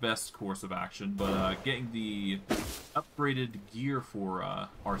the best course of action, but getting the upgraded gear for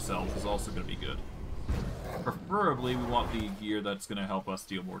ourselves is also going to be good. Preferably, we want the gear that's going to help us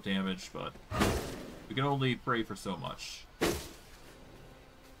deal more damage, but we can only pray for so much.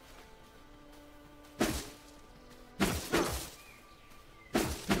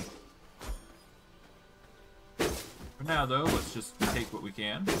 For now, though, let's just take what we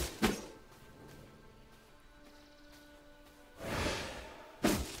can.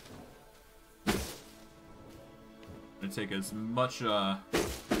 Gonna take as much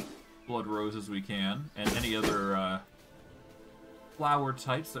Blood Rose as we can, and any other flower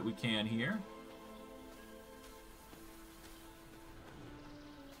types that we can here.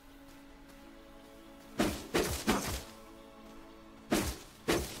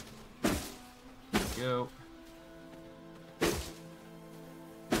 Go.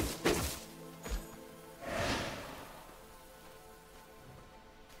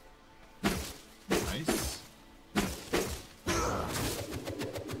 Nice.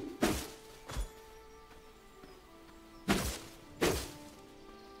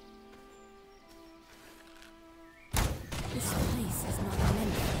 This place is not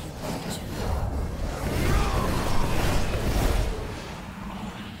meant for you,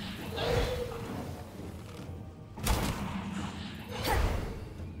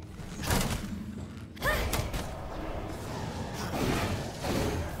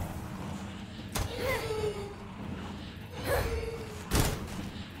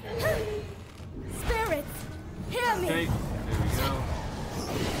 Spirits, hear me! Okay, there we go.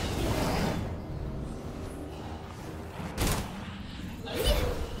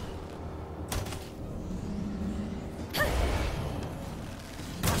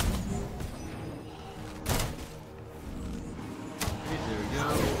 Okay, there we go.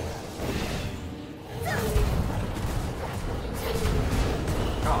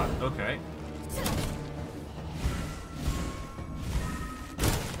 God, okay.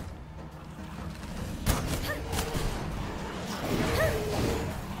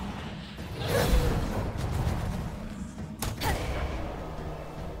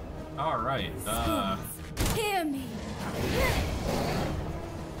 Alright, Hear me!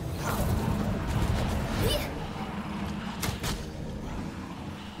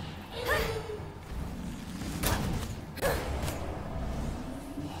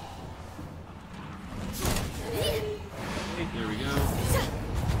 okay, there we go.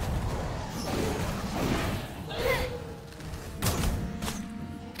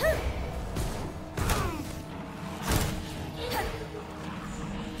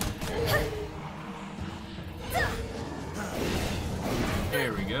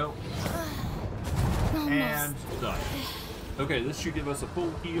 There we go. And done. Okay, this should give us a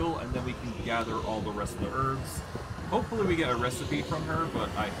full heal, and then we can gather all the rest of the herbs. Hopefully we get a recipe from her, but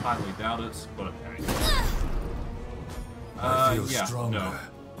I highly doubt it, but okay. I feel Yeah, stronger. no.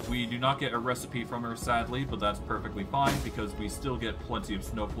 We do not get a recipe from her, sadly, but that's perfectly fine because we still get plenty of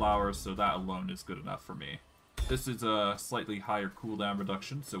snowflowers, so that alone is good enough for me. This is a slightly higher cooldown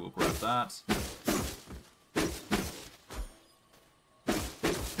reduction, so we'll grab that.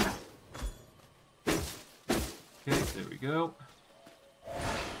 Okay, there we go.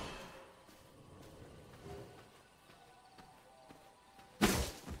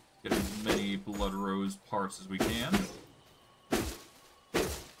 Get as many Blood Rose parts as we can.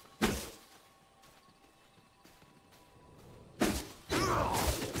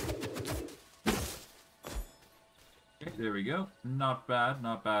 Okay, there we go. Not bad,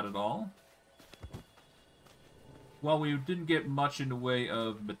 not bad at all. While we didn't get much in the way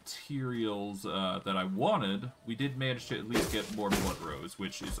of materials that I wanted, we did manage to at least get more Blood Rose,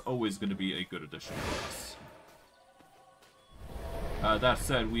 which is always going to be a good addition for us. That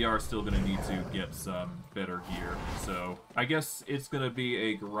said, we are still going to need to get some better gear, so I guess it's going to be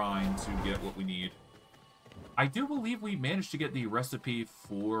a grind to get what we need. I do believe we managed to get the recipe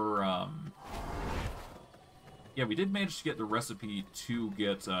for, yeah, we did manage to get the recipe to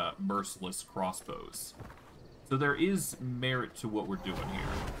get Merciless crossbows. So there is merit to what we're doing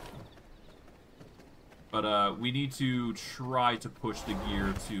here. But we need to try to push the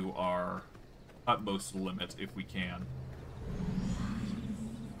gear to our utmost limit if we can.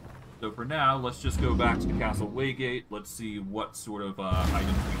 So for now, let's just go back to the Castle Waygate. Let's see what sort of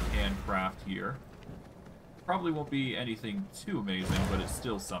items we can craft here. Probably won't be anything too amazing, but it's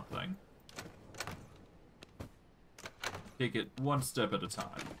still something. Take it one step at a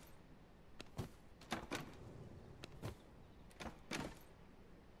time.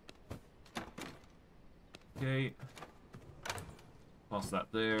 Okay. Toss that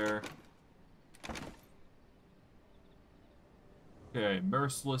there. Okay,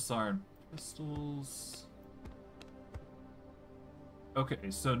 Merciless Iron Pistols. Okay,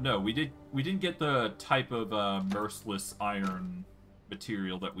 so no, we didn't get the type of Merciless Iron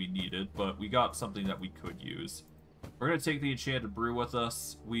material that we needed, but we got something that we could use. We're gonna take the Enchanted Brew with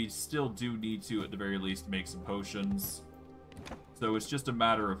us. We still do need to, at the very least, make some potions. So it's just a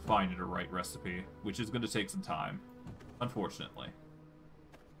matter of finding the right recipe, which is going to take some time, unfortunately.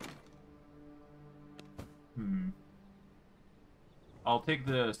 I'll take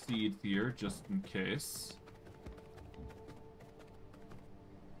the seeds here, just in case.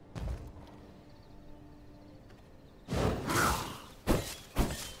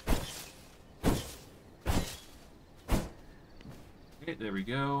 Okay, there we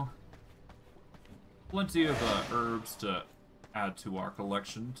go. Plenty of herbs to add to our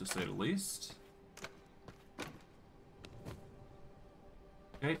collection, to say the least.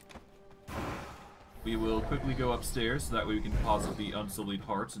 Okay. We will quickly go upstairs so that way we can deposit the Unsullied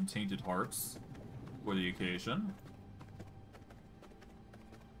Hearts and Tainted Hearts for the occasion.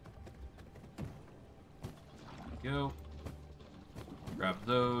 There we go. Grab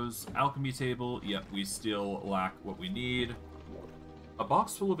those. Alchemy table. Yep, we still lack what we need. A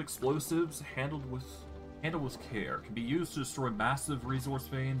box full of explosives handled with care can be used to destroy massive resource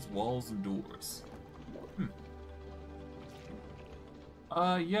veins, walls, and doors.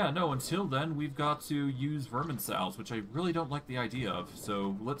 Yeah, no, until then, we've got to use vermin salves, which I really don't like the idea of.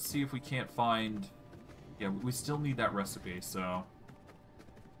 So, let's see if we can't find... Yeah, we still need that recipe, so...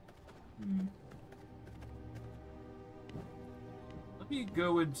 Let me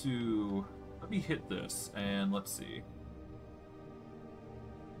go into... Let me hit this, and let's see.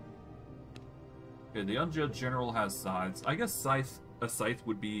 Okay, the Unjudged General has scythes. I guess a scythe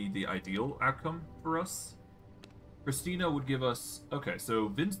would be the ideal outcome for us. Christina would give us... Okay, so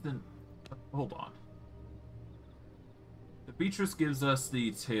Vincent... Hold on. Beatrice gives us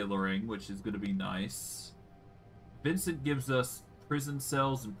the tailoring, which is going to be nice. Vincent gives us prison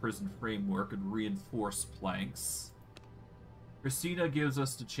cells and prison framework and reinforced planks. Christina gives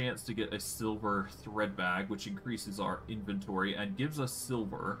us the chance to get a silver thread bag, which increases our inventory and gives us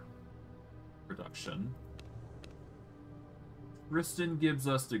silver production. Tristan gives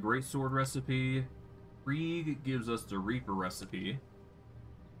us the greatsword recipe. Krieg gives us the Reaper recipe.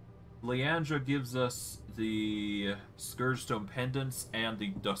 Leandra gives us the Scourgestone pendants and the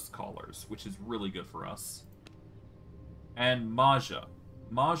Dust Collars, which is really good for us. And Maja.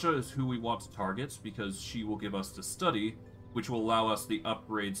 Maja is who we want to target because she will give us the study, which will allow us the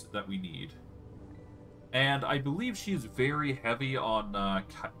upgrades that we need. And I believe she's very heavy on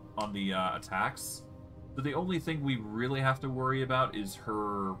the attacks. So the only thing we really have to worry about is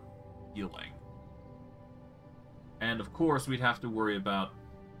her healing. And of course, we'd have to worry about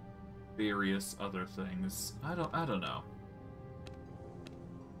various other things. I don't know.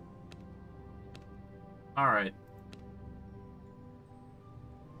 Alright.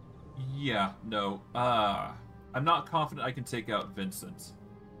 Yeah, no. I'm not confident I can take out Vincent.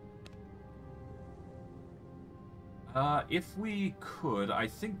 If we could, I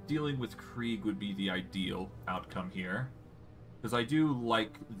think dealing with Krieg would be the ideal outcome here. Because I do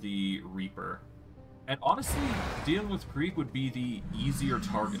like the Reaper. And honestly, dealing with Krieg would be the easier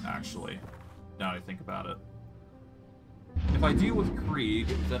target, actually. Now that I think about it. If I deal with Krieg,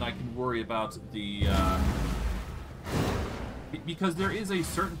 then I can worry about the, because there is a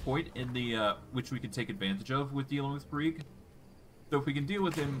certain point in the, which we can take advantage of with dealing with Krieg. So if we can deal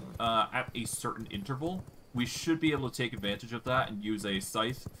with him, at a certain interval, we should be able to take advantage of that and use a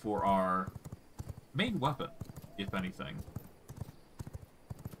scythe for our main weapon, if anything.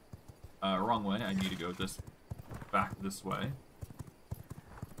 Wrong way. I need to go back this way.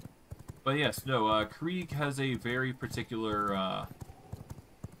 But yes, no, Krieg has a very particular,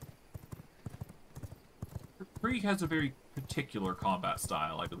 Krieg has a very particular combat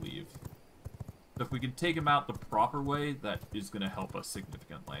style, I believe. So if we can take him out the proper way, that is going to help us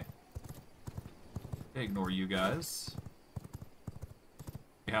significantly. Okay, ignore you guys.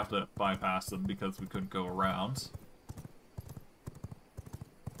 We have to bypass them because we couldn't go around.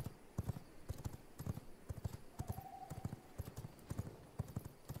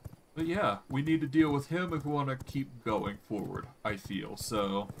 But yeah, we need to deal with him if we want to keep going forward, I feel.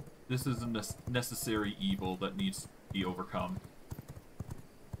 So, this is a necessary evil that needs to be overcome.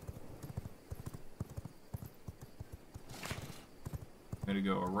 I'm gonna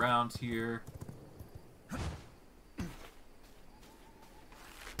go around here.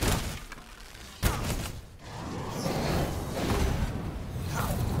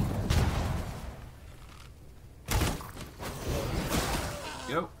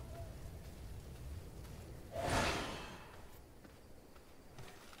 Go.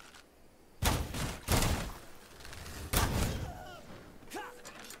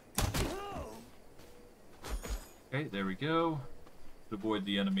 Okay, there we go. Avoid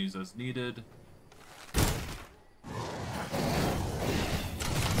the enemies as needed.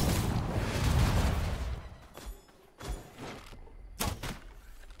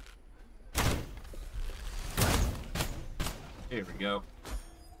 There we go.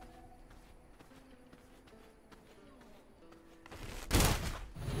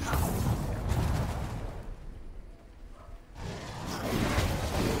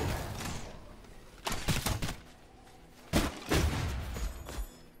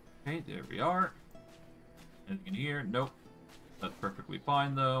 Okay, there we are. Anything in here? Nope. That's perfectly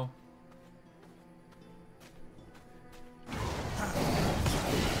fine, though.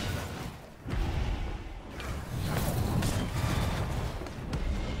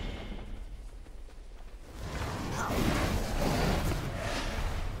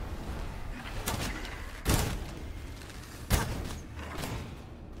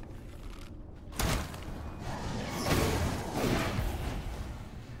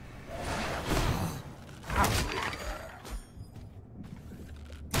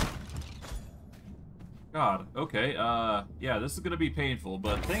 God, okay, yeah, this is gonna be painful,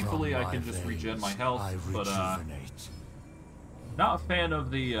 but thankfully I can just regen my health, but, not a fan of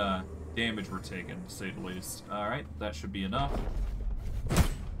the, damage we're taking, to say the least. Alright, that should be enough.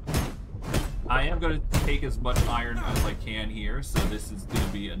 I am gonna take as much iron as I can here, so this is gonna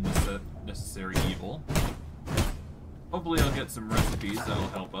be a necessary evil. Hopefully I'll get some recipes that'll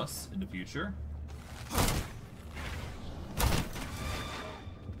help us in the future.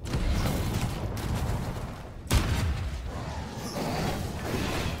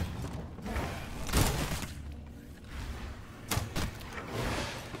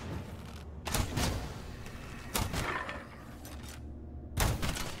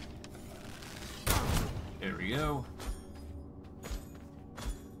 There we go.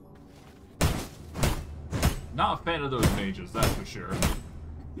 Not a fan of those mages, that's for sure.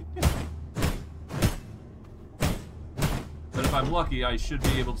 But if I'm lucky, I should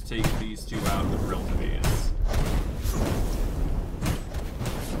be able to take these two out with relative ease.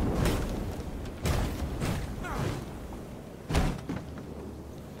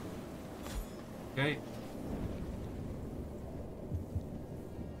 Okay.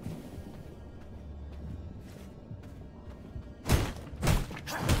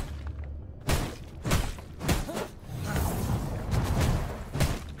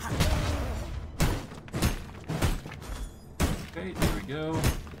 Okay, there we go.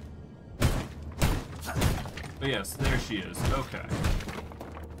 But yes, there she is. Okay.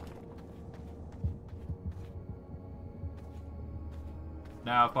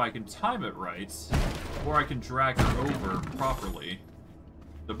 Now, if I can time it right, or I can drag her over properly,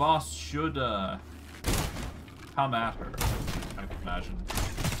 the boss should, come at her, I can imagine.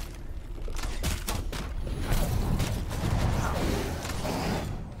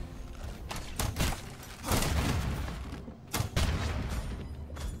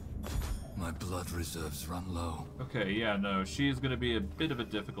 My blood reserves run low. Okay, yeah, no, she's gonna be a bit of a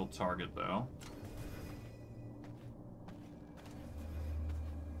difficult target, though.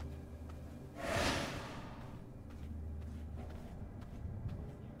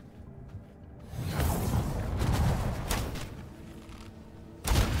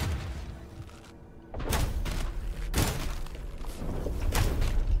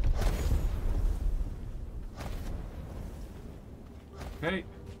 Okay.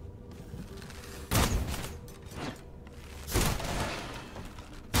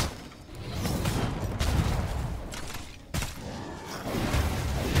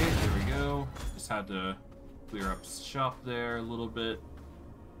 Had to clear up shop there a little bit.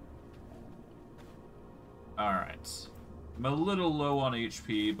 Alright. I'm a little low on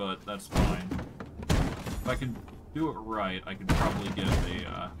HP, but that's fine. If I can do it right, I can probably get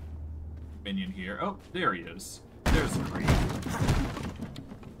a minion here. Oh, there he is. There's Krieg.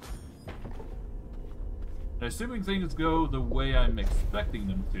 And assuming things go the way I'm expecting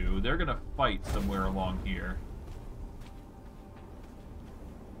them to, they're gonna fight somewhere along here.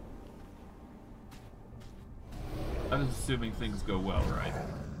 I'm assuming things go well, right?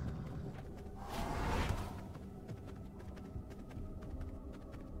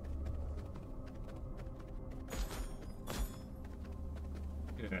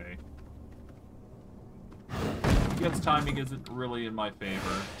 Okay. I guess timing isn't really in my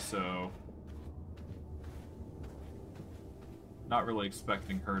favor, so... not really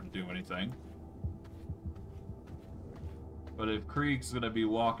expecting her to do anything. But if Krieg's gonna be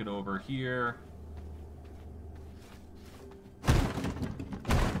walking over here...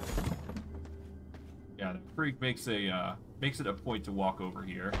 yeah, Krieg makes it a point to walk over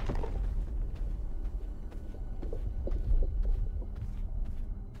here.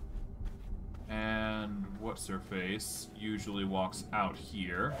 And what's her face usually walks out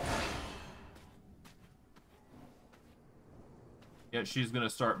here. Yeah, she's gonna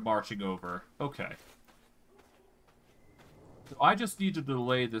start marching over. Okay. So I just need to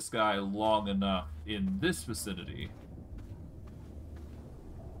delay this guy long enough in this vicinity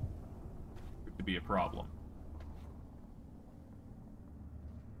to be a problem.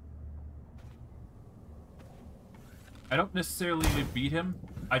 I don't necessarily need to beat him,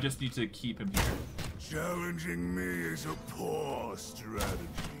 I just need to keep him here. Challenging me is a poor strategy.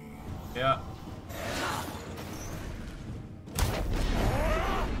 Yeah.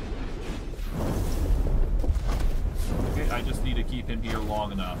 Okay, I just need to keep him here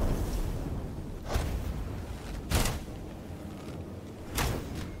long enough.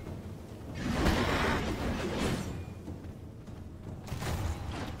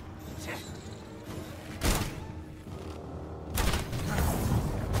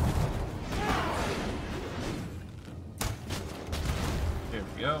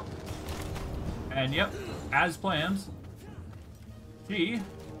 And yep, as planned, she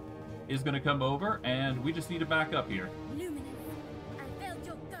is going to come over, and we just need to back up here. Luminous, I felt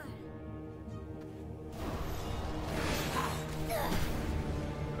your guard.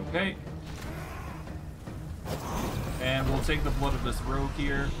 Okay. And we'll take the blood of this rogue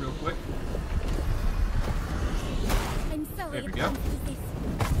here real quick. I'm sorry. There we go.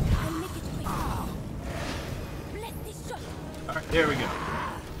 I'll make it quick. Bless this shot. Alright, there we go.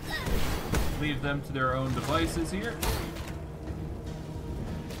 Leave them to their own devices here.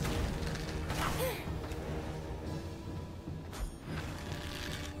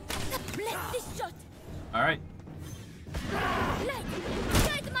 Bless this shot. All right. Light,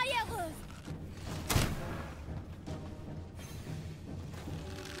 guide my arrows.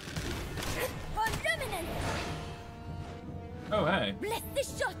 For luminance. Oh, hey. Bless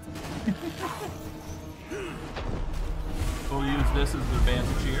this shot. We'll use this as an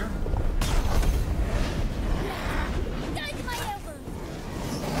advantage here. Guide my arrows.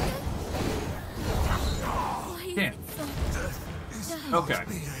 Why Damn. is it so Okay.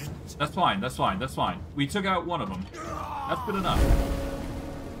 That's fine, that's fine, that's fine. We took out one of them. That's good enough.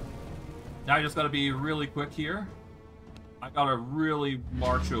 Now I just gotta be really quick here. I gotta really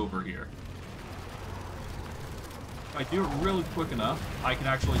march over here. If I do it really quick enough, I can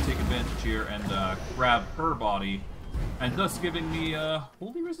actually take advantage here and grab her body, and thus giving me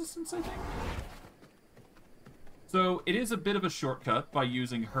holy resistance, I think? So it is a bit of a shortcut by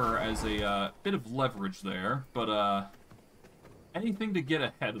using her as a bit of leverage there, but anything to get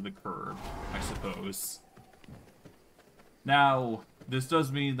ahead of the curve, I suppose. Now, this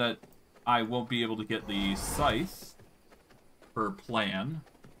does mean that I won't be able to get the scythe per plan,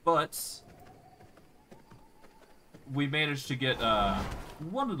 but we managed to get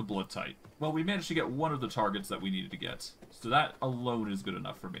one of the blood type. Well, we managed to get one of the targets that we needed to get, so that alone is good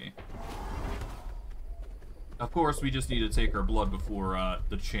enough for me. Of course, we just need to take our blood before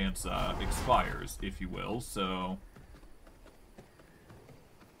the chance expires, if you will, so...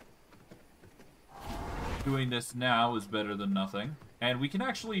 Doing this now is better than nothing. And we can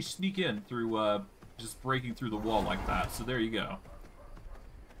actually sneak in through just breaking through the wall like that, so there you go.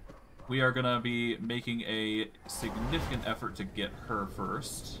 We are going to be making a significant effort to get her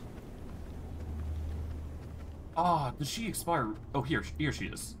first. Ah, does she expire? Oh, here she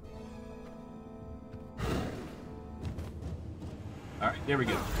is. Alright, there we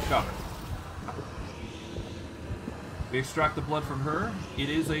go. Got her. We extract the blood from her. It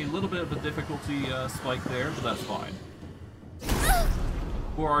is a little bit of a difficulty spike there, but that's fine.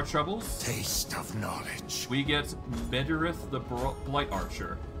 For our troubles, Taste of knowledge. we get Medurith the Blight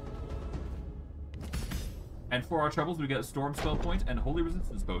Archer. And for our troubles, we get Storm Spell Point and Holy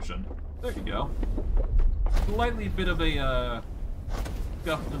Resistance Potion. There you go. Slightly bit of a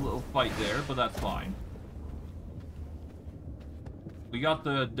scuffed little fight there, but that's fine. We got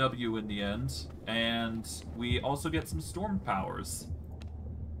the W in the end, and we also get some Storm Powers.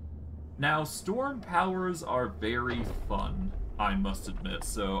 Now, Storm Powers are very fun, I must admit,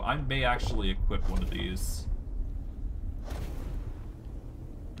 so I may actually equip one of these.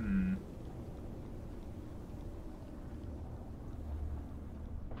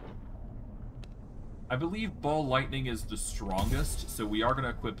 I believe Ball Lightning is the strongest, so we are going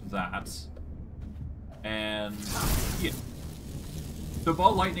to equip that. And, yeah. So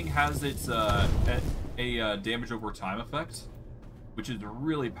Ball Lightning has its a damage over time effect, which is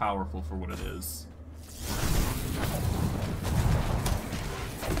really powerful for what it is.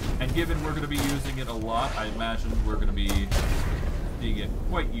 And given we're going to be using it a lot, I imagine we're going to be seeing it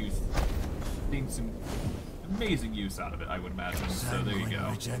seeing some amazing use out of it, I would imagine. So there you go.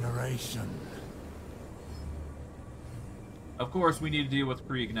 Regeneration. Of course, we need to deal with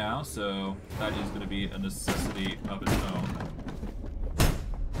Krieg now, so that is going to be a necessity of its own.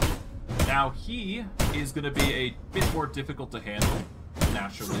 Now, he is going to be a bit more difficult to handle,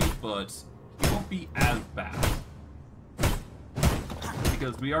 naturally, but he won't be as bad.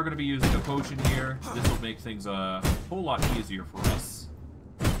 Because we are going to be using a potion here. This will make things a whole lot easier for us.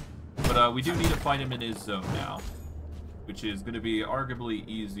 But we do need to find him in his zone now, which is going to be arguably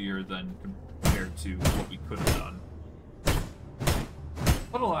easier than compared to what we could have done.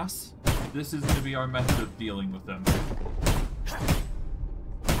 But alas, this is going to be our method of dealing with them.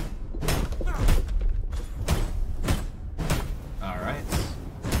 Alright.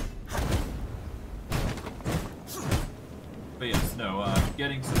 But yes, no,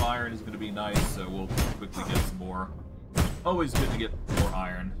 getting some iron is going to be nice, so we'll quickly get some more. Always good to get more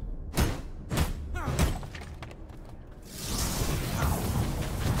iron.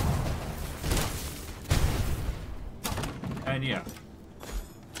 And yeah.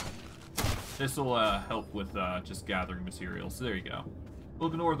 This will help with just gathering materials. So there you go. We'll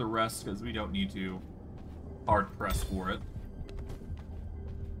ignore the rest because we don't need to hard press for it.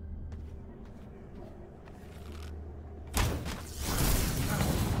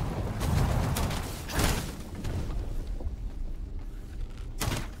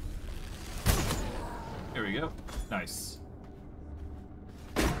 There we go. Nice.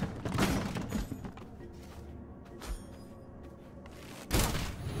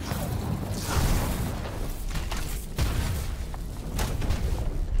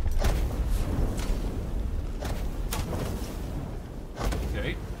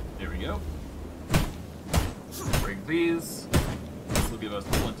 Okay, there we go. Break these. This will give us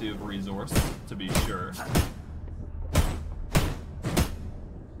plenty of resource, to be sure.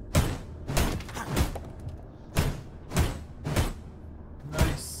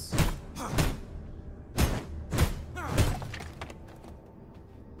 Nice.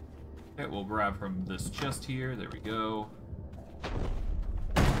 Okay, we'll grab from this chest here. There we go.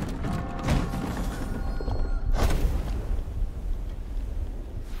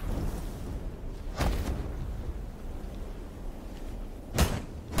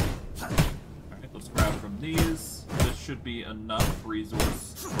 These. This should be enough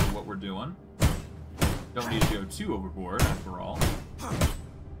resource for what we're doing. Don't need to go too overboard, after all.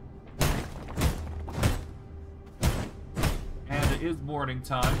 And it is morning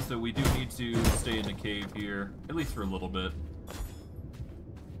time, so we do need to stay in the cave here, at least for a little bit.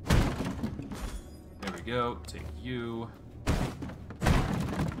 There we go. Take you.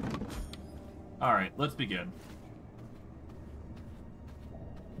 Alright, let's begin.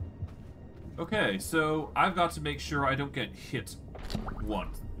 Okay, so I've got to make sure I don't get hit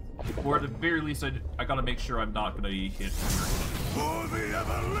once. Or at the very least, I gotta make sure I'm not gonna be hit. For the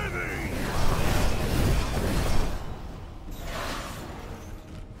ever-living!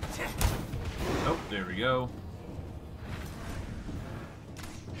 Oh, there we go.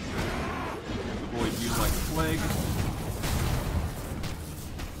 Avoid you like a plague.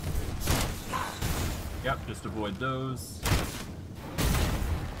 Yep, just avoid those.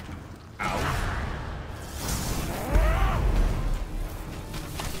 Ow.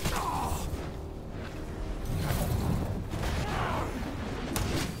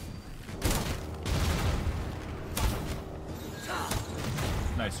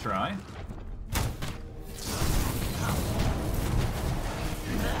 Nice try.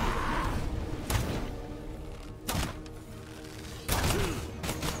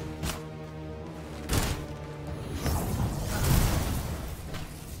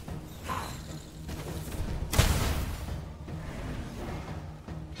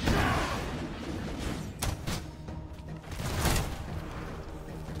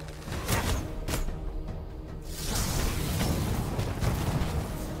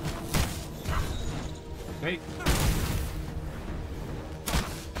 Okay.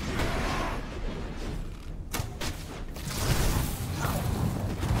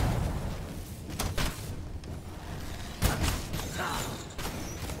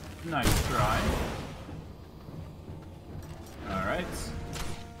 Nice try. All right.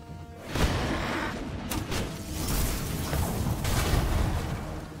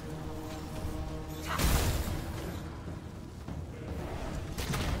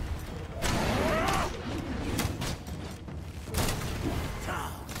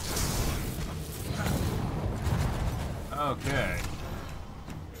 Okay.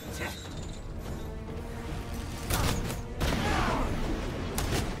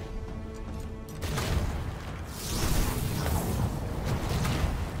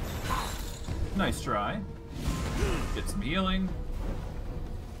 Nice try. Get some healing.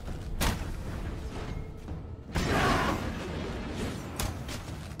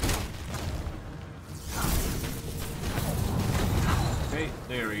 Okay,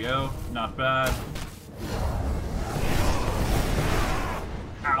 there we go. Not bad.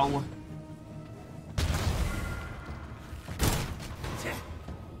 Ow.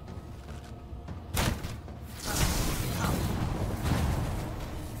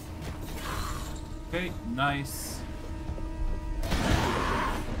 Okay, nice.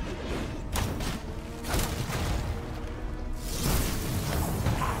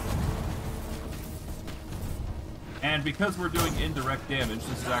 And because we're doing indirect damage,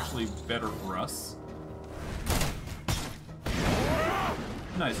 this is actually better for us.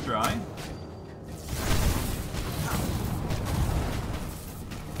 Nice try.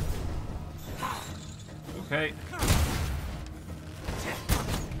 Okay.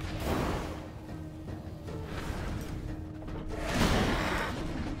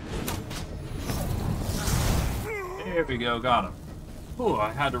 There we go, got him. Ooh,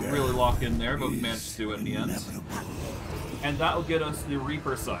 I had to really lock in there, but we managed to do it in the end. And that'll get us the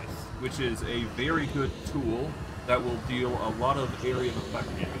Reaper Scythe, which is a very good tool that will deal a lot of area of effect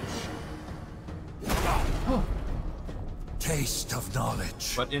damage. Taste of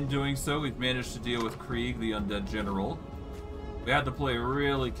knowledge. But in doing so, we've managed to deal with Krieg, the undead general. We had to play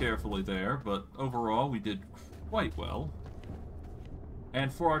really carefully there, but overall we did quite well. And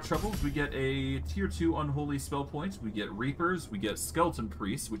for our troubles, we get a tier 2 unholy spell point, we get Reapers, we get Skeleton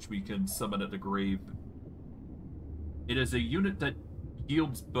Priests, which we can summon at the grave. It is a unit that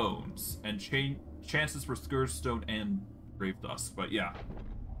yields bones, and chances for Scourge Stone and Grave Dust, but yeah.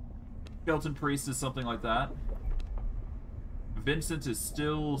 Skeleton Priest is something like that. Vincent is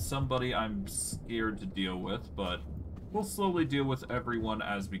still somebody I'm scared to deal with, but we'll slowly deal with everyone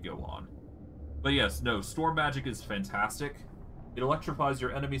as we go on. But yes, no, Storm Magic is fantastic. It electrifies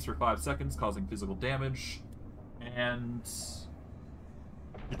your enemies for 5 seconds, causing physical damage, and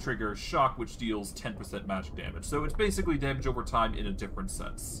it triggers Shock, which deals 10% magic damage. So it's basically damage over time in a different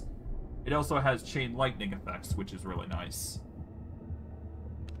sense. It also has Chain Lightning effects, which is really nice.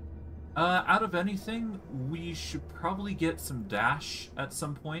 Out of anything, we should probably get some dash at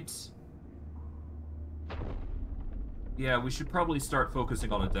some point. Yeah, we should probably start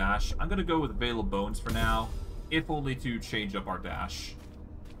focusing on a dash. I'm gonna go with Veil of Bones for now, if only to change up our dash.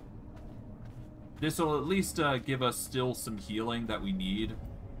 This will at least give us still some healing that we need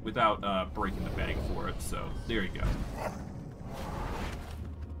without breaking the bank for it, so there you go.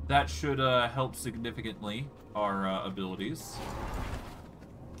 That should help significantly our abilities.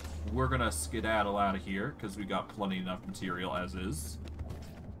 we're gonna skedaddle out of here, because we got plenty enough material as is.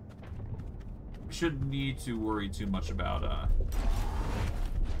 We shouldn't need to worry too much about,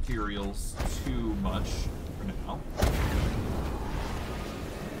 materials too much for now.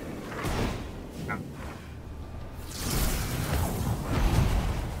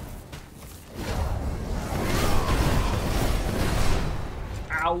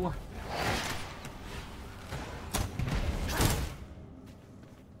 Ow!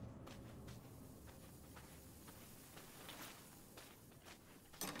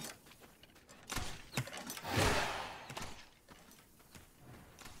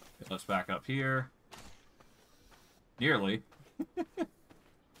 Let's back up here. Nearly.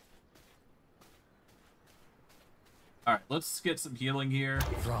 Alright, let's get some healing here.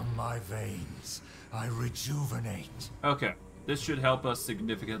 From my veins, I rejuvenate. Okay, this should help us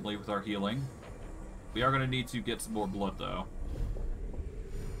significantly with our healing. We are going to need to get some more blood, though.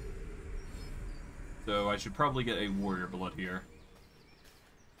 So I should probably get a warrior blood here.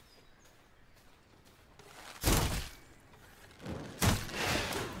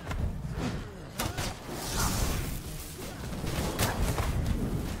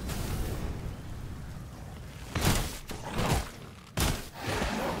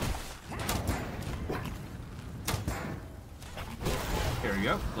 There we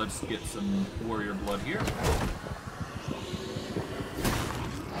go. Let's get some warrior blood here.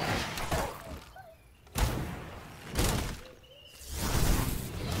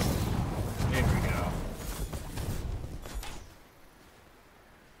 There we go.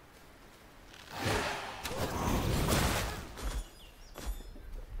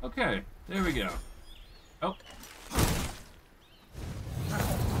 Okay, there we go. Oh.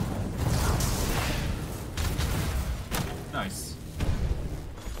 Nice.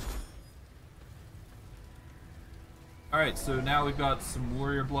 Alright, so now we've got some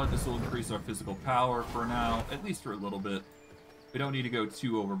warrior blood. This will increase our physical power for now, at least for a little bit. We don't need to go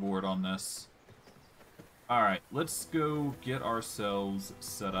too overboard on this. Alright, let's go get ourselves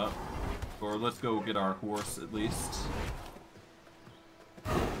set up. Or let's go get our horse, at least.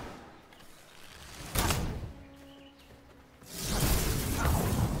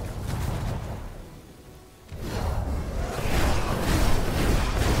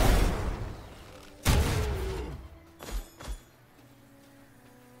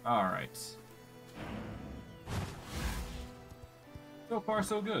 Alright. So far,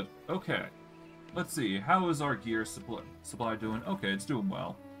 so good. Okay. Let's see. How is our gear supply doing? Okay, it's doing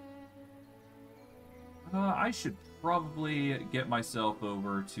well. I should probably get myself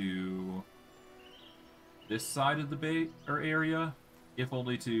over to this side of the bay or area, if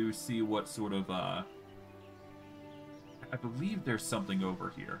only to see what sort of, I believe there's something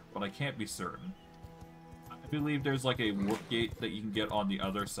over here, but I can't be certain. I believe there's like a warp gate that you can get on the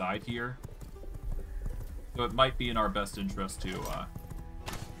other side here. So it might be in our best interest to,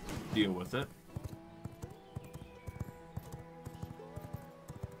 deal with it.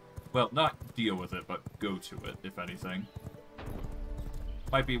 Well, not deal with it, but go to it, if anything.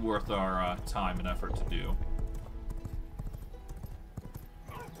 Might be worth our time and effort to do.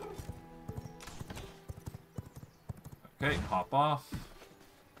 Okay, hop off.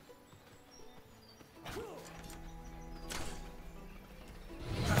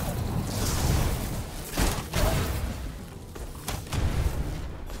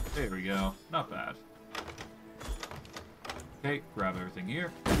 There we go. Not bad. Okay, grab everything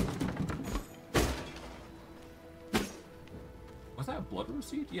here. Was that a blood rose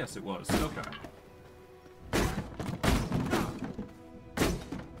seed? Yes, it was. Okay.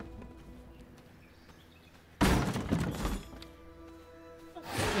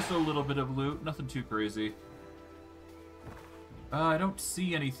 Just a little bit of loot. Nothing too crazy. I don't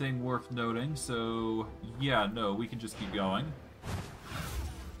see anything worth noting, so yeah, no, we can just keep going.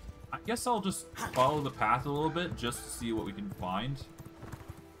 I guess I'll just follow the path a little bit, just to see what we can find.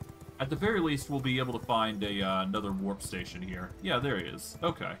 At the very least, we'll be able to find a another warp station here. Yeah, there he is.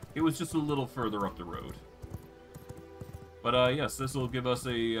 Okay. It was just a little further up the road. But, yes, this will give us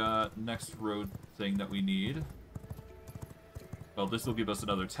a next road thing that we need. Well, this will give us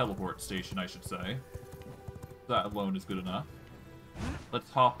another teleport station, I should say. That alone is good enough. Let's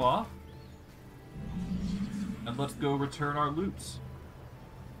hop off. And let's go return our loot.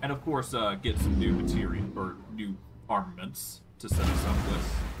 And of course, get some new material, or new armaments to set us up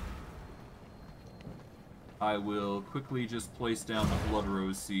with. I will quickly just place down the blood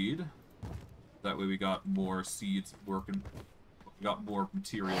rose seed. That way we got more seeds working, we got more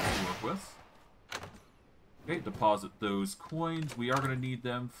material to work with. Okay, deposit those coins. We are going to need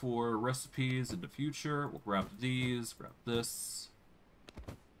them for recipes in the future. We'll grab these, grab this.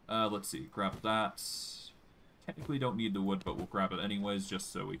 Let's see, grab that. Technically don't need the wood, but we'll grab it anyways,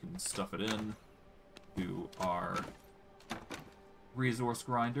 just so we can stuff it in to our resource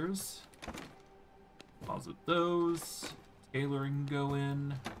grinders. Deposit those. Tailoring go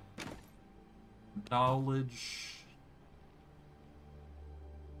in. Knowledge.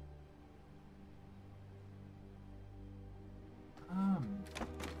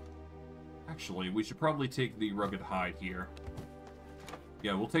 Actually, we should probably take the rugged hide here.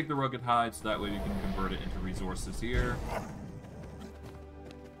 Yeah, we'll take the rugged hide so that way we can convert it into resources here.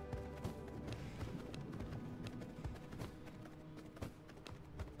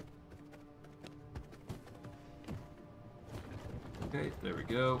 Okay, there we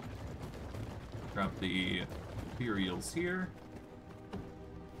go. Grab the materials here.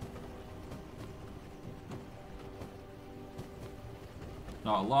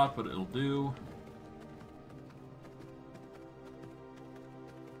 Not a lot, but it'll do.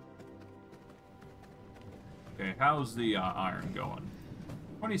 Okay, how's the iron going?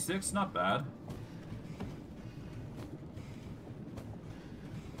 26, not bad.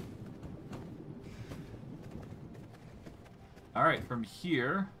 Alright, from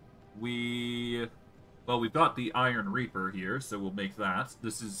here, we've got the Iron Reaper here, so we'll make that.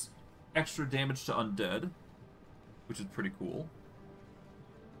 This is extra damage to undead, which is pretty cool.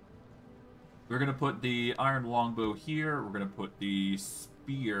 We're going to put the Iron Longbow here. We're going to put the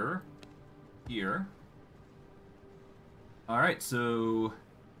Spear here. Alright, so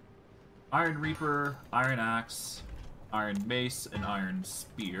Iron Reaper, Iron Axe, Iron Mace, and Iron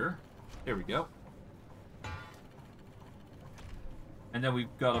Spear. There we go. And then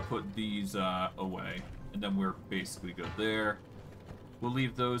we've got to put these away. And then we're basically good there. We'll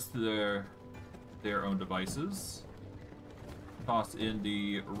leave those to their own devices. Toss in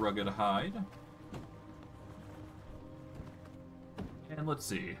the rugged hide. And let's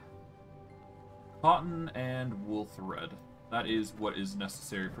see. Cotton and wool thread. That is what is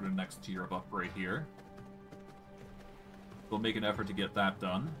necessary for the next tier of upgrade here. We'll make an effort to get that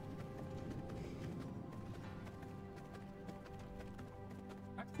done.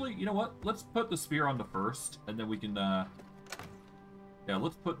 Actually, you know what? Let's put the spear on the first, and then we can, yeah,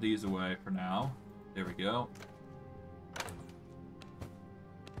 let's put these away for now. There we go.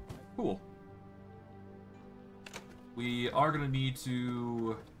 Cool. We are going to need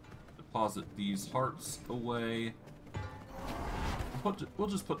to deposit these hearts away. We'll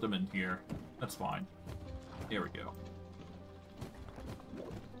just put them in here. That's fine. There we go.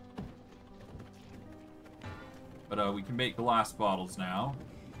 But we can make glass bottles now.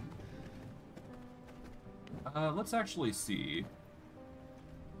 Let's actually see.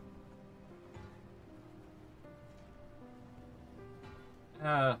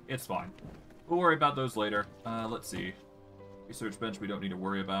 It's fine. We'll worry about those later. Let's see. Research bench we don't need to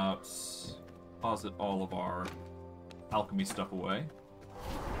worry about. Deposit all of our alchemy stuff away.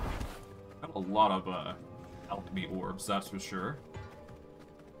 Got a lot of alchemy orbs, that's for sure.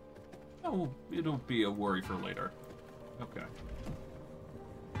 Oh, it'll be a worry for later. Okay.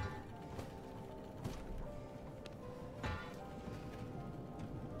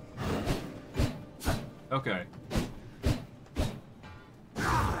 Okay.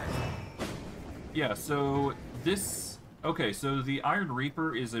 Yeah, so this... Okay, so the Iron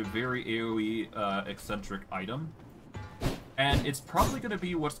Reaper is a very AoE eccentric item. And it's probably going to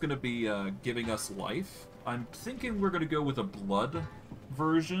be what's going to be giving us life. I'm thinking we're going to go with a blood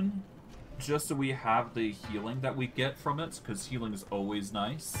version, just so we have the healing that we get from it, because healing is always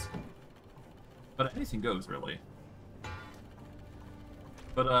nice. But anything goes, really.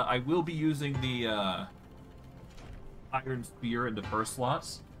 But I will be using the Iron Spear in the first slot,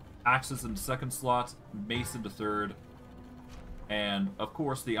 Axes in the second slot, Mace in the third, and, of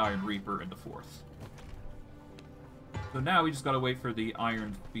course, the Iron Reaper in the fourth. So now we just gotta wait for the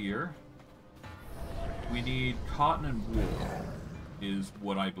Iron Spear. We need cotton and wool, is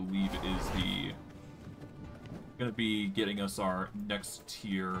what I believe is the... gonna be getting us our next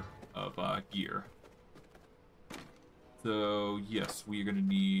tier of gear. So, yes, we are gonna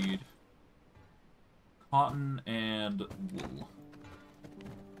need cotton and wool.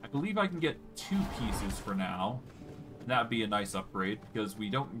 I believe I can get 2 pieces for now. And that'd be a nice upgrade, because we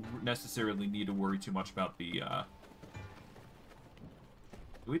don't necessarily need to worry too much about the,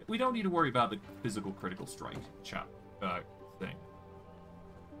 We don't need to worry about the physical critical strike thing.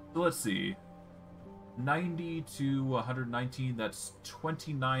 So let's see. 90 to 119, that's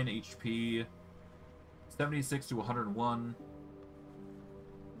 29 HP. 76 to 101.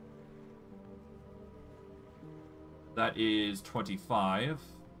 That is 25.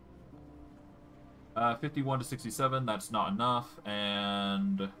 51 to 67, that's not enough,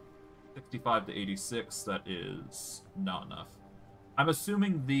 and 65 to 86, that is not enough. I'm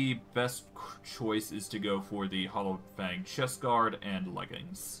assuming the best choice is to go for the Hollow Fang chest guard and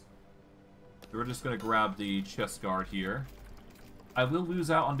leggings. So we're just going to grab the chest guard here. I will lose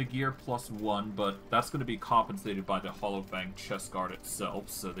out on the gear +1, but that's going to be compensated by the Hollow Fang chest guard itself,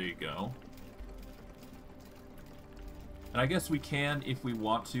 so there you go. And I guess we can, if we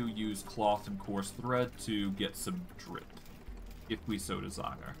want to, use cloth and coarse thread to get some drip, if we so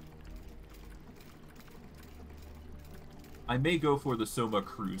desire. I may go for the Soma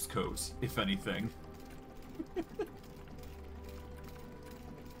Cruise coat, if anything.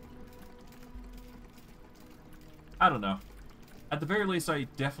 I don't know. At the very least, I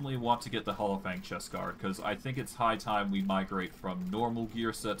definitely want to get the Hollow Fang chest guard, because I think it's high time we migrate from normal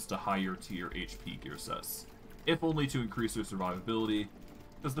gear sets to higher tier HP gear sets. If only to increase their survivability,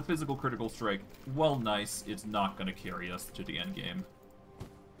 because the physical critical strike, while nice, it's not going to carry us to the end game.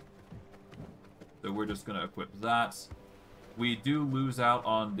 So we're just going to equip that. We do lose out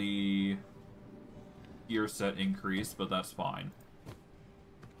on the gear set increase, but that's fine.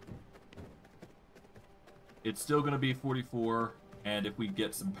 It's still going to be 44, and if we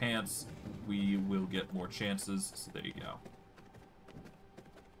get some pants, we will get more chances, so there you go.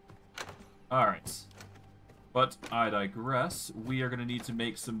 Alright. But I digress. We are going to need to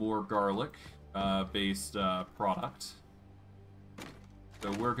make some more garlic-based product.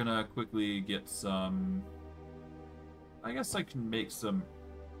 So we're going to quickly get some... I guess I can make some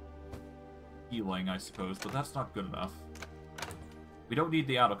healing, I suppose, but that's not good enough. We don't need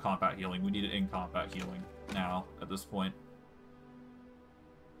the out-of-combat healing. We need it in-combat healing now, at this point.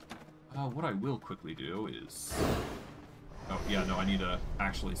 What I will quickly do is... Oh, yeah, no, I need to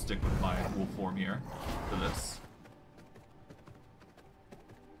actually stick with my wolf form here for this.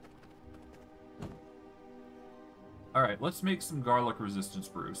 Alright, let's make some garlic resistance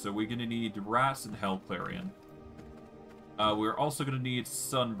brew. So we're going to need Rats and Hell Clarion. We're also going to need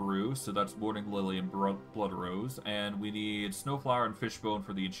Sun Brew, so that's Morning Lily and Blood Rose. And we need Snowflower and Fishbone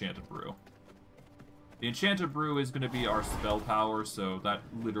for the Enchanted Brew. The Enchanted Brew is going to be our spell power, so that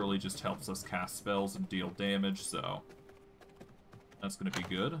literally just helps us cast spells and deal damage, so... That's going to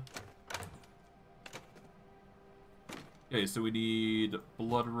be good. Okay, so we need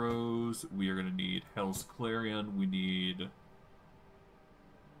Blood Rose. We are going to need Hell's Clarion. We need... You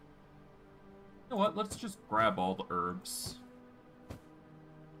know what? Let's just grab all the herbs.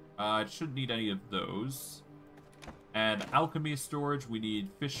 I shouldn't need any of those. And Alchemy Storage, we need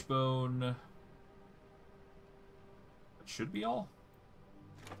Fishbone. That should be all.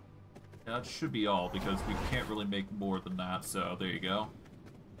 Yeah, that should be all, because we can't really make more than that, so there you go.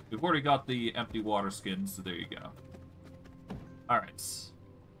 We've already got the empty water skin, so there you go. Alright.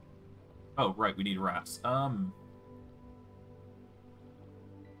 Oh, right, we need rats. I am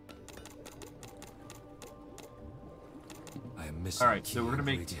missing. Alright, so we're gonna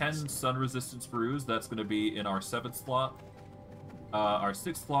make 10 sun resistance brews. That's gonna be in our 7th slot. Our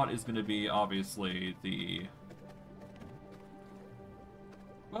 6th slot is gonna be, obviously, the...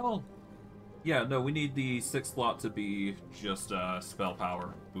 Well... Yeah, no, we need the 6th slot to be just spell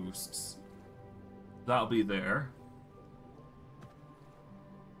power boosts. That'll be there.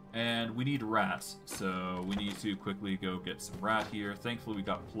 And we need rat, so we need to quickly go get some rat here. Thankfully, we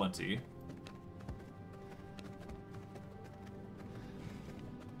got plenty.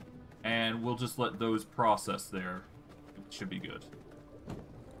 And we'll just let those process there. It should be good.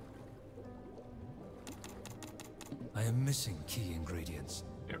 I am missing key ingredients.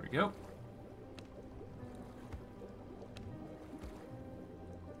 There we go.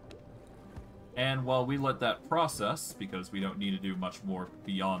 And while we let that process, because we don't need to do much more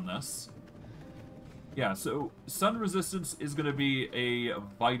beyond this. Yeah, so sun resistance is going to be a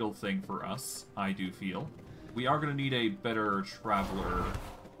vital thing for us, I do feel. We are going to need a better traveler.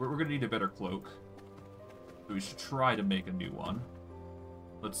 We're going to need a better cloak. So we should try to make a new one.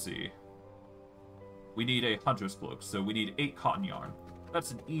 Let's see. We need a hunter's cloak, so we need 8 cotton yarn.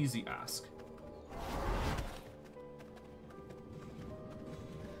 That's an easy ask.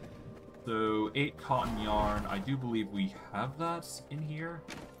 So, 8 cotton yarn. I do believe we have that in here.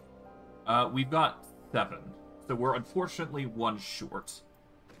 We've got 7. So we're unfortunately 1 short.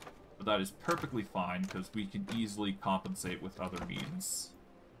 But that is perfectly fine, because we can easily compensate with other means.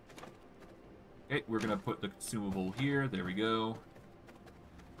 Okay, we're going to put the consumable here. There we go.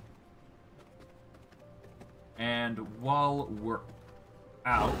 And while we're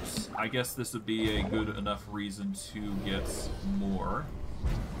out, I guess this would be a good enough reason to get more.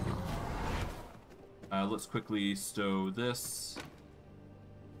 Let's quickly stow this.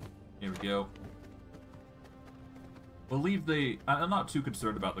 Here we go. We'll leave the... I'm not too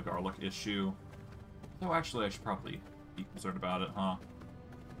concerned about the garlic issue. Though, actually, I should probably be concerned about it, huh?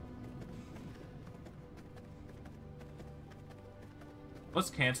 Let's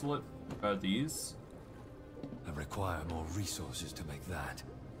cancel it. These. I require more resources to make that.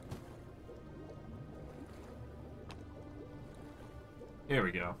 There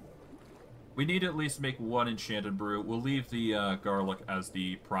we go. We need to at least make one enchanted brew. We'll leave the garlic as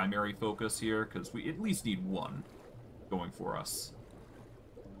the primary focus here, because we at least need one going for us.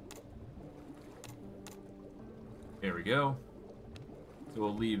 There we go. So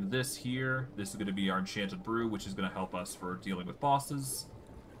we'll leave this here. This is going to be our enchanted brew, which is going to help us for dealing with bosses.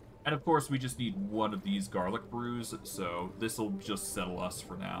 And of course, we just need one of these garlic brews, so this will just settle us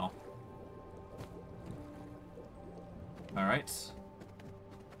for now. Alright.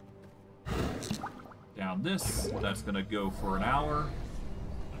 Down this. That's going to go for an hour.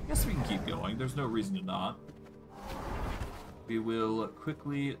 I guess we can keep going. There's no reason to not. We will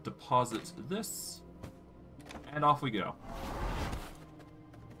quickly deposit this. And off we go.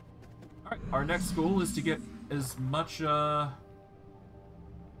 Alright, our next goal is to get as much, yeah,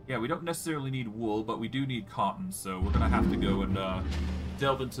 we don't necessarily need wool, but we do need cotton, so we're gonna have to go and,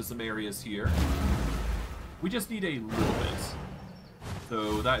 delve into some areas here. We just need a little bit.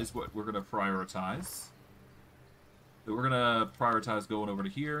 So that is what we're gonna prioritize. So we're gonna prioritize going over to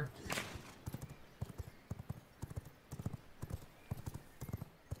here.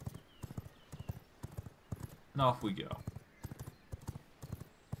 And off we go.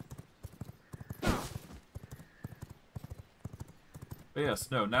 But yes,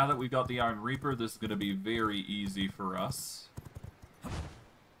 no, now that we've got the Iron Reaper, this is going to be very easy for us.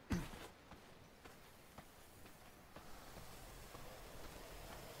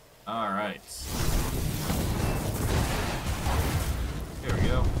 Alright. There we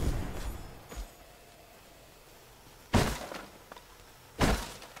go.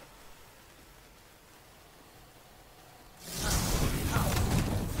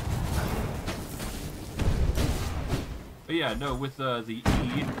 But yeah, no, with the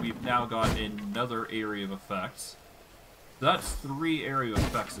E, we've now got another area of effects. So that's 3 area of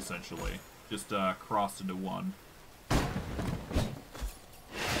effects, essentially. Just crossed into one.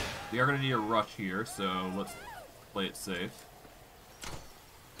 We are going to need a rush here, so let's play it safe.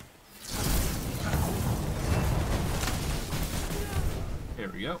 There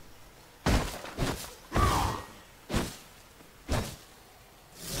we go.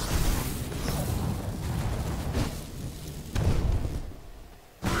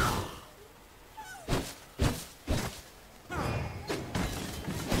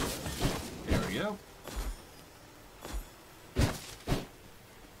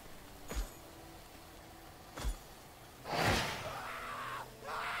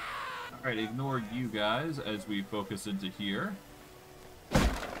 Alright, ignore you guys as we focus into here.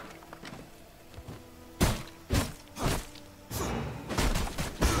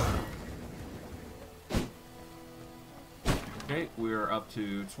 Okay, we're up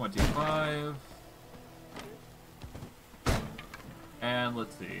to 25. And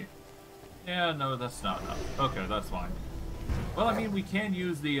let's see. Yeah, no, that's not enough. Okay, that's fine. Well, I mean, we can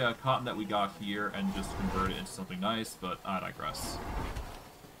use the cotton that we got here and just convert it into something nice, but I digress.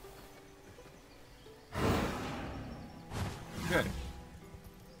 Okay.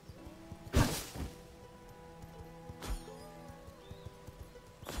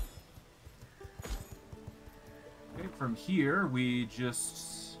 Okay, from here, we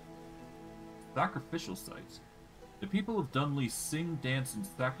just... Sacrificial site. The people of Dunley sing, dance, and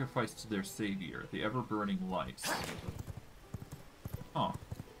sacrifice to their savior, the ever-burning light. Huh.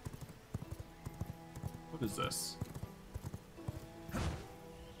 What is this?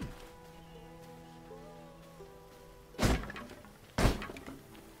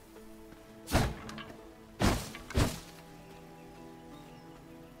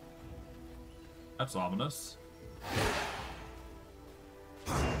 That's ominous.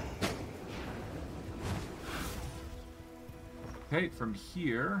 Okay, from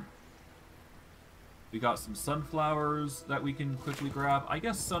here, we got some sunflowers that we can quickly grab. I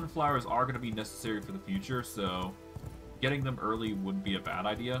guess sunflowers are going to be necessary for the future, so getting them early wouldn't be a bad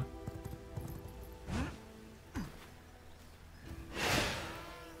idea.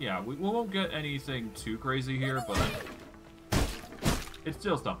 Yeah, we won't get anything too crazy here, but it's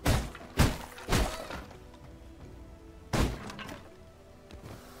still something.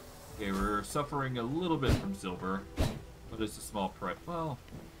 Okay, we're suffering a little bit from silver, but it's a small price. Well,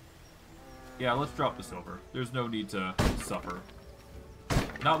 yeah, let's drop the silver. There's no need to suffer.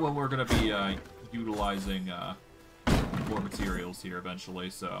 Not when we're going to be utilizing more materials here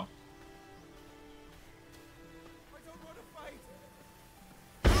eventually, so...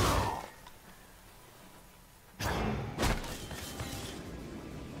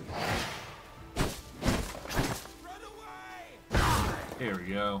 There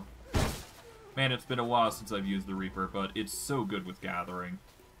we go. Man, it's been a while since I've used the Reaper, but it's so good with gathering.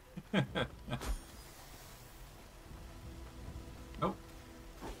 Oh.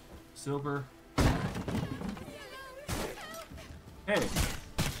 Silver. Hey,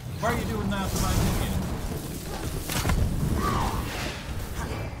 why are you doing that to my minion?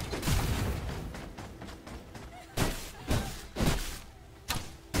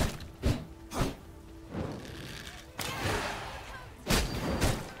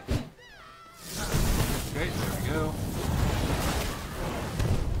 Okay, there we go.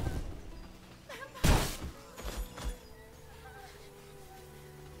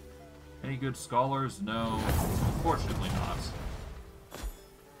 Any good scholars? No, unfortunately not.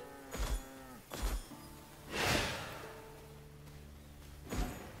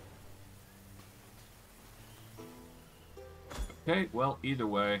 Okay, well, either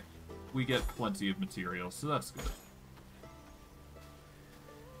way, we get plenty of material, so that's good.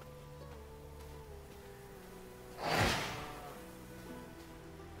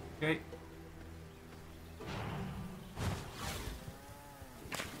 Okay.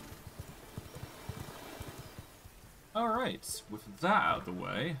 Alright, with that out of the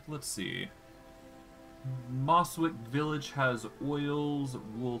way, let's see. Mosswick Village has oils,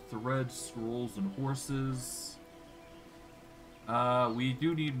 wool thread, scrolls, and horses. We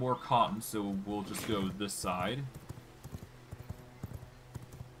do need more cotton, so we'll just go this side.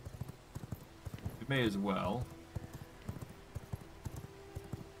 We may as well.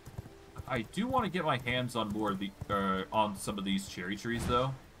 I do want to get my hands on more of the, on some of these cherry trees,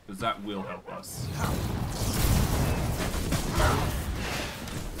 though, because that will help us.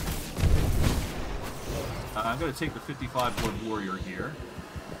 I'm going to take the 55 Blood Warrior here.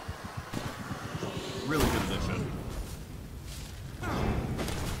 Really good addition.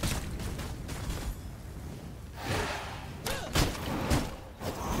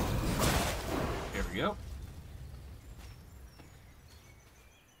 There we go.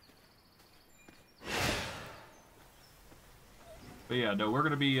 But yeah, no, we're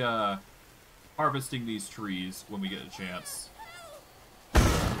going to be harvesting these trees when we get a chance.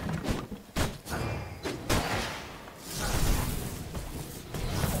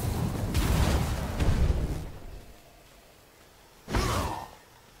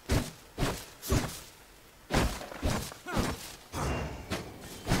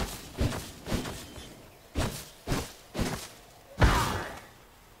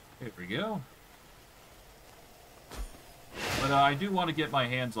 There we go. But I do want to get my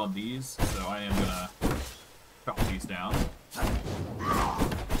hands on these, so I am gonna chop these down.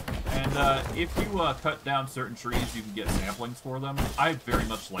 And if you cut down certain trees, you can get saplings for them. I very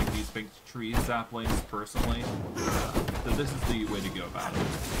much like these pink tree saplings, personally. So this is the way to go about it.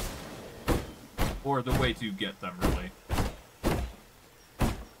 Or the way to get them, really.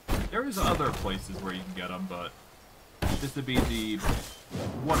 There's other places where you can get them, but this would be the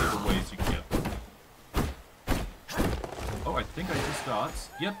one of the ways you can get them. Oh, I think I just got...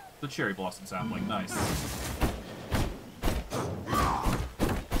 Yep, the cherry blossom sapling. Nice.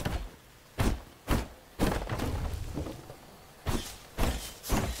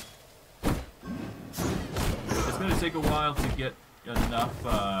 It's going to take a while to get enough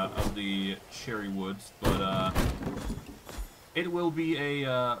of the cherry woods, but it will be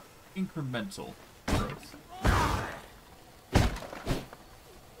a incremental growth.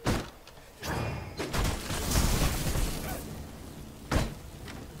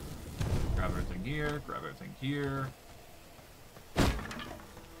 Grab everything here, grab everything here.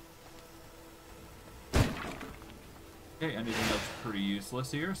 Okay, anything else pretty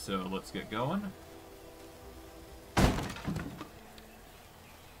useless here, so let's get going.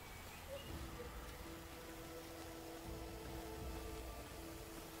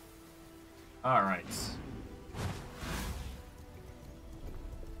 Alright.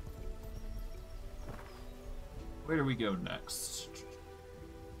 Where do we go next?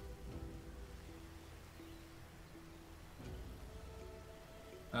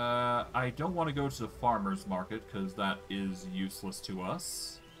 I don't want to go to the farmer's market, because that is useless to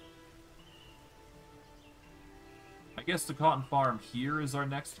us. I guess the cotton farm here is our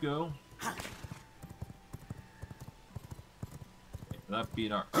next go. That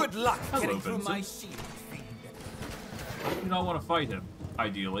being our... Good luck hello, getting through Vincent. my shield. I do not want to fight him,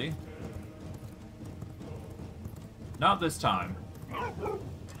 ideally. Not this time.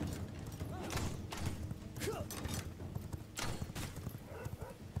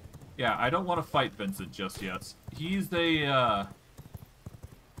 Yeah, I don't want to fight Vincent just yet. He's a,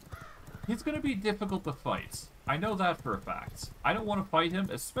 he's gonna be difficult to fight. I know that for a fact. I don't want to fight him,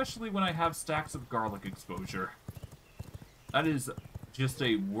 especially when I have stacks of garlic exposure. That is just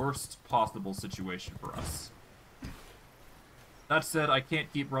a worst possible situation for us. That said, I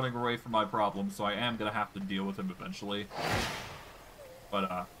can't keep running away from my problem, so I am gonna have to deal with him eventually.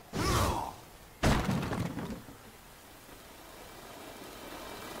 But,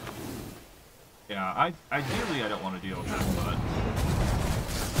 yeah, ideally I don't want to deal with him, but...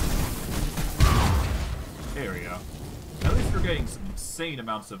 There we go. At least we're getting some insane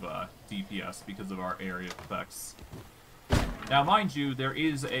amounts of, DPS because of our area effects. Now, mind you, there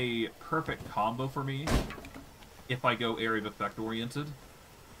is a perfect combo for me if I go area of effect oriented,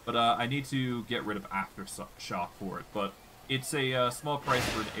 but I need to get rid of Aftershock for it, but it's a small price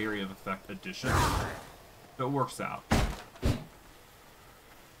for an area of effect addition, so it works out.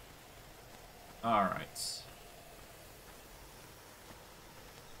 Alright.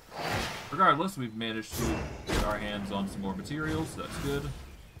 Regardless, we've managed to get our hands on some more materials, so that's good.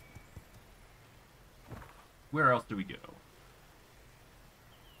 Where else do we go?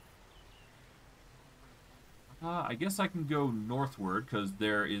 I guess I can go northward, because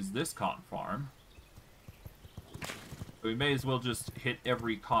there is this cotton farm. But we may as well just hit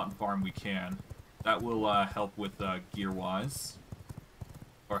every cotton farm we can. That will help with gear-wise.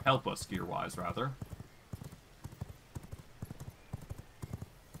 Or help us gear-wise, rather.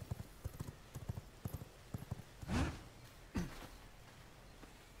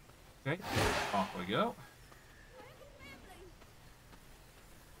 Okay, off we go.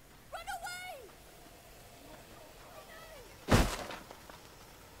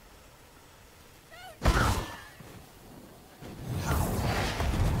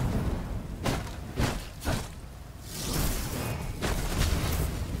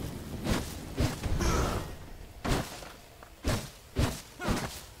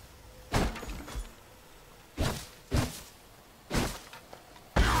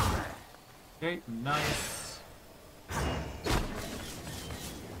 Okay, nice.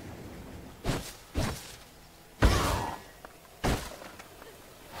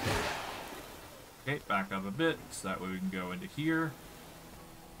 Okay, back up a bit, so that way we can go into here.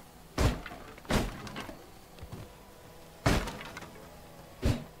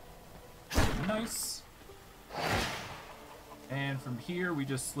 Nice. And from here, we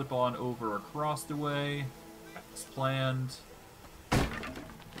just slip on over across the way, as planned.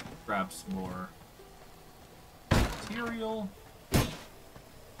 Grab some more material.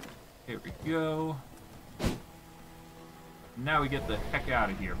 Here we go. Now we get the heck out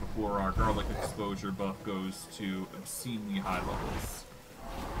of here before our garlic exposure buff goes to obscenely high levels.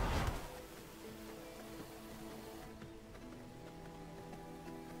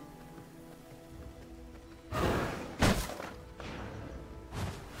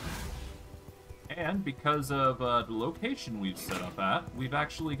 And because of the location we've set up at, we've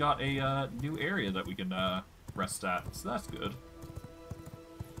actually got a new area that we can rest at, so that's good.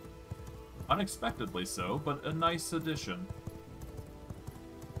 Unexpectedly so, but a nice addition.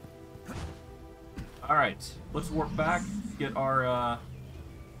 Alright, let's warp back, get our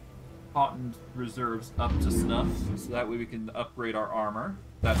cotton reserves up to snuff, so that way we can upgrade our armor.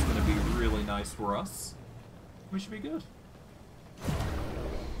 That's going to be really nice for us. We should be good.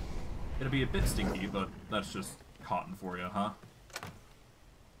 It'll be a bit stinky, but that's just cotton for you, huh?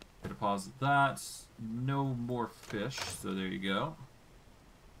 Deposit that. No more fish, so there you go.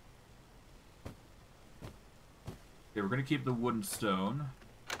 Okay, we're gonna keep the wood and stone.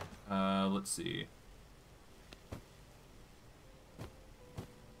 Let's see.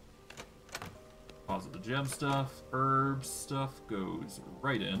 Deposit the gem stuff. Herb stuff goes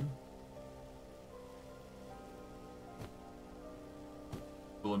right in.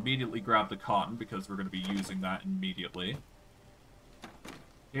 We'll immediately grab the cotton because we're going to be using that immediately.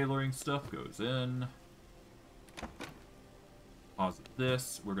 Tailoring stuff goes in. Deposit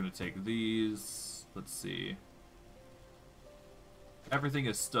this. We're going to take these. Let's see. Everything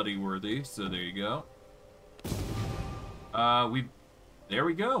is study worthy, so there you go. There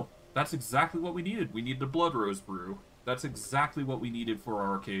we go. That's exactly what we needed. We needed a blood rose brew. That's exactly what we needed for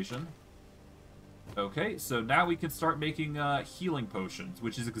our occasion. Okay, so now we can start making healing potions,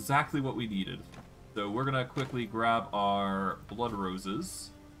 which is exactly what we needed. So we're gonna quickly grab our blood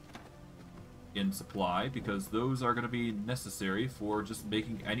roses in supply, because those are gonna be necessary for just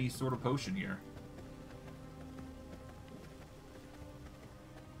making any sort of potion here.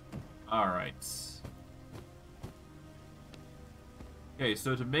 Alright. Okay,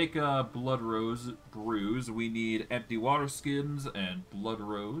 so to make blood rose brews, we need empty water skins and blood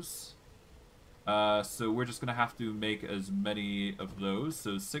rose. So we're just gonna have to make as many of those.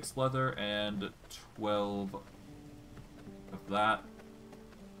 So 6 leather and 12 of that.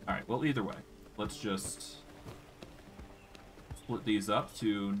 Alright, well, either way, let's just split these up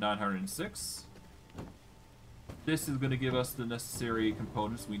to 906. This is going to give us the necessary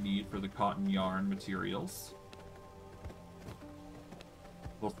components we need for the cotton yarn materials.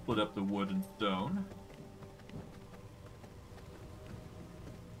 We'll split up the wood and stone.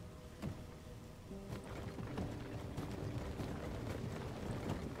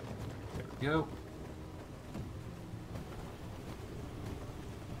 There we go.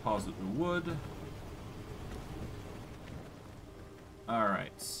 Deposit the wood.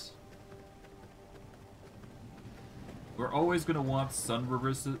 Alright. We're always going to want sun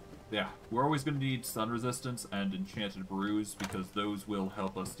resistance. Yeah, we're always going to need sun resistance and enchanted brews because those will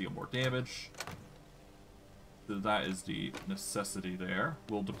help us deal more damage. So that is the necessity there.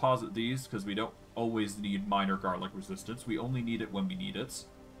 We'll deposit these because we don't always need minor garlic resistance. We only need it when we need it.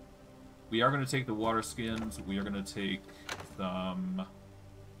 We are going to take the water skins. We are going to take some...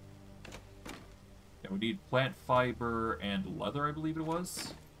 Yeah, we need plant fiber and leather, I believe it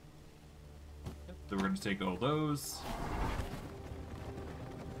was. So we're going to take all those.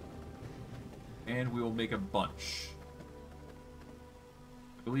 And we will make a bunch.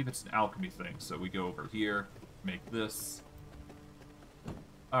 I believe it's an alchemy thing, so we go over here, make this.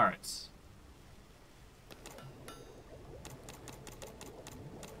 Alright.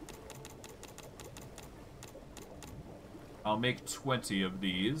 I'll make 20 of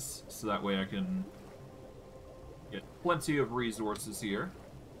these, so that way I can get plenty of resources here.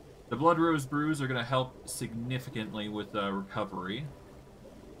 The Blood Rose Brews are going to help significantly with recovery.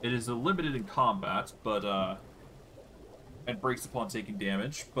 It is limited in combat, but and breaks upon taking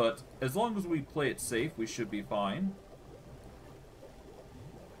damage. But as long as we play it safe, we should be fine.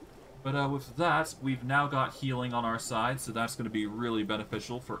 But with that, we've now got healing on our side, so that's going to be really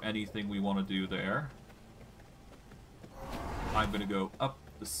beneficial for anything we want to do there. I'm going to go up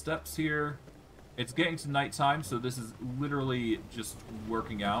the steps here. It's getting to nighttime, so this is literally just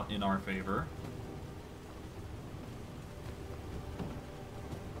working out in our favor.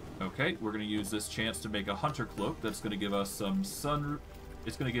 Okay, we're going to use this chance to make a hunter cloak that's going to give us some sun...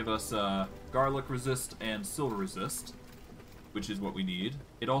 It's going to give us garlic resist and silver resist, which is what we need.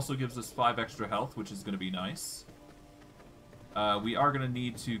 It also gives us 5 extra health, which is going to be nice. We are going to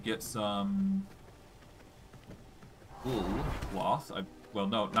need to get some wool cloth. Well,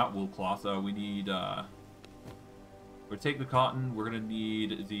 no, not wool cloth. We need... We're take the cotton. We're going to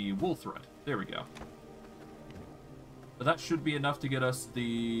need the wool thread. There we go. But that should be enough to get us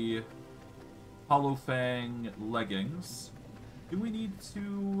the Hollow Fang leggings. Do we need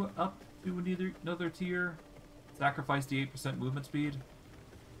to up to another tier? Sacrifice the 8% movement speed?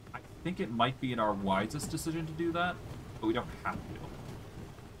 I think it might be in our wisest decision to do that, but we don't have to.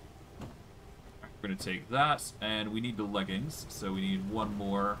 Right, we're going to take that, and we need the leggings, so we need one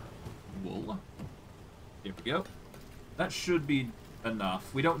more wool. Here we go. That should be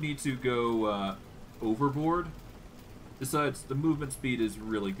enough. We don't need to go overboard. Besides, the movement speed is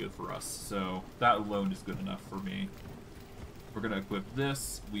really good for us, so that alone is good enough for me. We're going to equip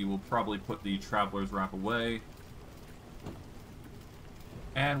this. We will probably put the Traveler's Wrap away.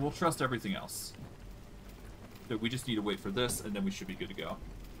 And we'll trust everything else. So we just need to wait for this, and then we should be good to go.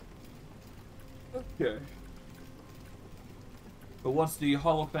 Okay. But once the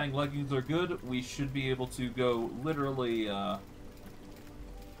Hollow Fang leggings are good, we should be able to go literally...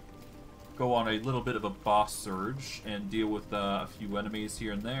 go on a little bit of a boss surge and deal with a few enemies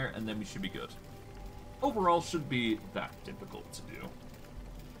here and there, and then we should be good. Overall, shouldn't be that difficult to do.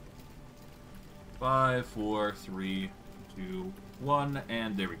 5, 4, 3, 2, 1,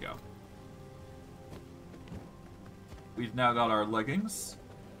 and there we go. We've now got our leggings.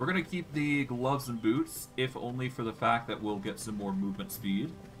 We're going to keep the gloves and boots, if only for the fact that we'll get some more movement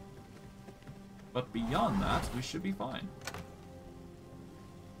speed. But beyond that, we should be fine.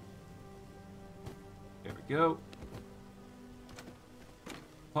 There we go.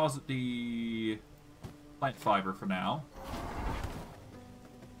 Deposit the plant fiber for now.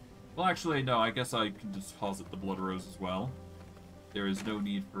 Well, actually, no, I guess I can deposit the Blood Rose as well. There is no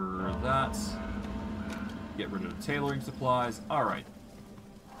need for that. Get rid of the tailoring supplies. Alright.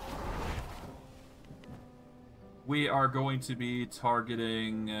 We are going to be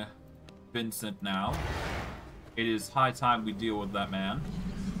targeting Vincent now. It is high time we deal with that man.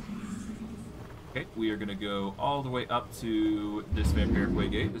 Okay, we are going to go all the way up to this Vampiric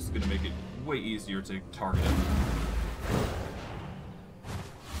Waygate. This is going to make it way easier to target him.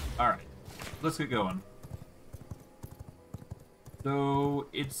 Alright, let's get going. So,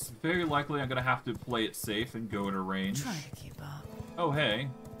 it's very likely I'm going to have to play it safe and go at a range. Try to keep up. Oh, hey.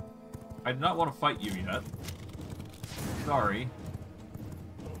 I do not want to fight you yet. Sorry.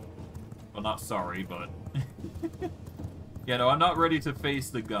 Well, not sorry, but... Yeah, no, I'm not ready to face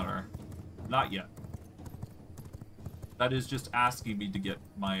the gunner. Not yet. That is just asking me to get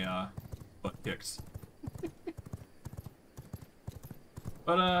my, butt kicked.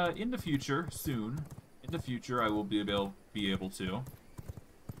 But, in the future, soon, in the future, I will be able to.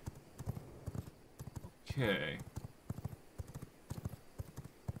 Okay.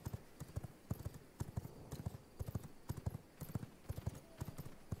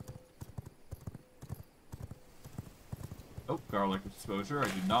 Oh, garlic exposure. I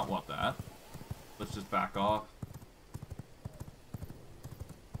do not want that. Let's just back off.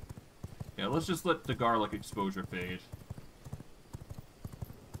 Yeah, let's just let the garlic exposure fade.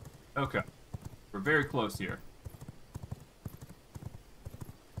 Okay. We're very close here.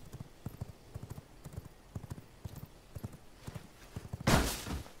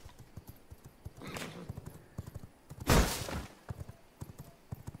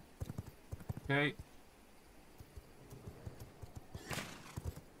 Okay.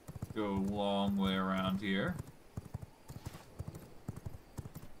 Go a long way around here.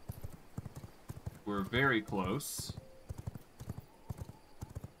 We're very close.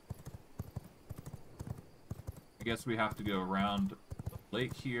 I guess we have to go around the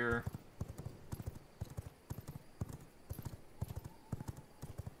lake here.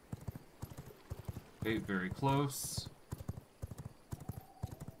 Okay, very close.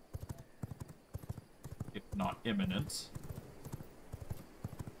 If not imminent.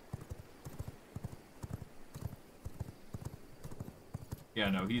 Yeah,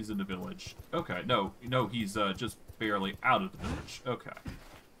 no, he's in the village. Okay, no, he's just barely out of the village. Okay.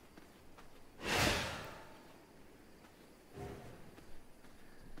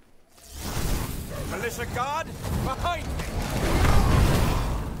 Militia guard, behind me!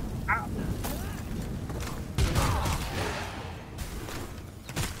 Ow.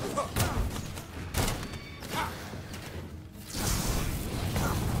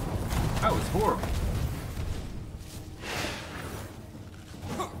 That was horrible.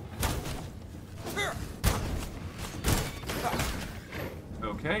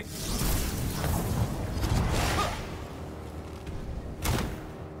 Okay.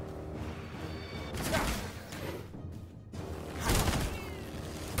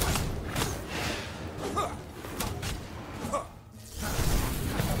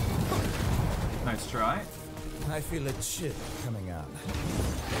 Nice try. I feel a chill coming on.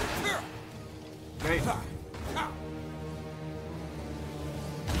 Okay.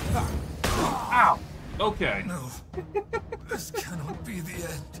 Ow! Okay. No, this cannot be the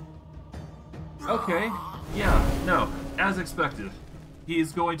end. Okay. Yeah, no. As expected.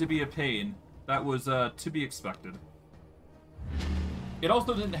 He's going to be a pain. That was, to be expected. It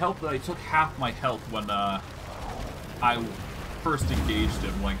also didn't help that I took half my health when, I first engaged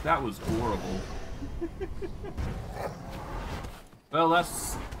him. Like, that was horrible. Well,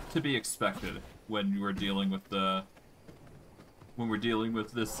 that's to be expected when we're dealing with the... when we're dealing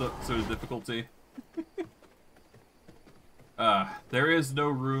with this sort of difficulty. There is no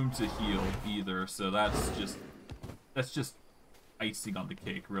room to heal either, so that's just icing on the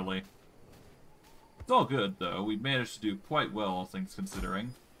cake, really. It's all good, though. We managed to do quite well, all things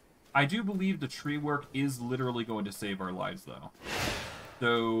considering. I do believe the tree work is literally going to save our lives, though.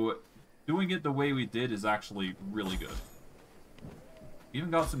 So, doing it the way we did is actually really good. We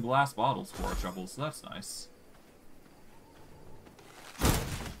even got some glass bottles for our troubles, so that's nice.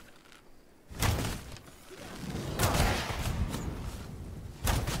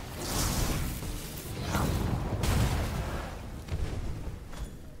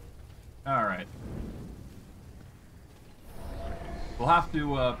 Alright. We'll have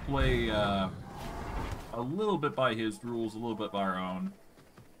to play a little bit by his rules, a little bit by our own.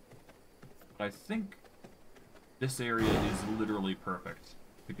 But I think this area is literally perfect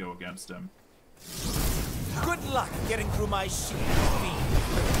to go against him. Good luck getting through my shield, fiend.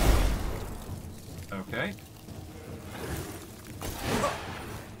 Okay.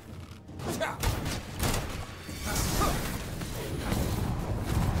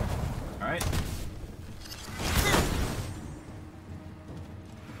 Alright.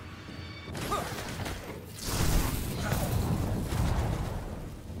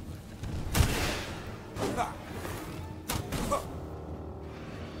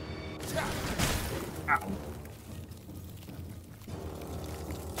 Ow.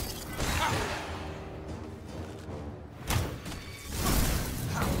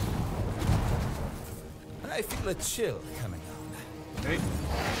 I feel a chill coming on. Okay.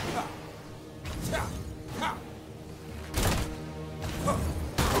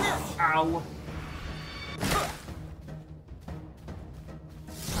 Ow.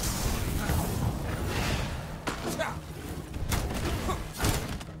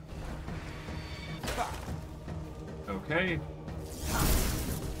 Okay.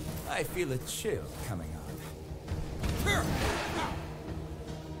 I feel a chill coming on.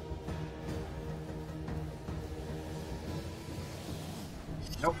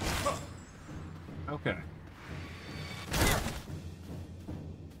 Nope. Okay.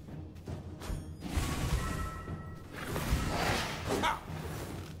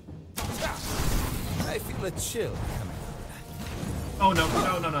 I feel a chill coming on. Oh no,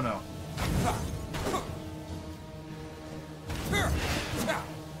 no, no, no, no.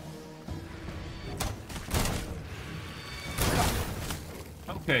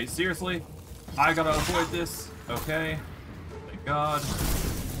 Okay, seriously? I gotta avoid this. Okay. Thank God.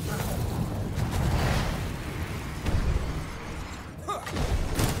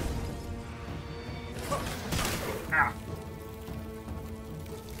 Ah.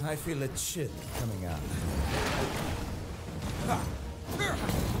 I feel a chill coming on.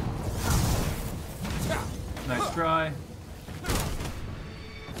 Nice try.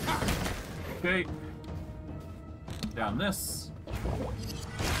 Okay. Down this.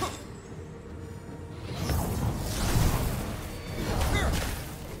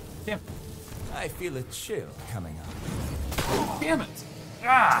 Damn. I feel a chill coming on. Damn it.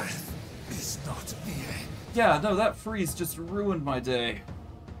 Ah. It's not the end. Yeah, no, that freeze just ruined my day.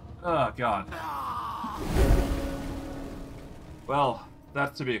 Oh, God. Well,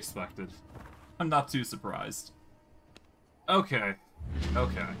 that's to be expected. I'm not too surprised. Okay.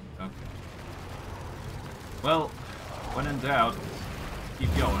 Okay. Okay. Well, when in doubt, keep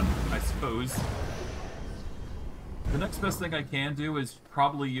going, I suppose. The next best thing I can do is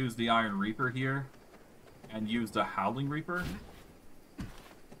probably use the Iron Reaper here, and use the Howling Reaper.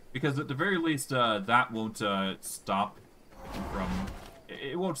 Because at the very least, that won't stop from...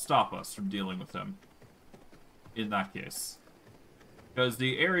 It won't stop us from dealing with him. In that case. Because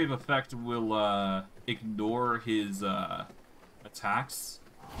the area of effect will ignore his attacks,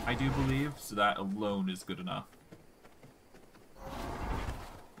 I do believe. So that alone is good enough.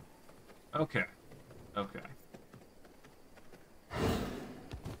 Okay. Okay.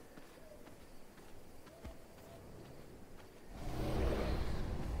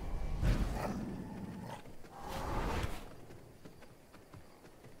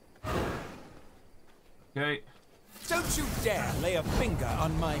 Okay. Don't you dare lay a finger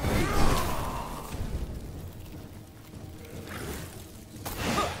on my feet.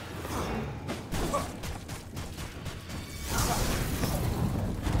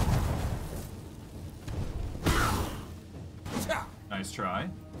 Nice try.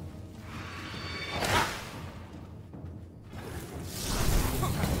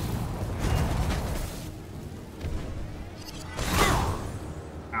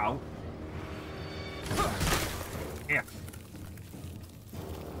 Ow. Yeah.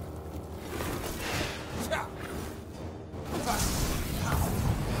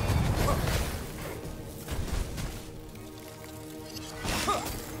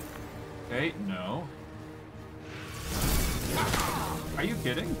 Okay, no. Are you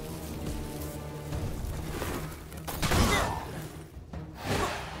kidding?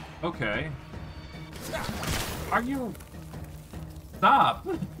 Okay. Are you... Stop!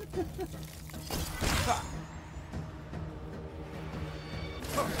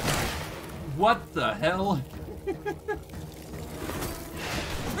 What the hell?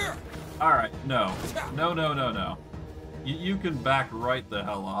 Alright, no. No, no, no, no. You can back right the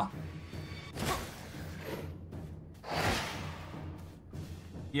hell off.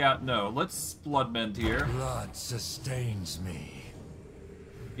 Yeah, no, let's blood mend here. Blood sustains me.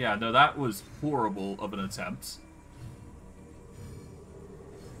 Yeah, no, that was horrible of an attempt.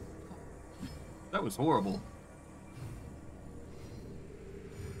 That was horrible.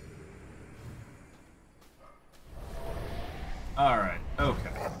 Alright,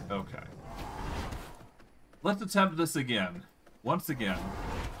 okay, okay. Let's attempt this again. Once again.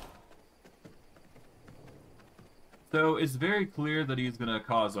 So, it's very clear that he's gonna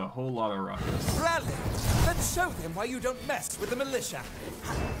cause a whole lot of ruckus. Rally! Let's show them why you don't mess with the militia.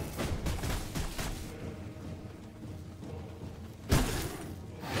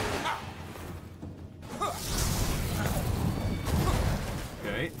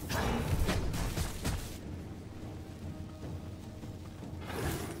 Okay.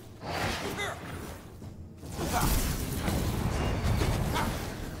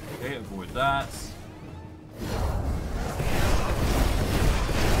 Okay, avoid that.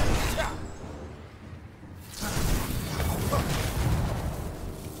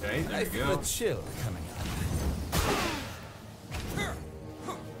 Okay, there I you feel go. a chill coming on.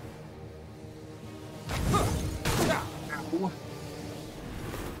 Ow.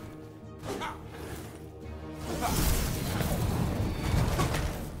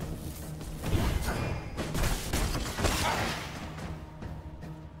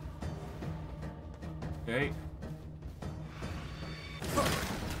 Okay.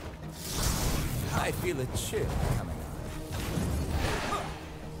 I feel a chill coming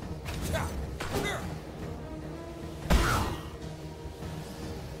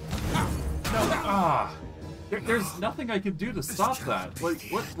Ah, there's nothing I can do to stop that. Like,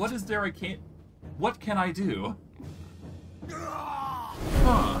 what is there I can't... What can I do?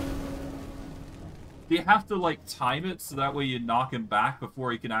 Huh. Do you have to, like, time it so that way you knock him back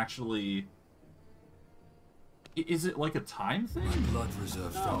before he can actually... Is it like a time thing? blood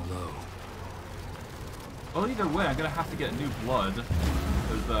reserve fell low. Well, either way, I'm gonna have to get new blood.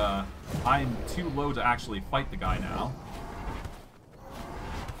 Because, I'm too low to actually fight the guy now.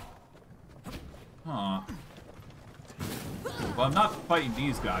 Huh. Well, I'm not fighting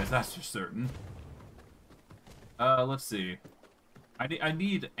these guys, that's for certain. Let's see. I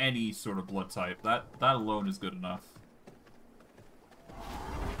need any sort of blood type. That alone is good enough.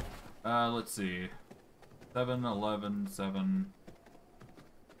 Let's see. 7, 11, 7...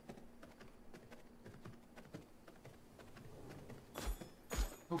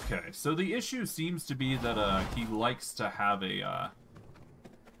 Okay, so the issue seems to be that, he likes to have a,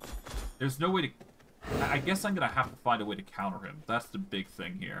 There's no way to... I guess I'm gonna have to find a way to counter him. That's the big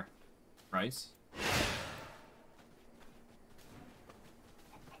thing here. Right?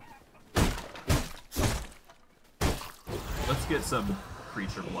 Let's get some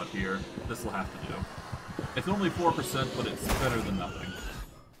creature blood here. This will have to do. It's only 4%, but it's better than nothing.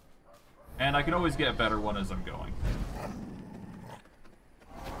 And I can always get a better one as I'm going.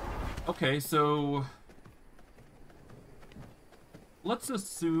 Okay, so... let's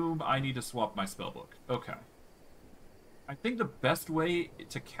assume I need to swap my spellbook. Okay. I think the best way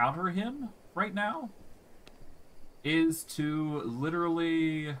to counter him right now is to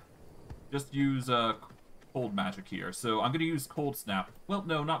literally just use cold magic here. So I'm going to use cold snap. Well,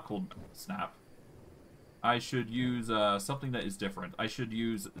 no, not cold snap. I should use something that is different. I should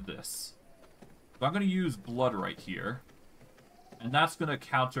use this. So I'm going to use blood right here. And that's going to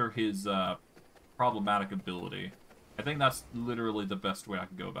counter his problematic ability. I think that's literally the best way I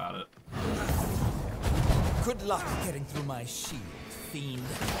can go about it. Good luck getting through my shield, fiend.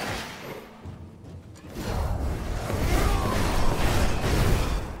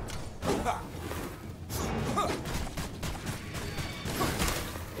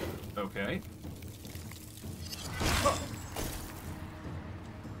 Okay.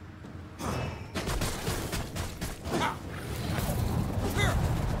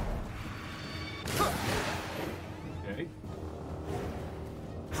 Okay.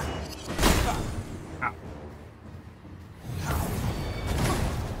 Ow.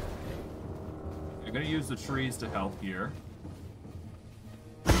 I'm gonna use the trees to help here.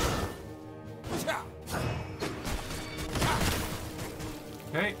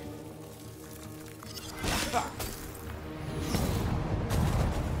 Okay.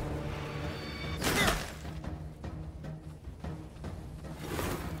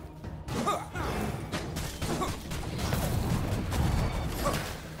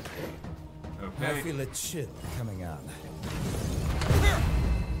 I feel a chill coming on.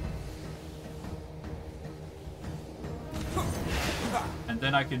 And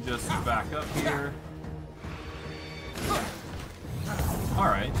then I can just back up here.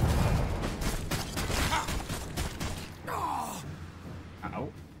 Alright. Ow.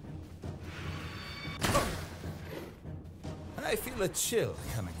 I feel a chill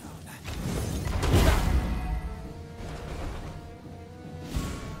coming on.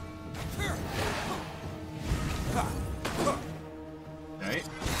 Okay.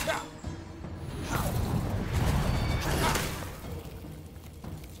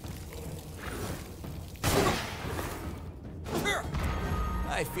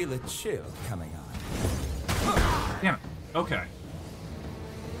 I feel a chill coming on. Damn it. Okay.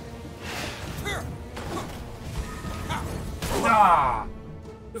 Ah!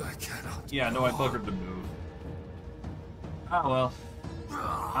 I cannot. Yeah, no, I buggered the move. Oh well.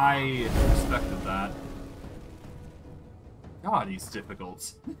 I expected that. God, he's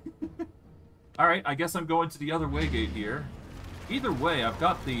difficult. Alright, I guess I'm going to the other way gate here. Either way, I've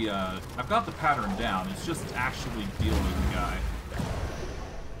got the pattern down. It's just actually dealing with the guy.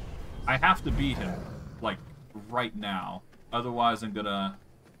 I have to beat him, like, right now. Otherwise, I'm gonna...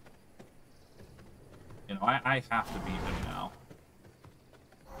 You know, I have to beat him now.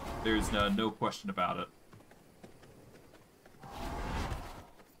 There's no question about it.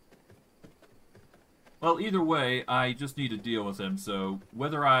 Well, either way, I just need to deal with him, so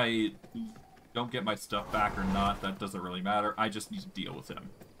whether I don't get my stuff back or not, that doesn't really matter. I just need to deal with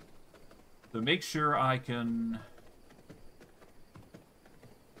him. So make sure I can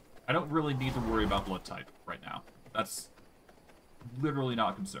I don't really need to worry about blood type right now. That's literally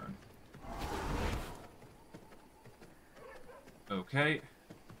not a concern. Okay.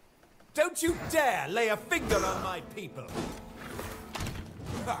 Don't you dare lay a finger on my people!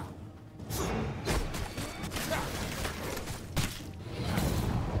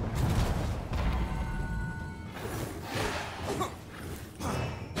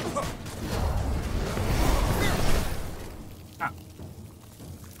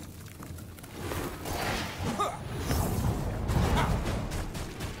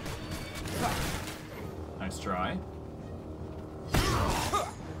 Nice try.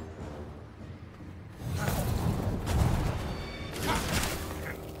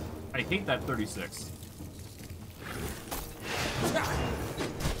 I hate that 36.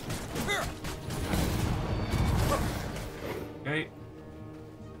 Okay.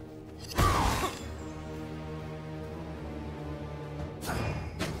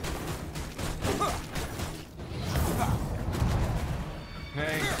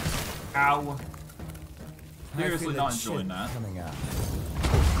 Okay. Ow. Seriously not enjoying that. Coming out.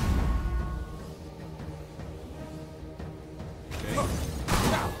 Okay.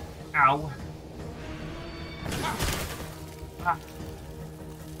 Ow. Ah.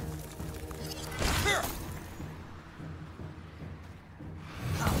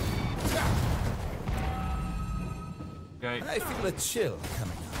 Okay. I feel a chill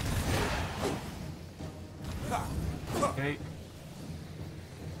coming out. Okay.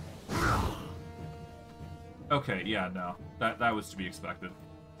 Okay, yeah, no. That was to be expected.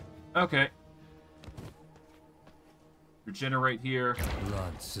 Okay. Regenerate here.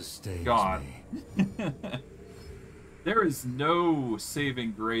 Blood sustains God. me. There is no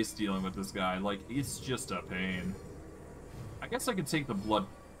saving grace dealing with this guy. Like, it's just a pain. I guess I could take the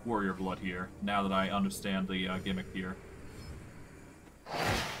warrior blood here, now that I understand the gimmick here.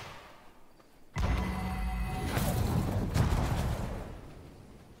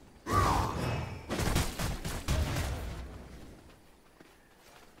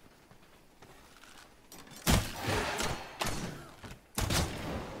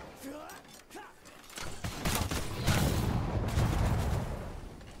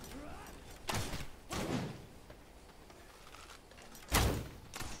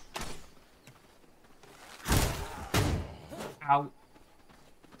 Ow.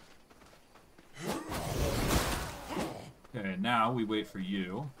 Okay, now we wait for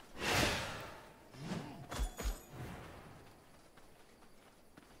you.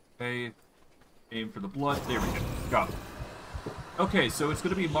 Okay. Aim for the blood. There we go. Got it. Okay, so it's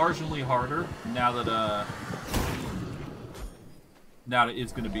going to be marginally harder now that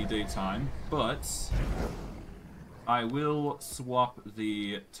it's going to be daytime, but I will swap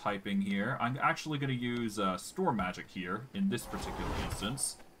the typing here. I'm actually going to use Storm Magic here in this particular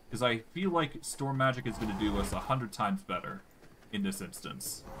instance, because I feel like Storm Magic is going to do us 100 times better in this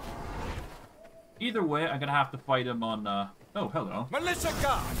instance. Either way, I'm going to have to fight him on... Oh, hello. Militia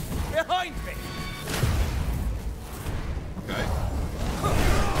guard! Behind me! Okay.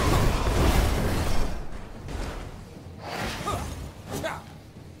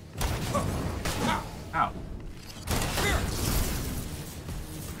 Ow.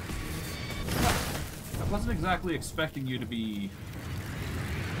 I wasn't exactly expecting you to be...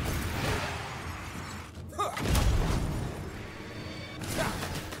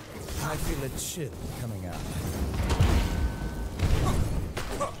 I feel a chill coming out.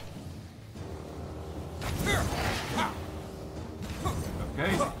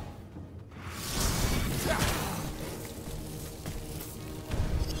 Okay.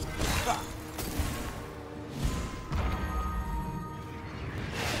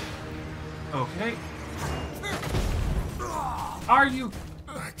 Okay. Are you...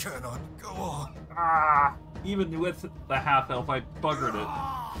 I cannot go on. Ah, even with the half-elf, I buggered it.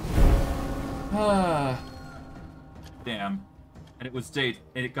 Ah. Damn. And it was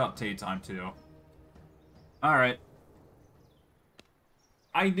it got daytime too. Alright.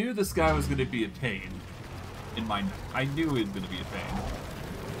 I knew this guy was gonna be a pain. I knew he was gonna be a pain.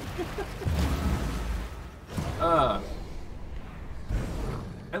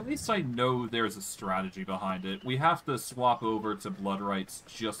 At least I know there's a strategy behind it. We have to swap over to Blood Rites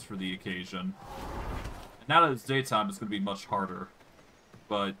just for the occasion. And now that it's daytime, it's gonna be much harder.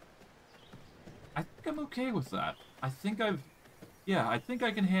 But I think I'm okay with that. I think I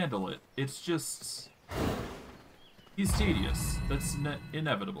can handle it. It's just... he's tedious. That's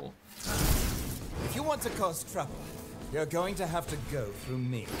inevitable. If you want to cause trouble, you're going to have to go through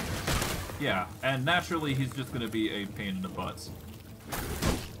me. Yeah, and naturally he's just gonna be a pain in the butt.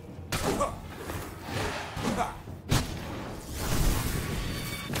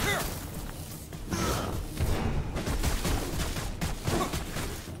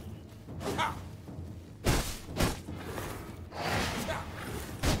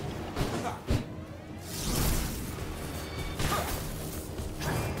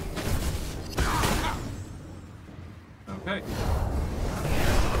 Okay.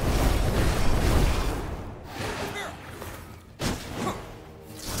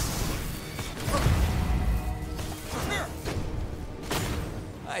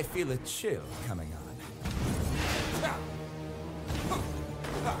 I feel a chill coming on.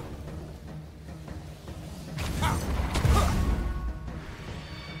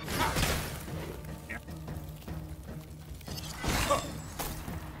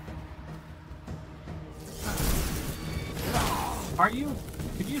 Are you?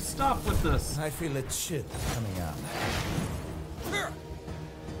 Can you stop with this? I feel a chill coming on.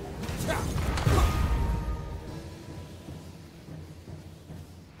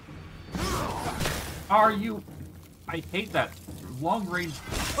 Are you? I hate that long range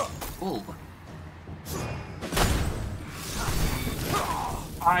bull.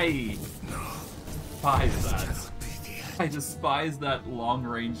 I despise that. I despise that long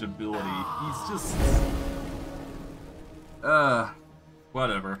range ability. He's just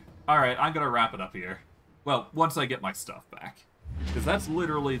whatever. Alright, I'm gonna wrap it up here. Well, once I get my stuff back. Because that's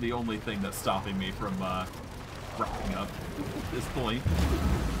literally the only thing that's stopping me from wrapping up at this point.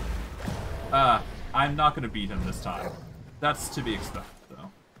 I'm not gonna beat him this time. That's to be expected,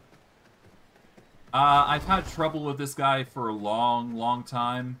 though. I've had trouble with this guy for a long, long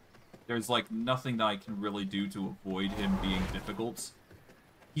time. There's, like, nothing that I can really do to avoid him being difficult.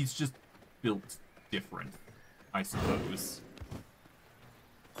 He's just built different, I suppose.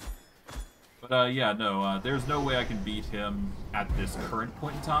 But, yeah, no, there's no way I can beat him at this current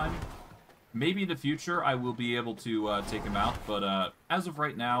point in time. Maybe in the future I will be able to take him out, but as of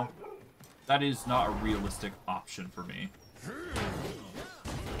right now, that is not a realistic option for me.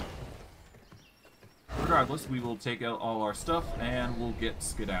 Regardless, we will take out all our stuff, and we'll get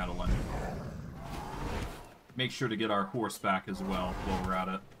skedaddling. Make sure to get our horse back as well while we're at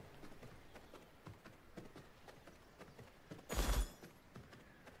it.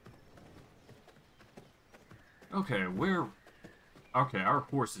 Okay, okay, our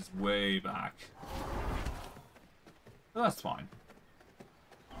horse is way back. But that's fine.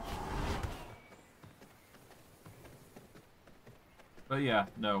 But yeah,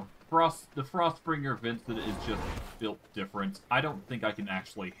 no. The Frostbringer Vincent is just built different. I don't think I can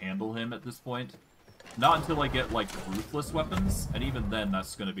actually handle him at this point. Not until I get, like, ruthless weapons, and even then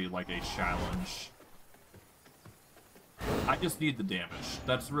that's gonna be, like, a challenge. I just need the damage.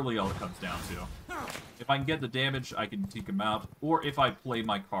 That's really all it comes down to. If I can get the damage, I can take him out, or if I play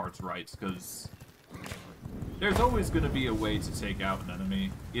my cards right, because there's always gonna be a way to take out an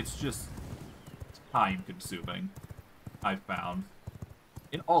enemy. It's just time-consuming, I've found.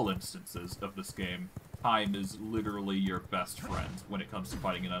 In all instances of this game, time is literally your best friend when it comes to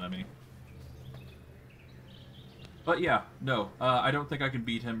fighting an enemy. But yeah, no, I don't think I can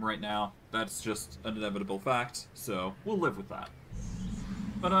beat him right now. That's just an inevitable fact, so we'll live with that.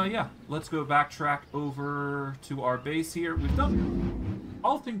 But yeah, let's go backtrack over to our base here. We've done,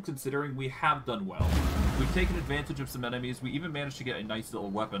 all things considering, we have done well. We've taken advantage of some enemies. We even managed to get a nice little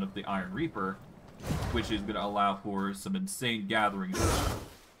weapon of the Iron Reaper, which is going to allow for some insane gathering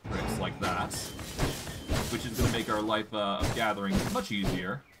tricks like that, which is going to make our life of gathering much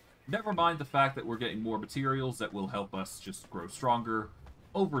easier. Never mind the fact that we're getting more materials that will help us just grow stronger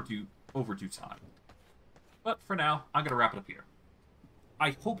over due time. But for now, I'm going to wrap it up here.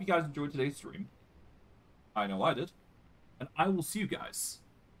 I hope you guys enjoyed today's stream. I know I did. And I will see you guys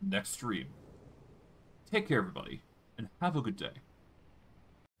next stream. Take care, everybody, and have a good day.